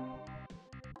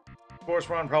 Of course,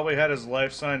 Ron probably had his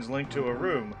life signs linked to a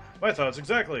room. My thoughts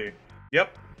exactly.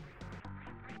 Yep.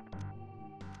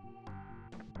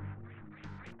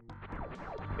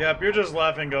 Yep, you're just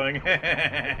laughing going,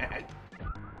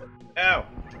 ow.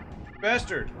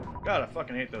 Bastard. God, I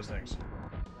fucking hate those things.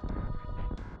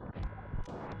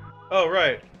 Oh,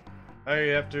 right. I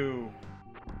have to...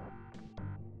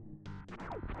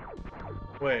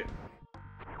 Wait.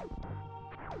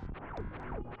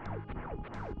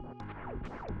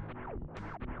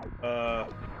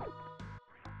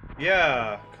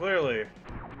 Yeah, clearly.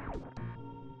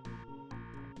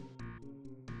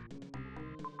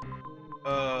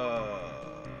 Hmm.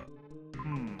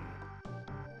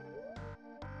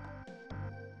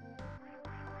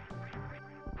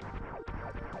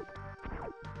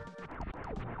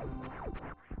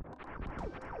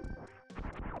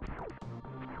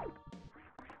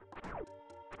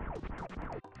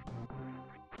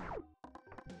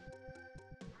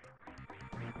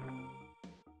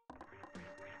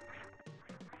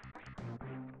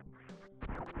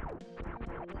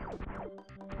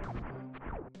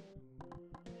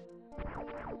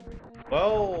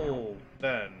 Well,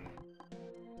 then.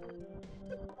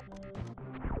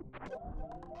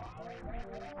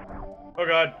 Oh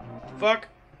god. Fuck.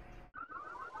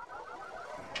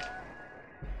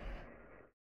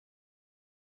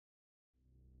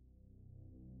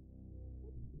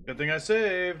 Good thing I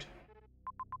saved.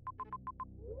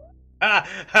 Ah!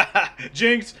 Ha ha!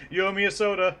 Jinx! You owe me a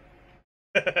soda.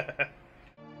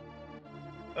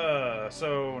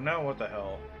 So now what the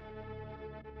hell?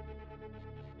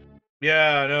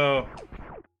 Yeah, no.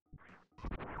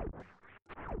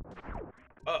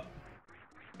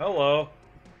 Hello.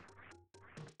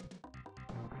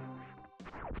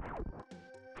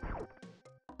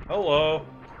 Hello.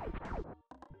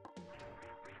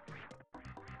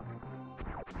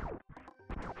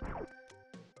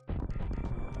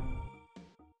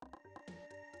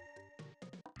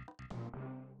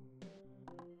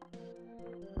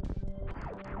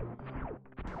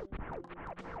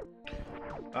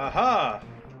 Aha!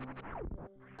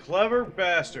 Clever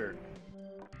bastard.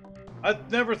 I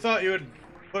never thought you would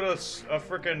put a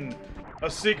frickin'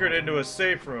 secret into a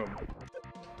safe room.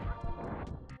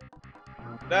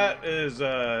 That is,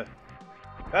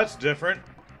 that's different.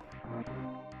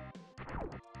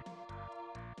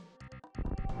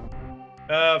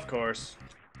 Of course.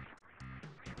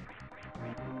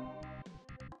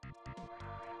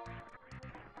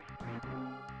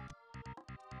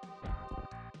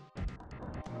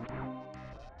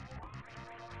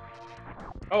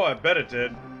 Oh, I bet it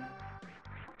did.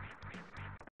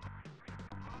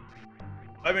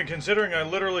 I mean, considering I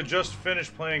literally just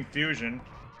finished playing Fusion.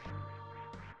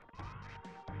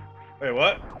 Wait,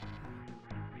 what?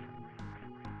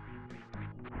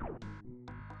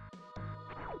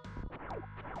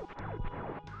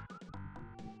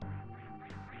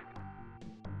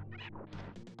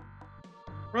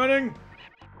 Running!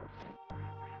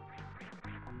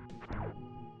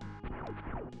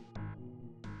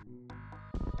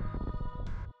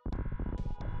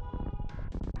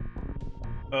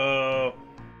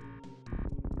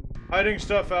 Hiding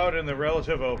stuff out in the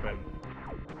relative open.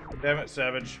 Damn it,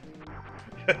 Savage.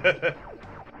 I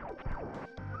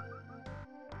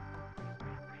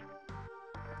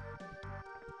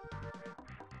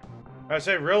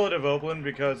say relative open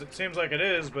because it seems like it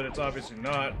is, but it's obviously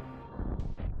not.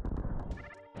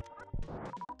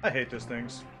 I hate those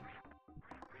things.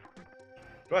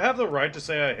 Do I have the right to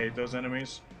say I hate those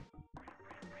enemies?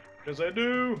 Because I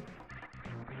do!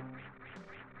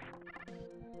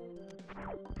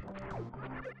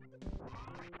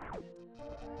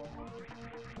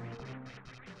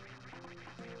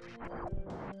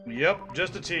 Yep,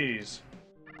 just a tease.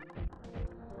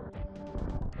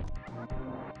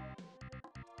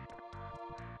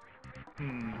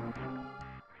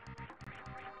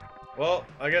 Well,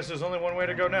 I guess there's only one way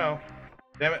to go now.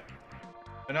 Damn it.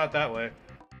 And not that way.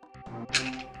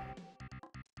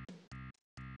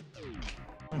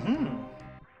 Mm-hmm.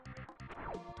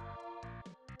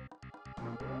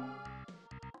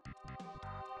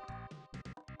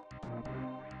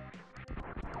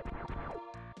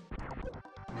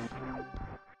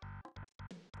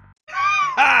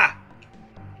 Ha!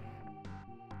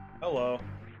 Hello.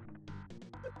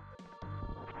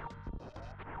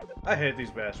 I hate these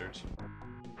bastards.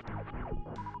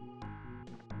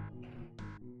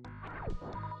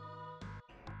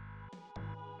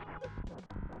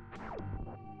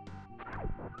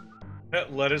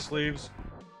 Lettuce leaves.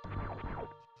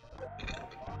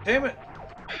 Damn it!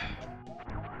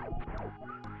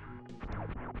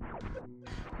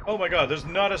 Oh my god, there's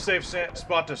not a safe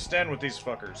spot to stand with these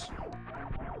fuckers.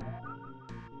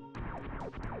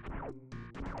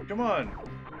 Come on.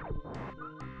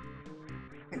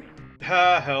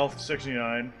 Ha, health,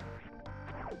 69.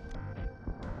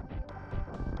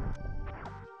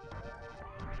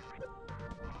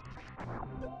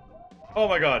 Oh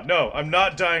my god, no, I'm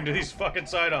not dying to these fucking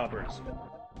side hoppers.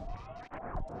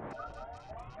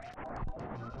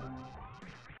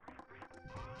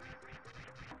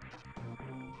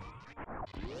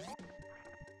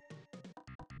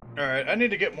 Alright, I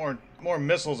need to get more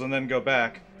missiles and then go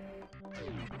back.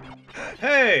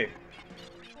 Hey!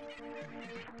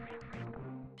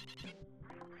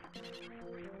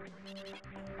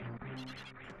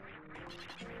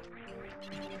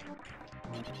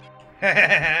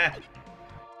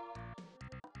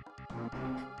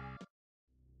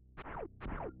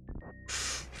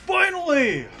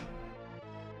 Finally!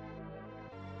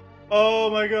 Oh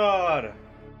my god.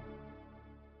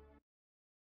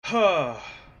 Huh.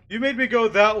 You made me go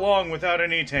that long without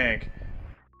an E-tank.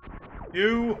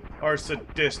 You are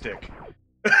sadistic.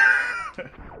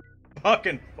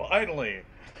 Fucking finally.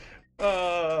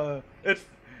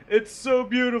 It's so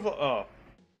beautiful. Oh.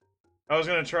 I was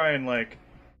gonna try and like,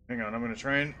 hang on, I'm gonna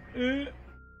try and,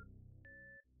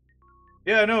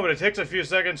 Yeah, no, but it takes a few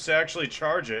seconds to actually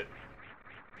charge it.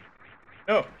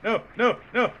 No, no, no,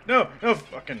 no, no, no,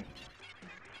 fucking.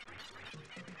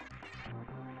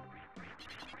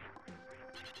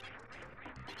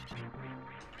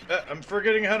 I'm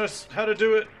forgetting how to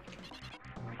do it.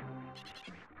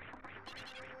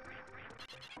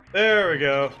 There we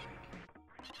go.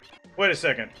 Wait a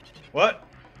second. What?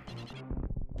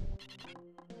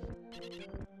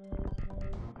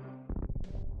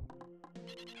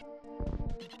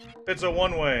 It's a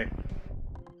one-way.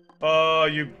 Oh,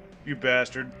 you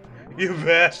bastard. You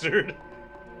bastard.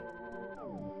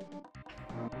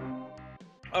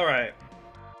 Alright.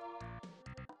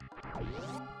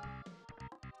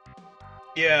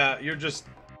 Yeah, you're just...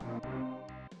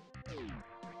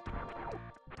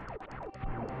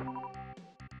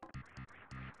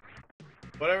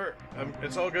 Whatever.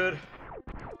 It's all good.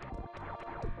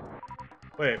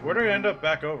 Wait, where did I end up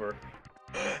back over?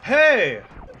 Hey!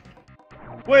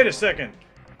 Wait a second.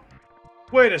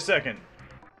 Wait a second.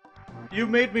 You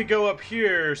made me go up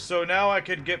here, so now I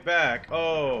could get back.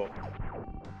 Oh.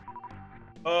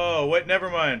 Oh, wait, never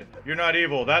mind. You're not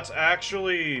evil. That's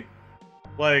actually...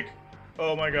 Like...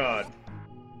 Oh my god.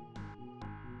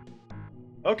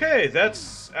 Okay,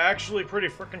 that's actually pretty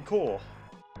freaking cool.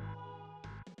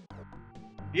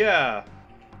 Yeah.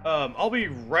 I'll be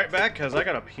right back, because I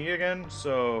gotta pee again,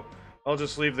 so... I'll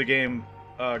just leave the game,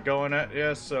 going at...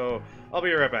 Yeah, so... I'll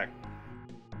be right back.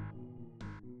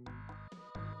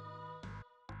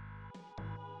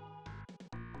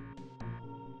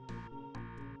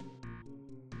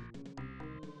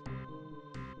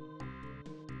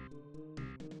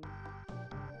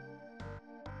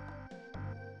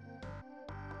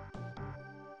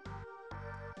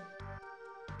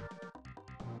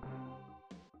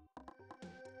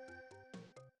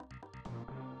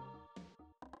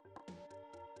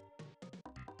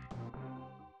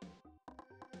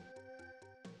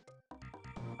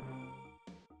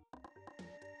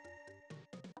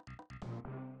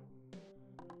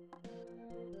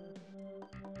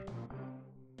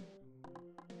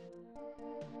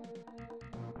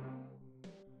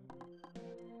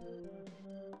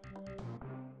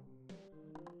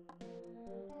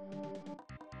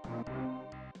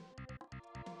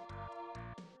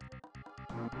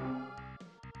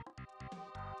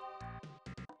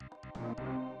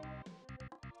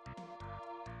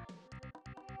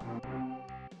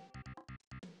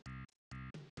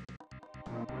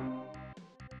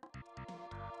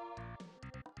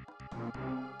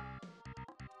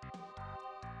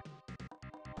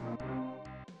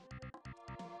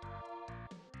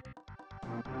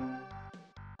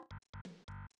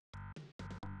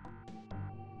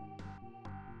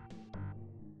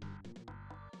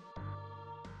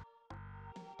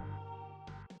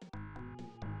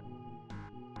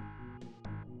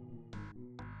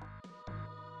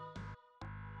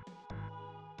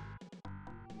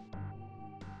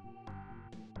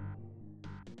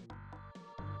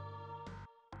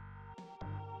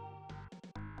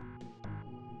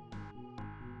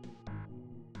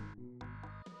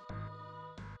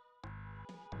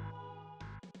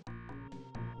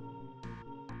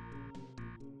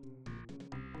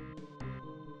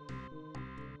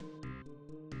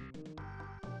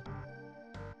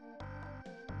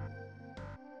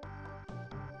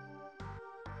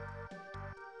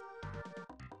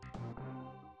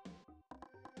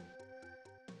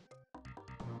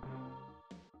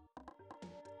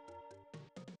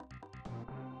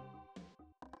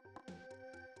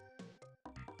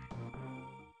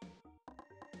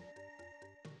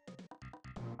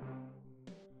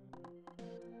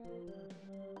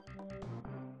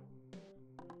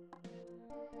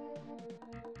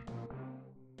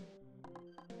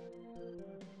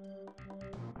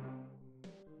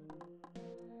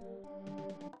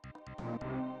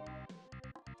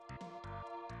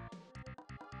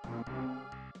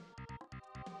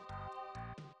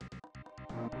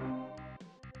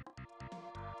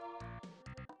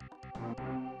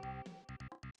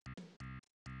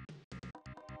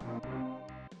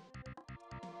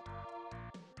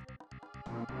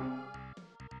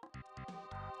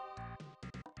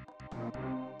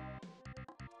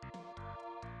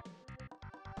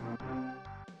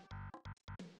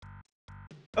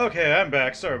 Okay, I'm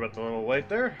back. Sorry about the little wait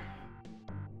there.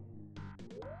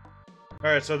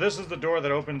 Alright, so this is the door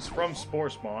that opens from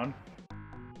Spore Spawn.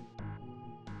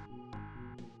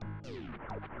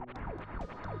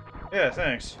 Yeah,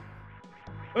 thanks.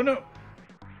 Oh no!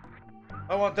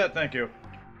 I want that, thank you.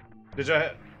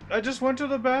 I just went to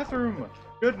the bathroom!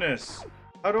 Goodness!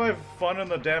 How do I have fun in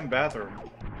the damn bathroom?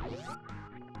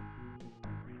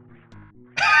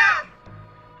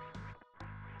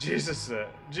 Jesus,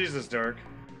 Jesus, Dark.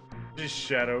 Just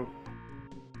Shadow.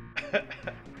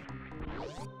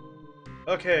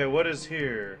 Okay, what is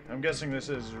here? I'm guessing this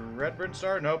is Red Bryn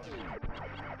Star? Nope.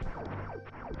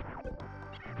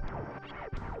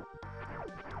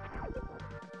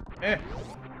 Eh.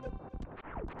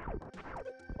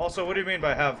 Also, what do you mean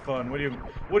by have fun? What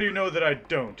do you know that I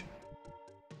don't?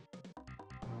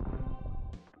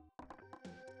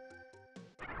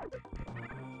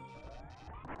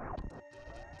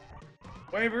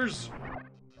 Waivers!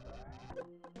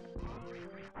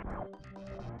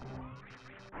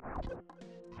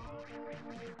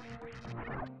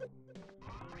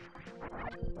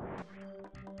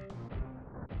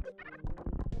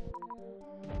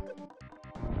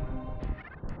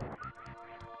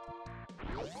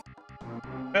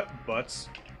 Butts.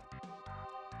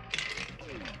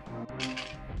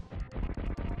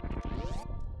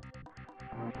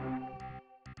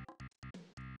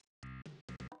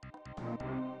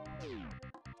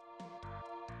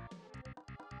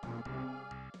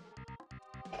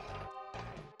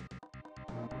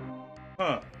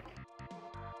 Huh.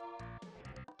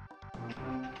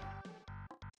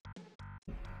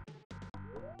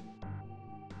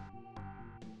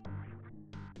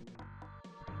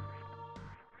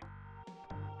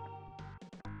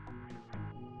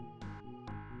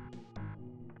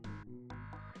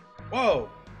 Whoa!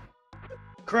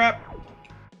 Crap!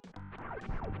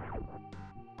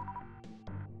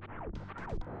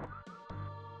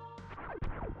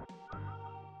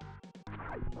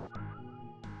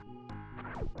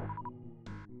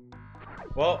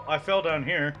 Well, I fell down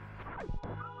here.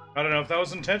 I don't know if that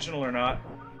was intentional or not.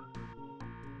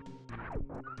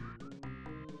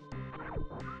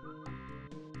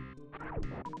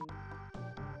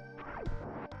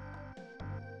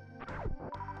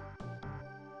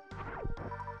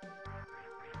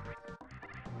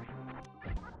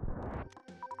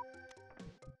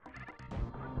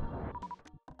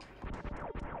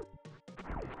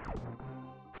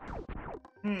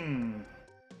 Hmm.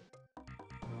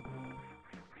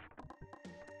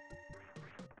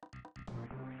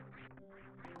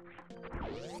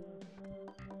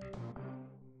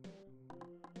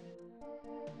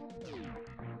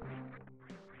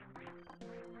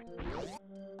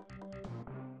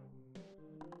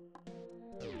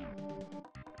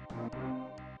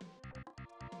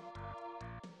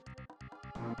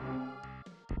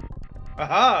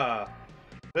 Aha!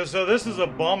 So this is a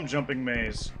bomb jumping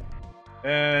maze.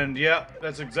 And yeah,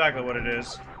 that's exactly what it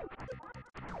is.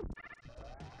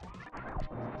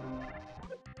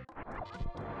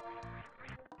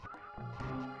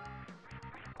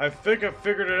 I think I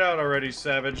figured it out already,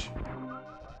 Savage.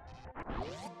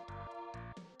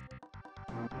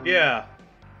 Yeah.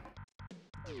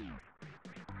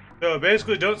 So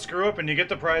basically, don't screw up and you get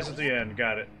the prize at the end.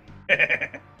 Got it.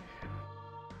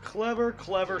 Clever,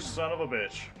 clever son of a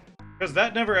bitch. Because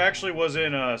that never actually was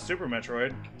in Super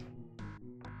Metroid.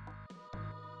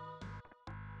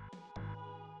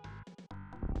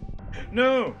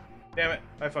 No! Damn it,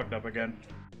 I fucked up again.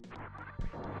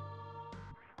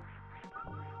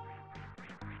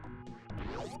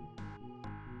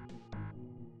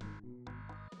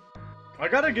 I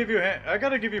gotta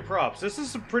give you props. This is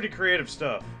some pretty creative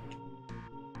stuff.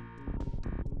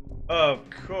 Of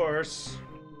course.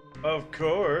 Of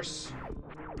course.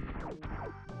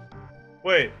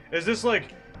 Wait, is this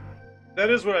like... That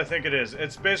is what I think it is.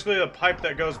 It's basically a pipe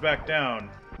that goes back down.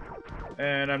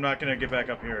 And I'm not gonna get back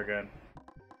up here again.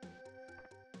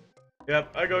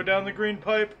 Yep, I go down the green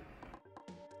pipe.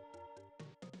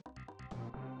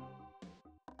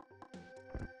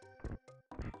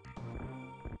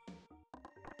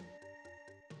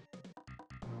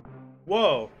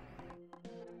 Whoa.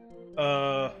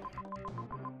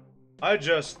 I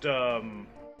just, okay.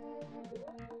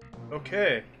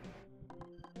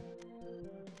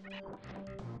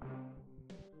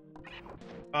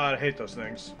 I hate those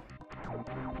things.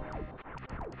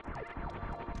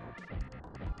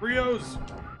 Rios!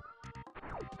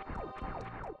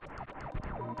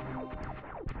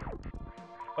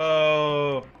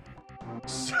 Oh.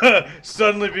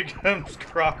 Suddenly becomes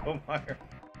Crocomire.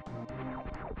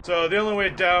 So the only way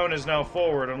down is now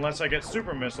forward, unless I get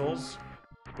super missiles,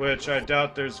 which I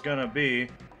doubt there's gonna be.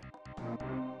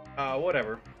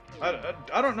 Whatever.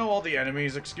 I don't know all the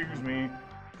enemies, excuse me,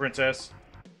 princess.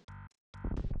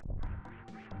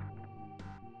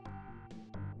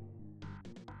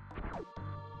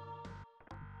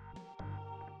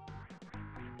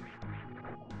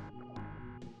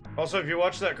 Also, if you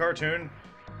watch that cartoon,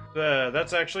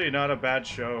 that's actually not a bad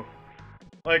show.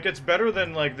 Like, it's better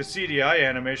than, like, the CDI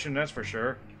animation, that's for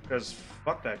sure. Because,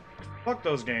 fuck that. Fuck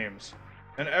those games.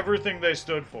 And everything they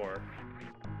stood for.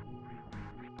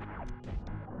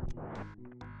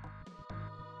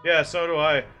 Yeah, so do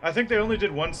I. I think they only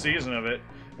did one season of it.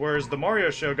 Whereas the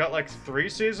Mario show got, like, 3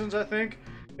 seasons, I think?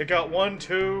 It got 1,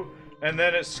 2, and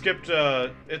then it skipped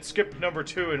number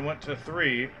 2 and went to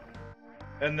 3.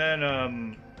 And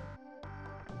then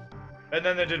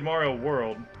they did Mario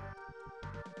World.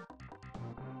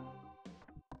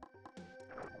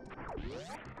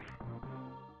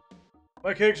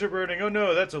 My cakes are burning. Oh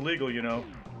no, that's illegal, you know.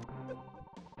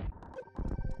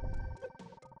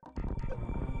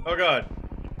 Oh god.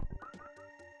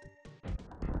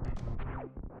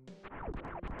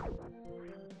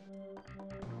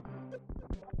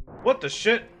 What the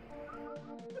shit?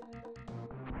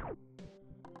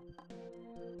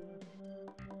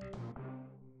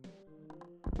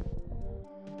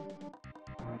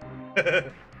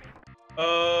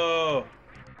 Oh.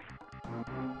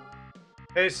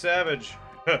 Hey, Savage.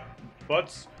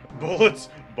 Butts, bullets,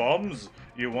 bombs.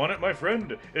 You want it, my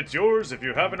friend? It's yours if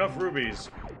you have enough rubies.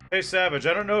 Hey, Savage,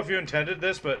 I don't know if you intended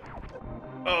this, but...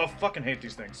 Oh, fucking hate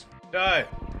these things. Die.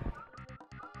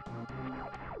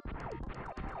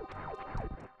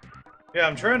 Yeah,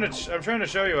 I'm trying to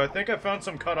show you. I think I found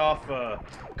some cut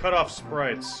off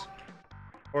sprites.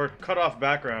 Or cut off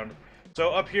background.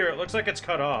 So up here, it looks like it's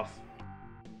cut off.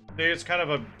 See, it's kind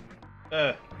of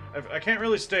a... I can't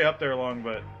really stay up there long,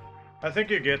 but... I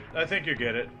think you get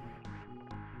it.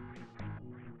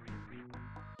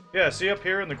 Yeah, see up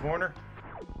here in the corner?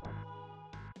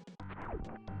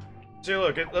 See,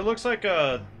 look, it looks like,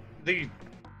 the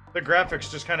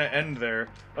graphics just kind of end there.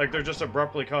 Like, they're just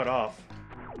abruptly cut off.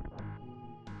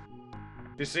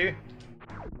 You see?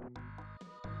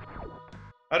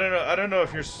 I don't know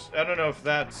if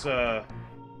that's, yeah,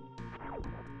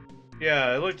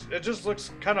 it just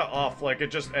looks kind of off, like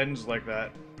it just ends like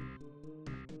that.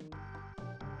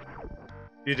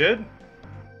 You did?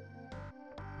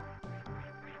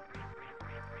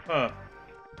 Huh.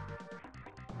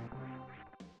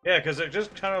 Yeah, because it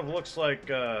just kind of looks like,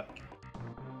 I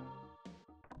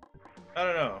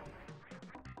don't know.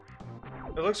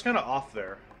 It looks kind of off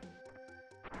there.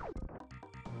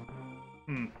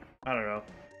 I don't know.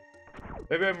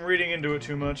 Maybe I'm reading into it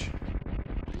too much.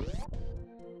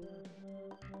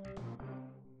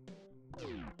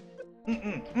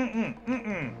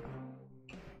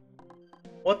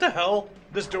 What the hell?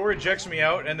 This door ejects me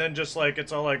out and then just like,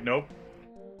 it's all like, nope.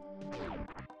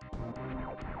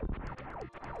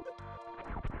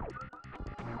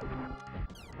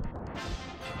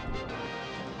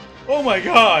 Oh my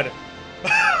god!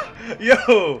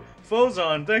 Yo!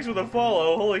 Fozon, thanks for the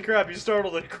follow. Holy crap, you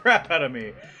startled the crap out of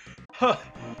me.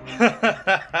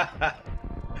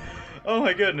 Oh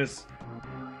my goodness.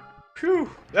 Phew.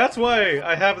 That's why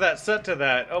I have that set to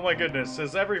that. Oh my goodness.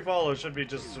 As every follow should be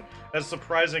just as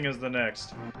surprising as the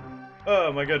next.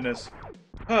 Oh my goodness.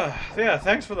 Yeah,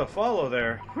 thanks for the follow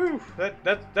there. Whew. That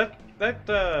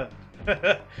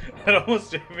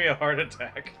almost gave me a heart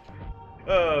attack.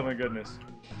 Oh my goodness.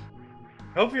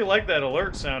 Hope you like that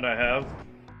alert sound I have.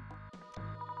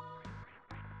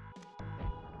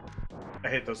 I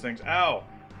hate those things. Ow!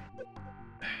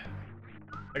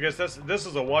 I guess this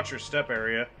is a watch your step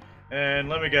area. And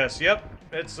let me guess, yep,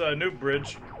 it's a noob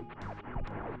bridge.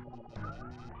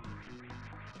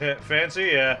 Fancy?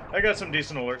 Yeah, I got some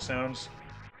decent alert sounds.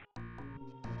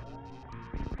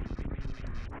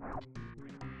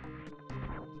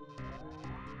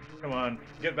 Come on,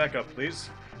 get back up, please.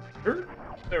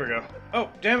 There we go. Oh,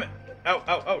 damn it! Ow,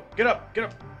 ow, ow! Get up, get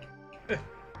up!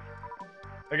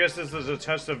 I guess this is a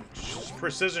test of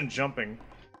precision jumping.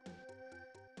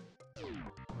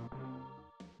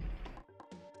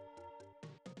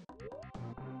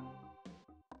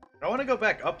 I want to go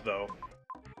back up, though.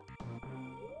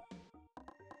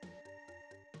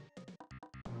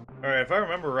 Alright, if I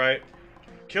remember right,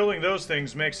 killing those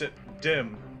things makes it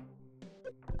dim.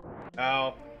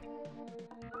 Ow.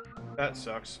 That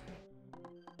sucks.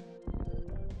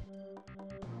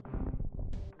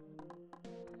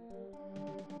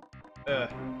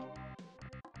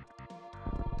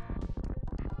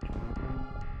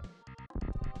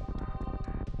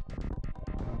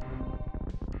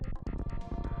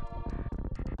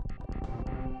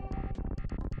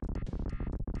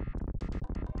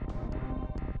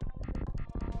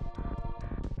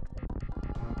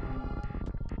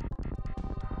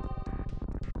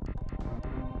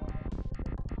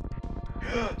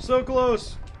 So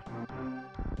close!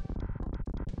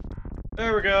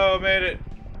 There we go, made it.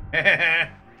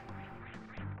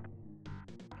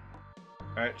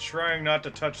 Alright, trying not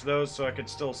to touch those so I can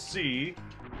still see.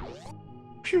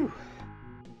 Phew!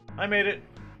 I made it.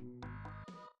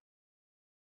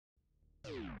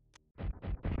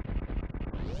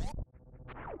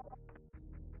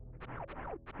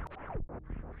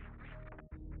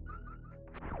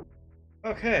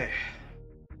 Okay.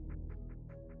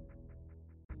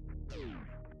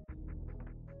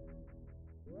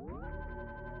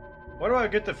 Why do I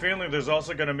get the feeling there's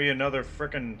also gonna be another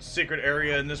frickin' secret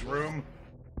area in this room?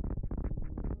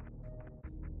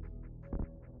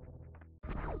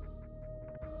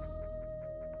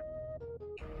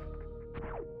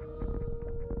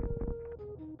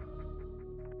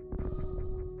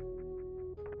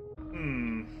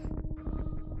 Am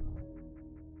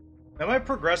I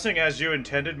progressing as you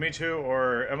intended me to,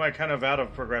 or am I kind of out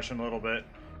of progression a little bit?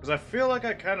 Because I feel like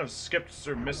I kind of skipped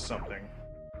or missed something.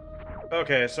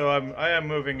 Okay, so I am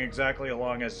moving exactly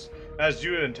along as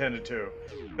you intended to.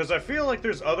 Because I feel like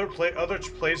there's other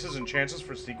places and chances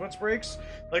for sequence breaks.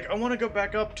 Like, I want to go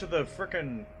back up to the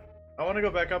frickin'... I want to go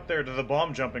back up there to the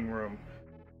bomb jumping room.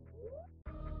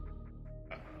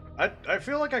 I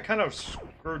feel like I kind of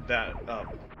screwed that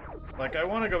up. Like, I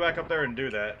want to go back up there and do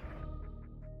that.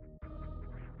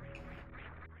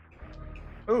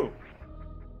 Ooh.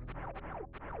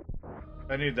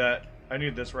 I need that. I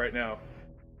need this right now.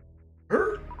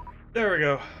 There we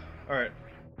go. Alright.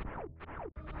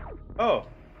 Oh.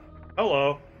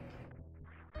 Hello.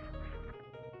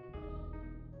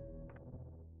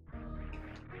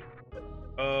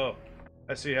 Oh.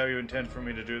 I see how you intend for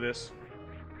me to do this.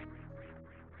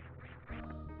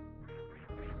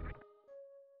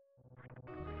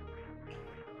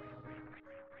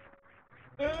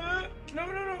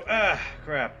 No. Ah,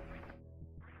 crap.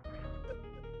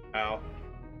 Ow.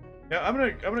 Yeah, I'm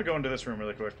gonna go into this room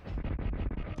really quick.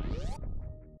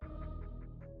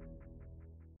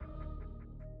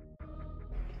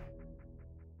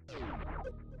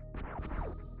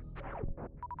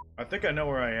 I think I know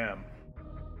where I am.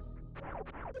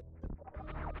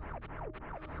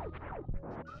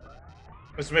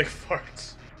 Let's make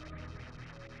farts.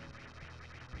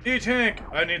 E-tank!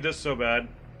 I need this so bad.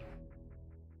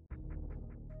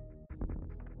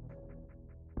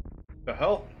 The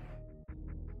hell?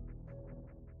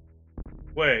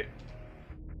 Wait.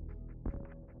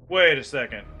 Wait a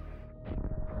second.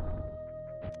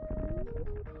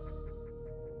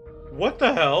 What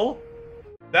the hell?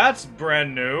 That's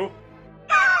brand new.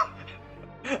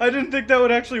 I didn't think that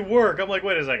would actually work. I'm like,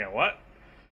 wait a second, what?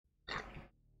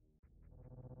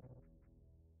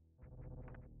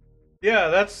 Yeah,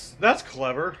 that's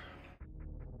clever.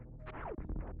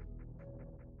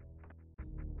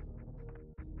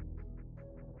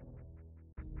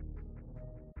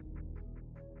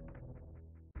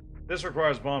 This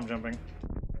requires bomb jumping.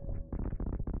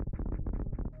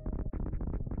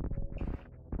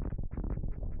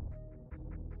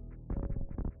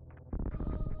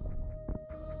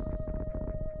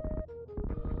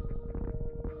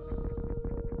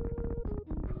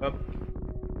 Up.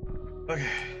 Okay.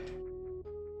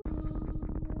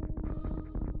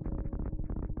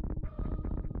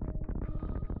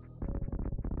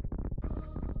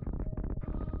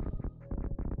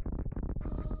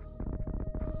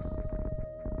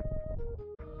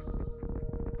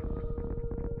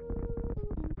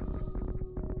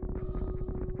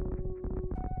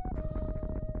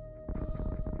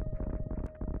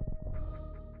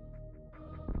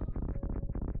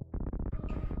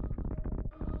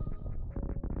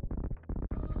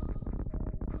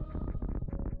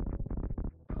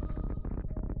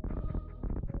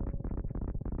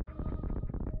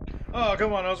 Oh,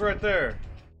 come on, I was right there.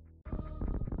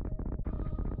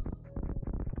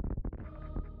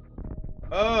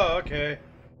 Oh, okay.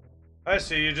 I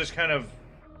see, you just kind of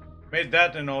made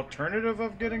that an alternative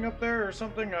of getting up there or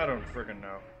something? I don't friggin'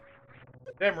 know.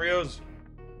 Damn, Rio's...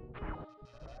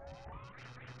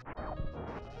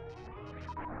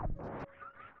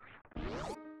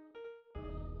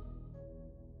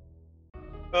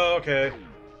 Oh, okay.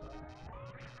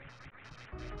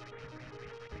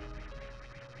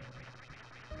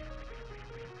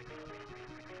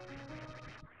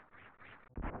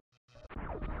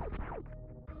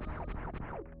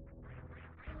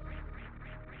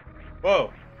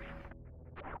 Whoa.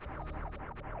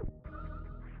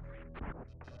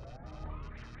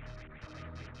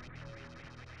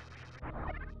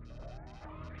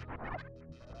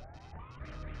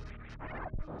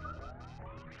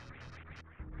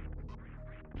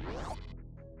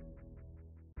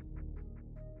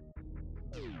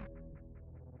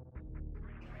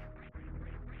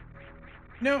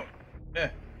 No. Eh.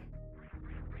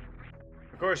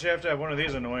 Of course, you have to have one of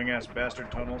these annoying-ass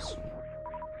bastard tunnels.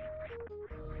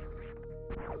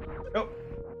 Oh.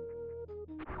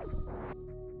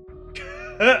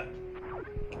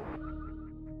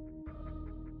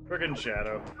 Friggin'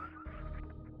 Shadow.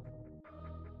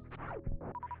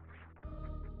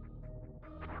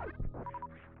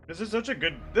 This is such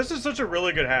a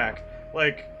really good hack.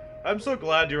 Like, I'm so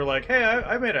glad you were like, hey,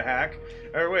 I made a hack.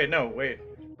 Or wait, no, wait.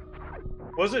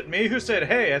 Was it me who said,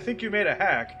 hey, I think you made a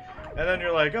hack? And then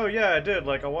you're like, oh yeah, I did,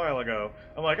 like a while ago.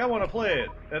 I'm like, I want to play it.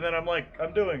 And then I'm like,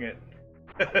 I'm doing it.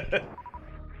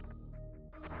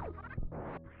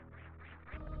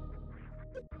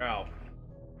 Ow.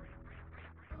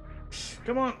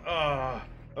 Come on.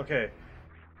 Okay.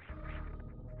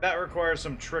 That requires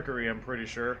some trickery, I'm pretty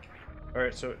sure.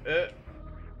 Alright, so,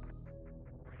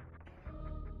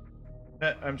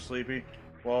 I'm sleepy.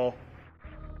 Well.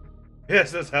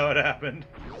 Yes, that's how it happened.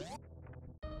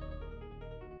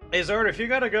 Hey, Zard, if you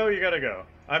gotta go, you gotta go.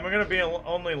 I'm gonna be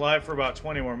only live for about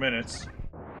 20 more minutes.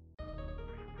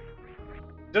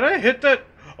 Did I hit that?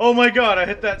 Oh my god, I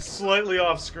hit that slightly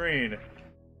off screen.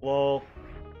 Lol.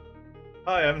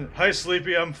 Hi,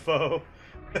 Sleepy, I'm Foe.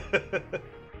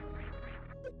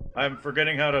 I'm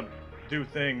forgetting how to do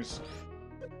things.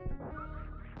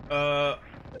 Oh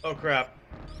crap.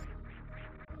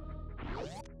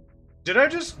 Did I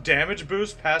just damage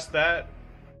boost past that?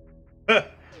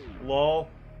 Lol.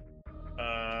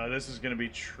 This is gonna be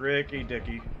tricky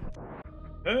dicky.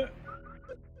 No,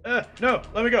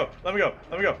 let me go, let me go,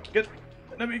 let me go.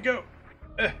 Let me go.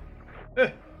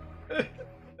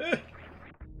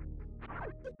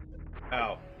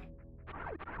 Ow.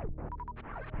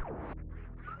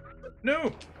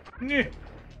 No!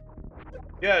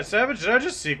 Yeah, Savage, did I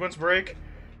just sequence break?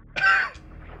 I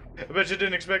bet you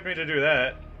didn't expect me to do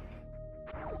that.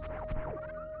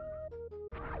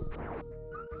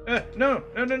 No!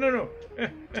 No, no, no, no!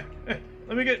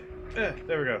 Let me get...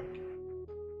 there we go.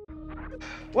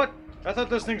 What? I thought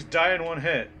those things die in one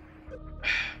hit.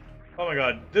 Oh my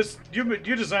god.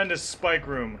 You designed this spike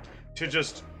room to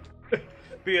just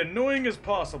be annoying as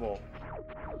possible.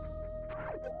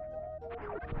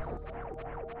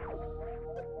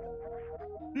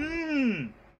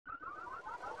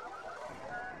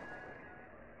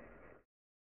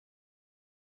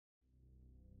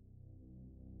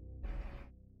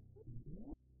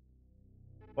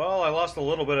 Well, I lost a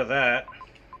little bit of that.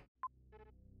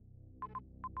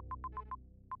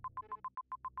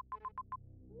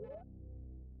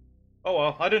 Oh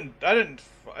well, I didn't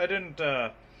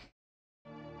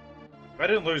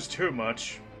lose too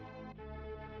much.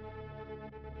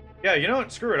 Yeah, you know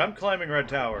what? Screw it, I'm climbing Red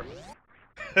Tower.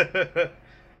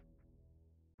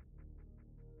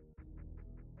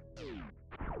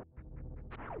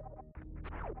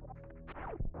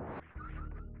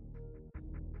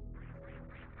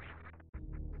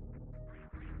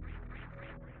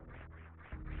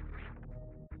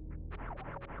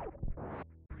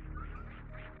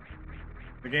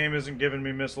 The game isn't giving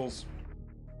me missiles.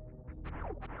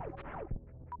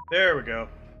 There we go.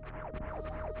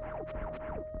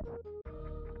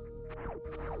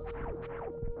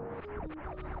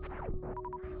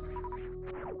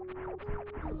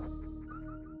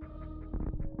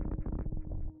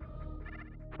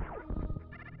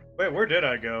 Wait, where did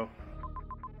I go?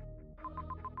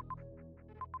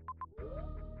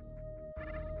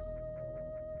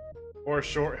 Or a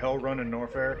short hell run in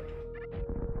Norfair?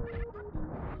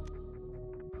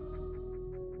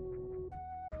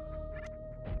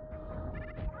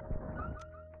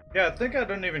 Yeah, I think I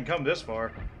didn't even come this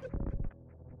far.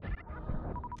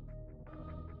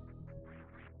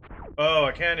 Oh,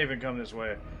 I can't even come this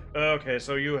way. Okay,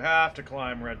 so you have to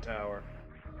climb Red Tower.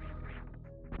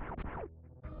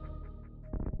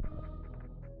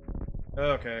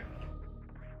 Okay.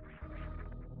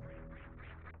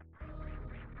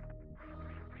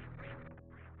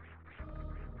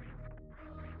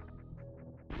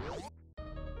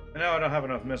 And now I don't have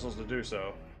enough missiles to do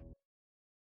so.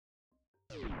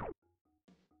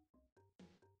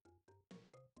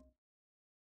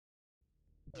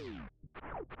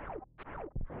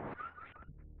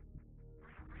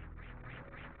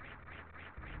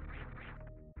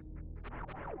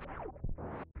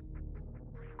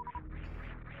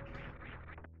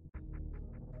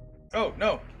 Oh,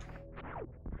 no!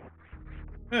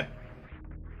 Eh.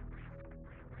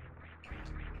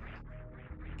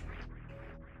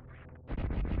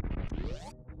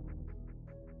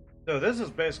 So this is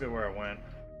basically where I went.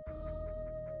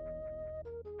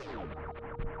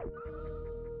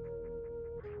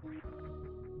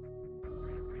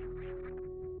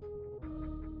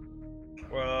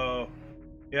 Whoa.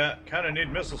 Yeah, kind of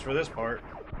need missiles for this part.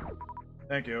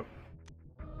 Thank you.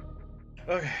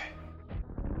 Okay.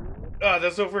 Ah,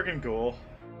 that's so freaking cool.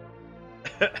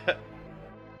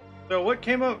 So what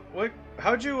came up?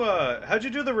 How'd you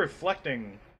do the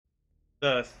reflecting,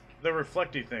 the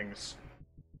reflecty things?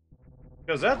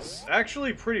 Because that's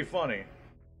actually pretty funny.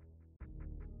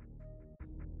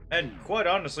 And quite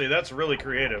honestly, that's really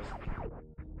creative.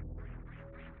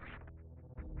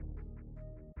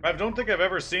 I don't think I've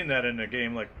ever seen that in a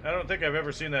game. Like, I don't think I've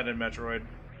ever seen that in Metroid.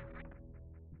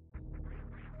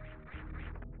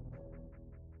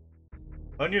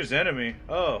 Unused enemy.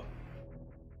 Oh.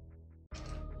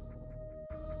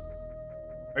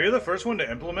 Are you the first one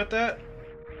to implement that?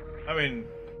 I mean,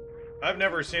 I've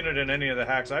never seen it in any of the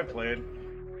hacks I've played.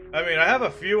 I mean, I have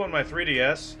a few on my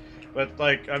 3DS, but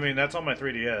like, I mean, that's on my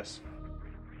 3DS.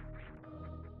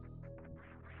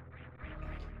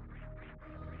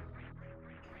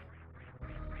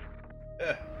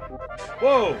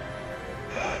 Whoa!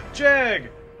 Jag!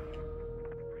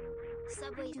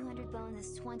 Subway 200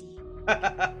 bonus 20.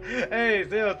 Hey,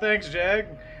 Theo, thanks, Jag.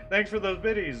 Thanks for those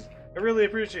biddies. I really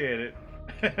appreciate it.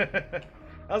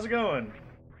 How's it going?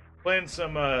 Playing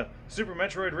some Super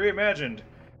Metroid Reimagined.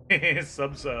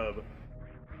 Sub.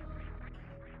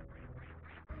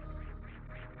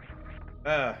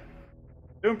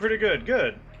 Doing pretty good.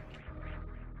 Good.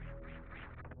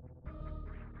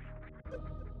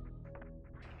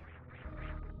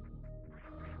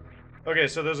 Okay,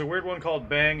 so there's a weird one called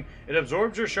Bang. It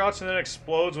absorbs your shots and then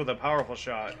explodes with a powerful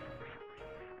shot.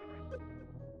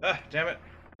 Ah, damn it.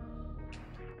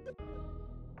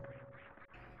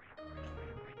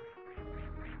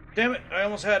 Damn it, I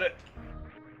almost had it.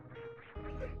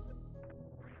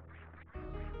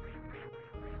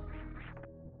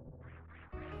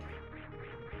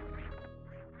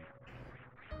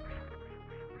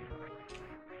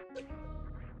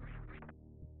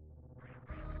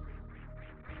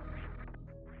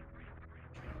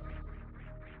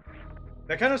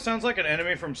 That kind of sounds like an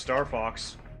enemy from Star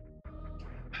Fox.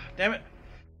 Damn it.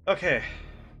 Okay.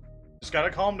 Just gotta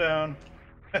calm down.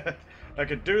 I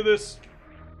could do this.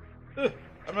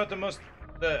 I'm not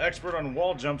the expert on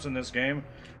wall jumps in this game,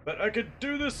 but I could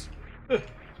do this.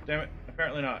 Damn it.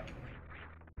 Apparently not.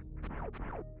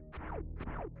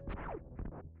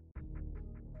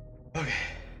 Okay.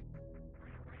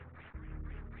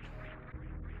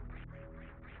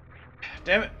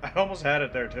 Damn it. I almost had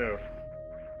it there too.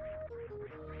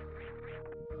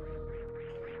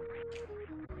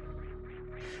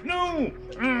 No!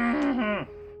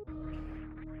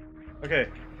 Okay.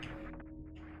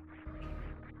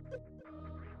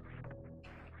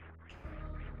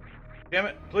 Damn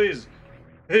it, please.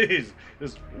 Please,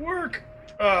 just work!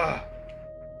 Oh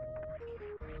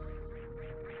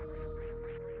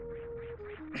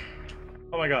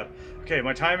my god. Okay,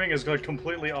 my timing is like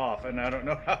completely off and I don't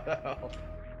know how the hell.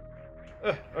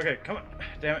 Okay, come on.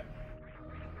 Damn it.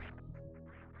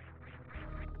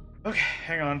 Okay,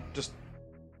 hang on. Just...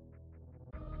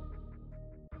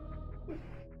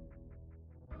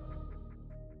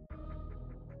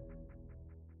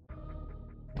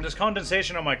 there's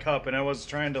condensation on my cup, and I was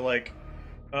trying to like,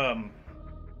 I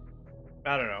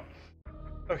don't know.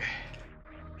 Okay.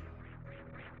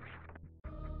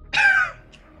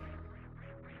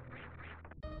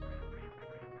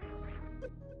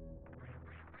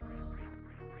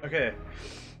 Okay.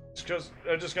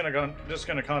 I'm just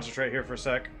gonna concentrate here for a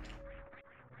sec.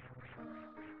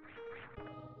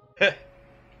 Heh.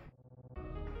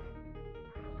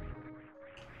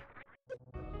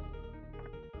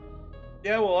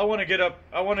 Yeah, well, I want to get up.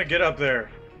 I want to get up there.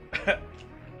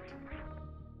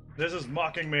 This is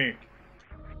mocking me.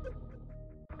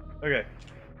 Okay.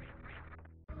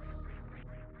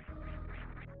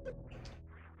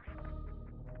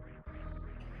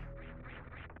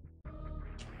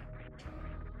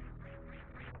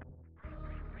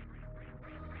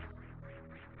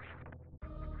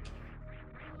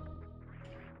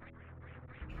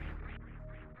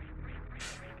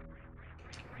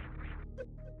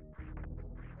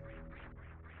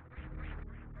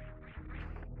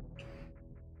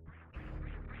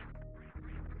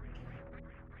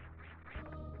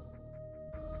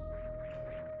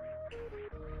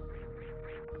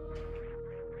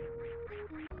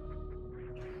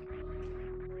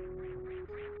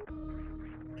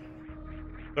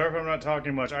 Sorry if I'm not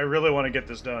talking much. I really want to get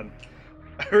this done.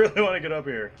 I really want to get up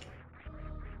here.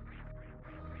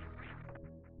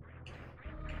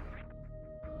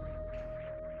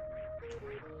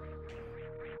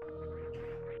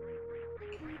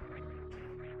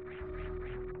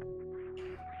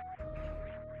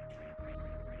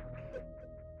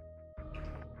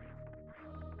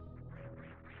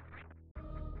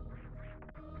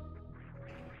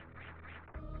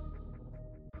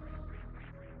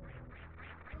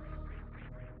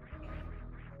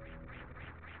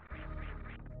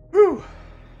 Whew.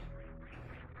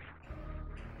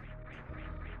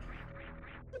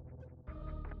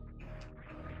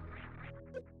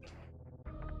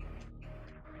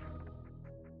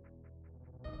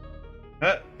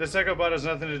 This Echo Bot has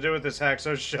nothing to do with this hack,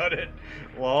 so shut it.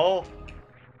 Lol.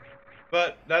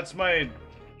 But that's my...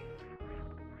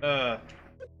 Damn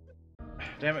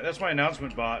it, that's my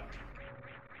announcement bot.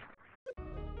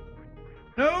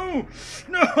 No!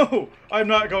 No! I'm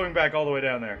not going back all the way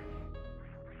down there.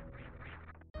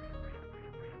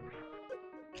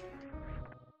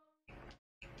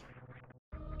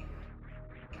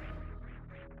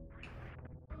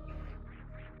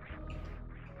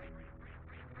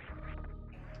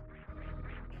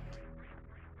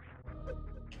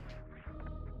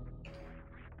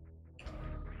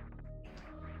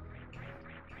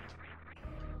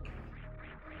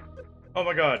 Oh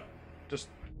my god. Just...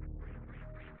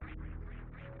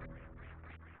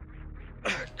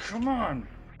 Come on.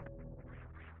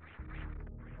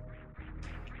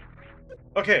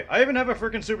 Okay, I even have a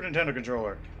freaking Super Nintendo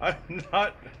controller. I'm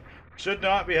not... Should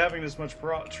not be having this much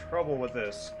trouble with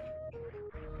this.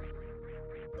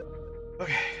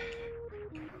 Okay.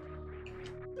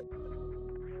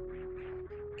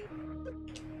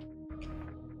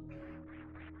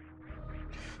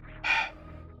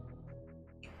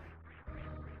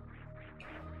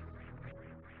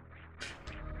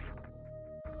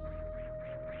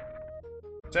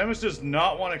 Samus does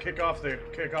not want to kick off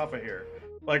of here.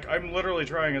 Like, I'm literally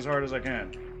trying as hard as I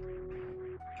can.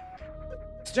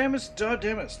 Samus,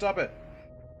 damn it, stop it.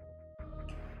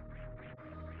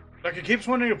 Like, it keeps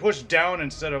wanting to push down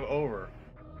instead of over.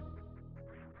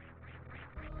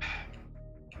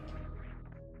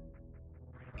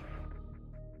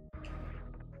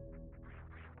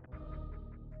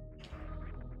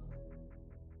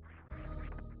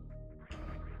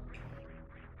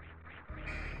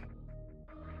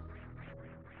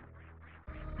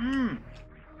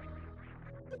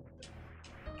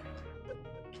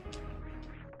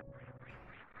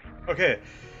 Okay.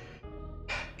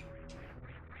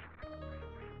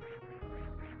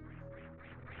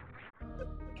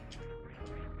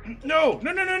 No!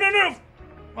 No, no, no, no, no!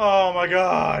 Oh my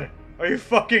god! Are you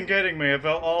fucking kidding me? I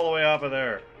fell all the way off of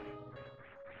there.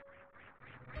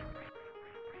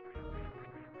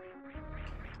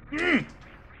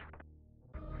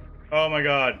 Oh my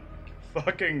god.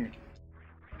 Fucking...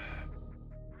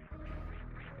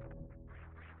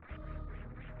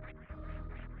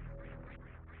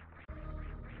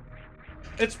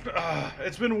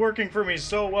 It's been working for me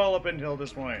so well up until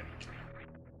this point.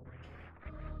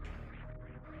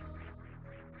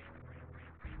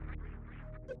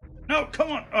 No,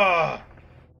 come on!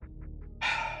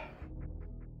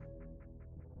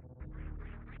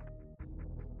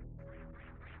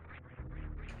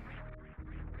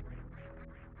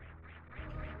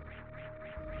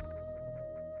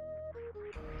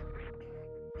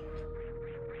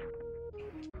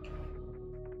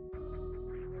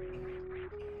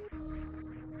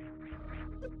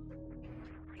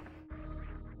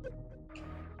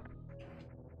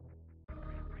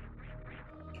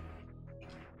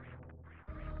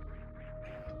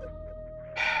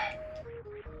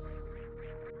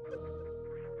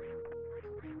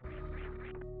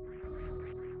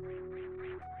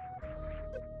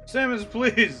 Samus,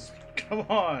 please! Come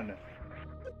on!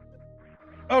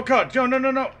 Oh god, no, no,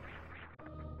 no, no!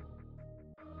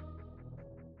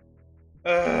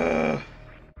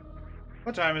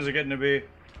 What time is it getting to be?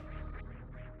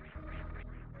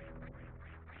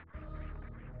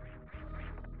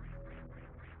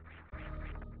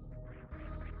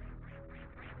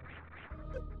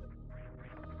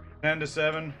 Ten to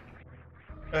 7.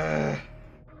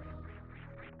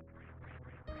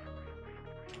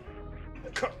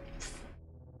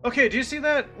 Okay, do you see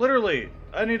that? Literally,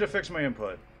 I need to fix my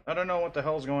input. I don't know what the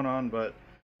hell's going on, but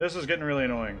this is getting really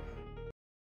annoying.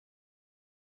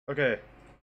 Okay.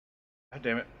 God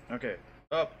damn it. Okay.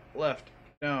 Up, left,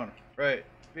 down, right,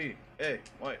 B, A,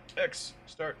 Y, X,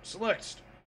 start, select,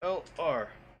 L, R.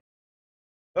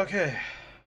 Okay.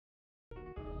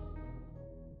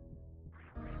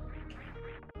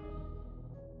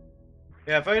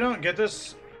 Yeah, if I don't get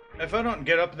this, if I don't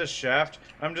get up this shaft,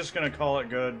 I'm just gonna call it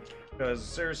good. Because,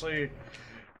 seriously,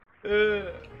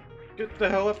 get the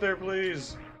hell up there,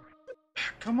 please.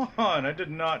 Come on, I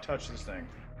did not touch this thing.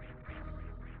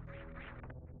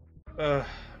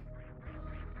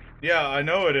 Yeah, I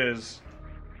know it is.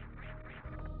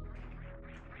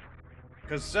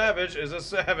 Because Savage is a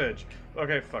savage.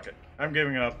 Okay, fuck it. I'm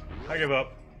giving up. I give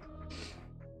up.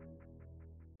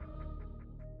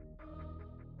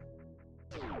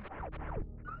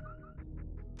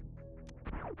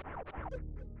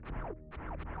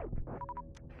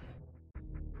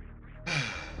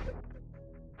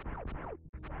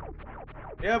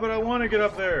 Yeah, but I want to get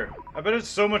up there. I bet it's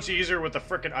so much easier with the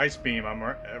frickin' ice beam, I'm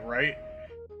right?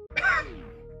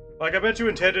 Like, I bet you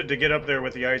intended to get up there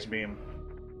with the ice beam.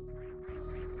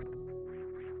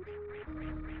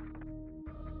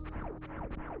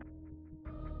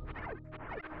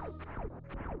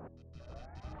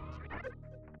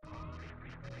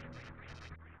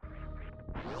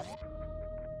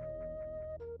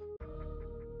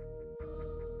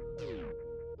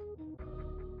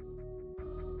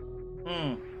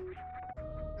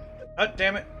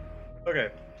 Damn it.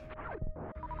 Okay.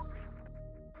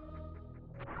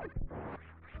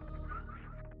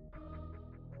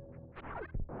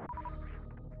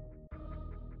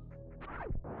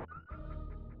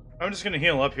 I'm just gonna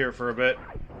heal up here for a bit.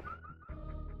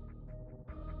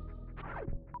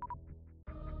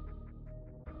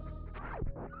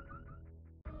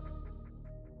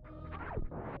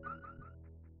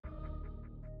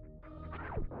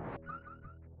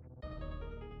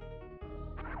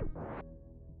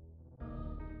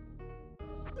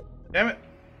 Damn it!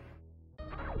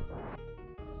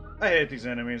 I hate these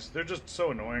enemies. They're just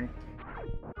so annoying.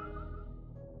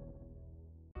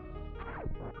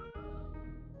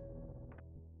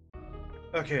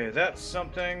 Okay, that's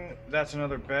something. That's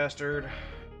another bastard.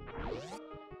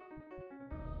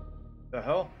 The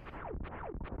hell?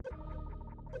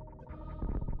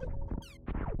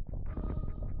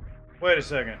 Wait a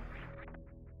second.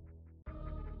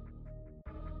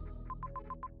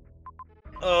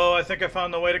 Oh, I think I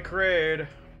found the way to Kraid.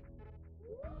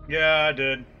 Yeah, I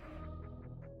did.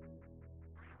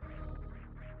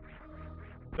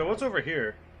 So what's over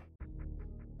here?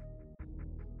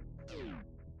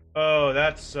 Oh,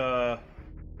 that's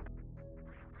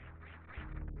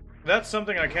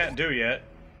something I can't do yet.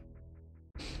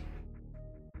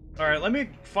 Alright, let me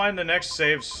find the next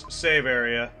save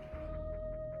area.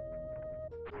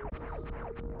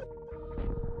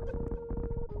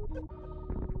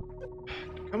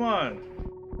 Come on.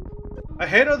 I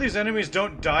hate how these enemies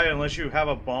don't die unless you have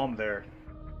a bomb there.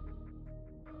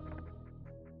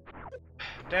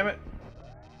 Damn it.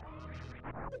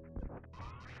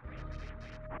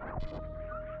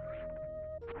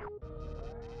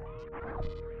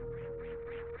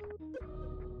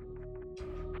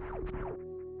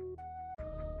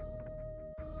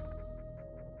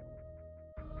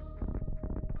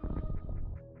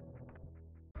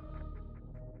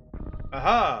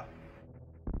 Aha!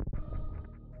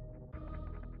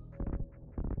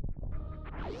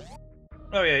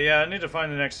 Oh yeah, I need to find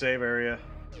the next save area.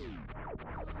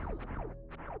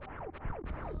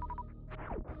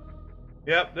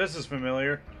 Yep, this is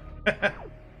familiar.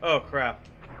 Oh crap.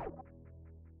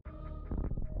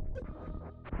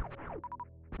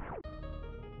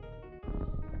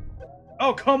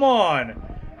 Oh, come on!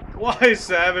 Why,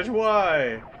 Savage?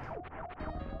 Why?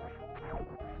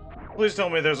 Please tell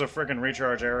me there's a frickin'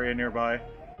 recharge area nearby.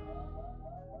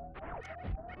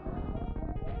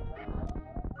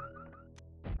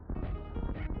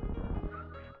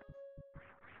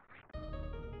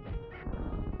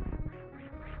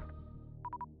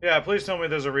 Yeah, please tell me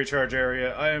there's a recharge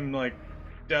area. I am, like,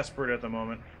 desperate at the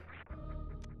moment.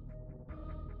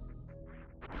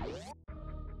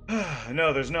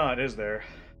 No, there's not, is there?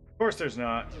 Of course there's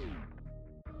not.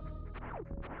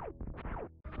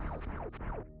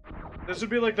 This would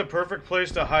be like the perfect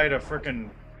place to hide a frickin'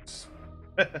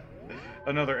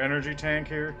 another energy tank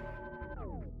here.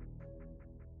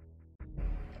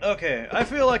 Okay, I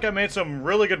feel like I made some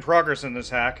really good progress in this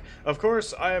hack. Of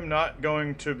course, I am not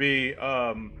going to be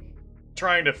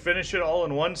trying to finish it all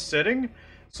in one sitting.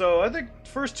 So I think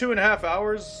first 2.5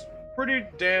 hours, pretty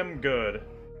damn good,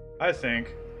 I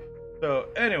think. So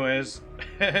anyways,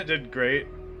 I did great.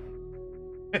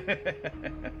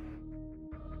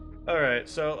 Alright,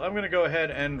 so I'm gonna go ahead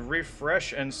and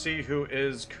refresh and see who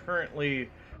is currently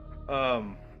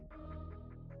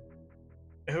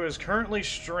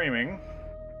streaming.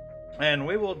 And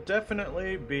we will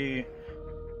definitely be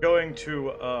going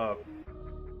to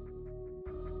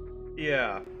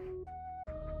yeah,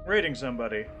 rating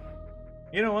somebody.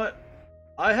 You know what?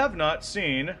 I have not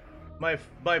seen my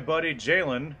buddy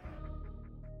Jalen.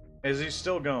 Is he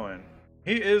still going?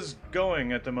 He is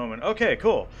going at the moment. Okay,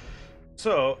 cool.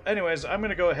 So, anyways, I'm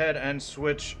gonna go ahead and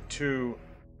switch to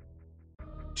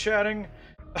chatting.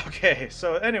 Okay,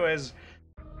 so anyways,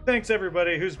 thanks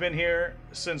everybody who's been here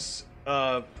since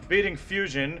beating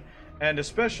Fusion, and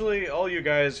especially all you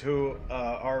guys who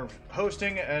are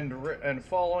hosting and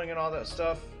following and all that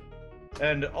stuff,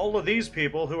 and all of these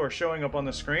people who are showing up on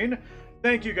the screen.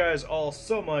 Thank you guys all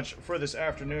so much for this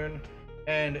afternoon.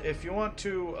 And if you want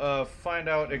to find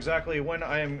out exactly when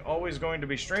I am always going to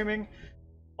be streaming,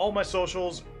 all my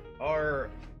socials are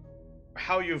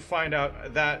how you find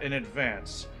out that in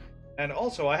advance. And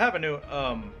also, I have a new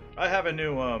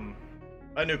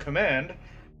command.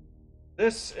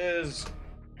 This is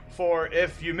for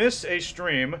if you miss a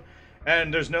stream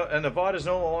and the VOD is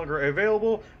no longer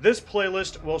available, this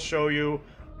playlist will show you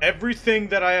everything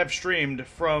that I have streamed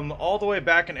from all the way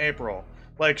back in April.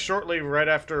 Like shortly right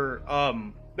after,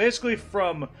 basically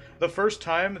from the first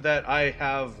time that I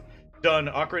have done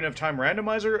Ocarina of Time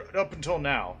Randomizer up until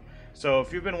now. So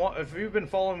if you've been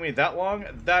following me that long,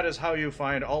 that is how you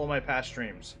find all of my past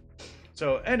streams.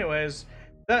 So anyways,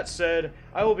 that said,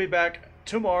 I will be back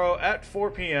tomorrow at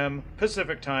 4 p.m.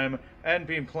 Pacific time and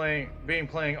be playing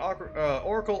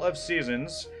Oracle of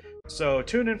Seasons. So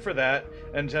tune in for that.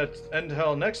 And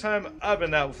until next time, I've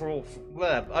been that wolf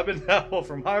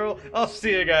from Hyrule. I'll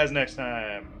see you guys next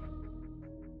time.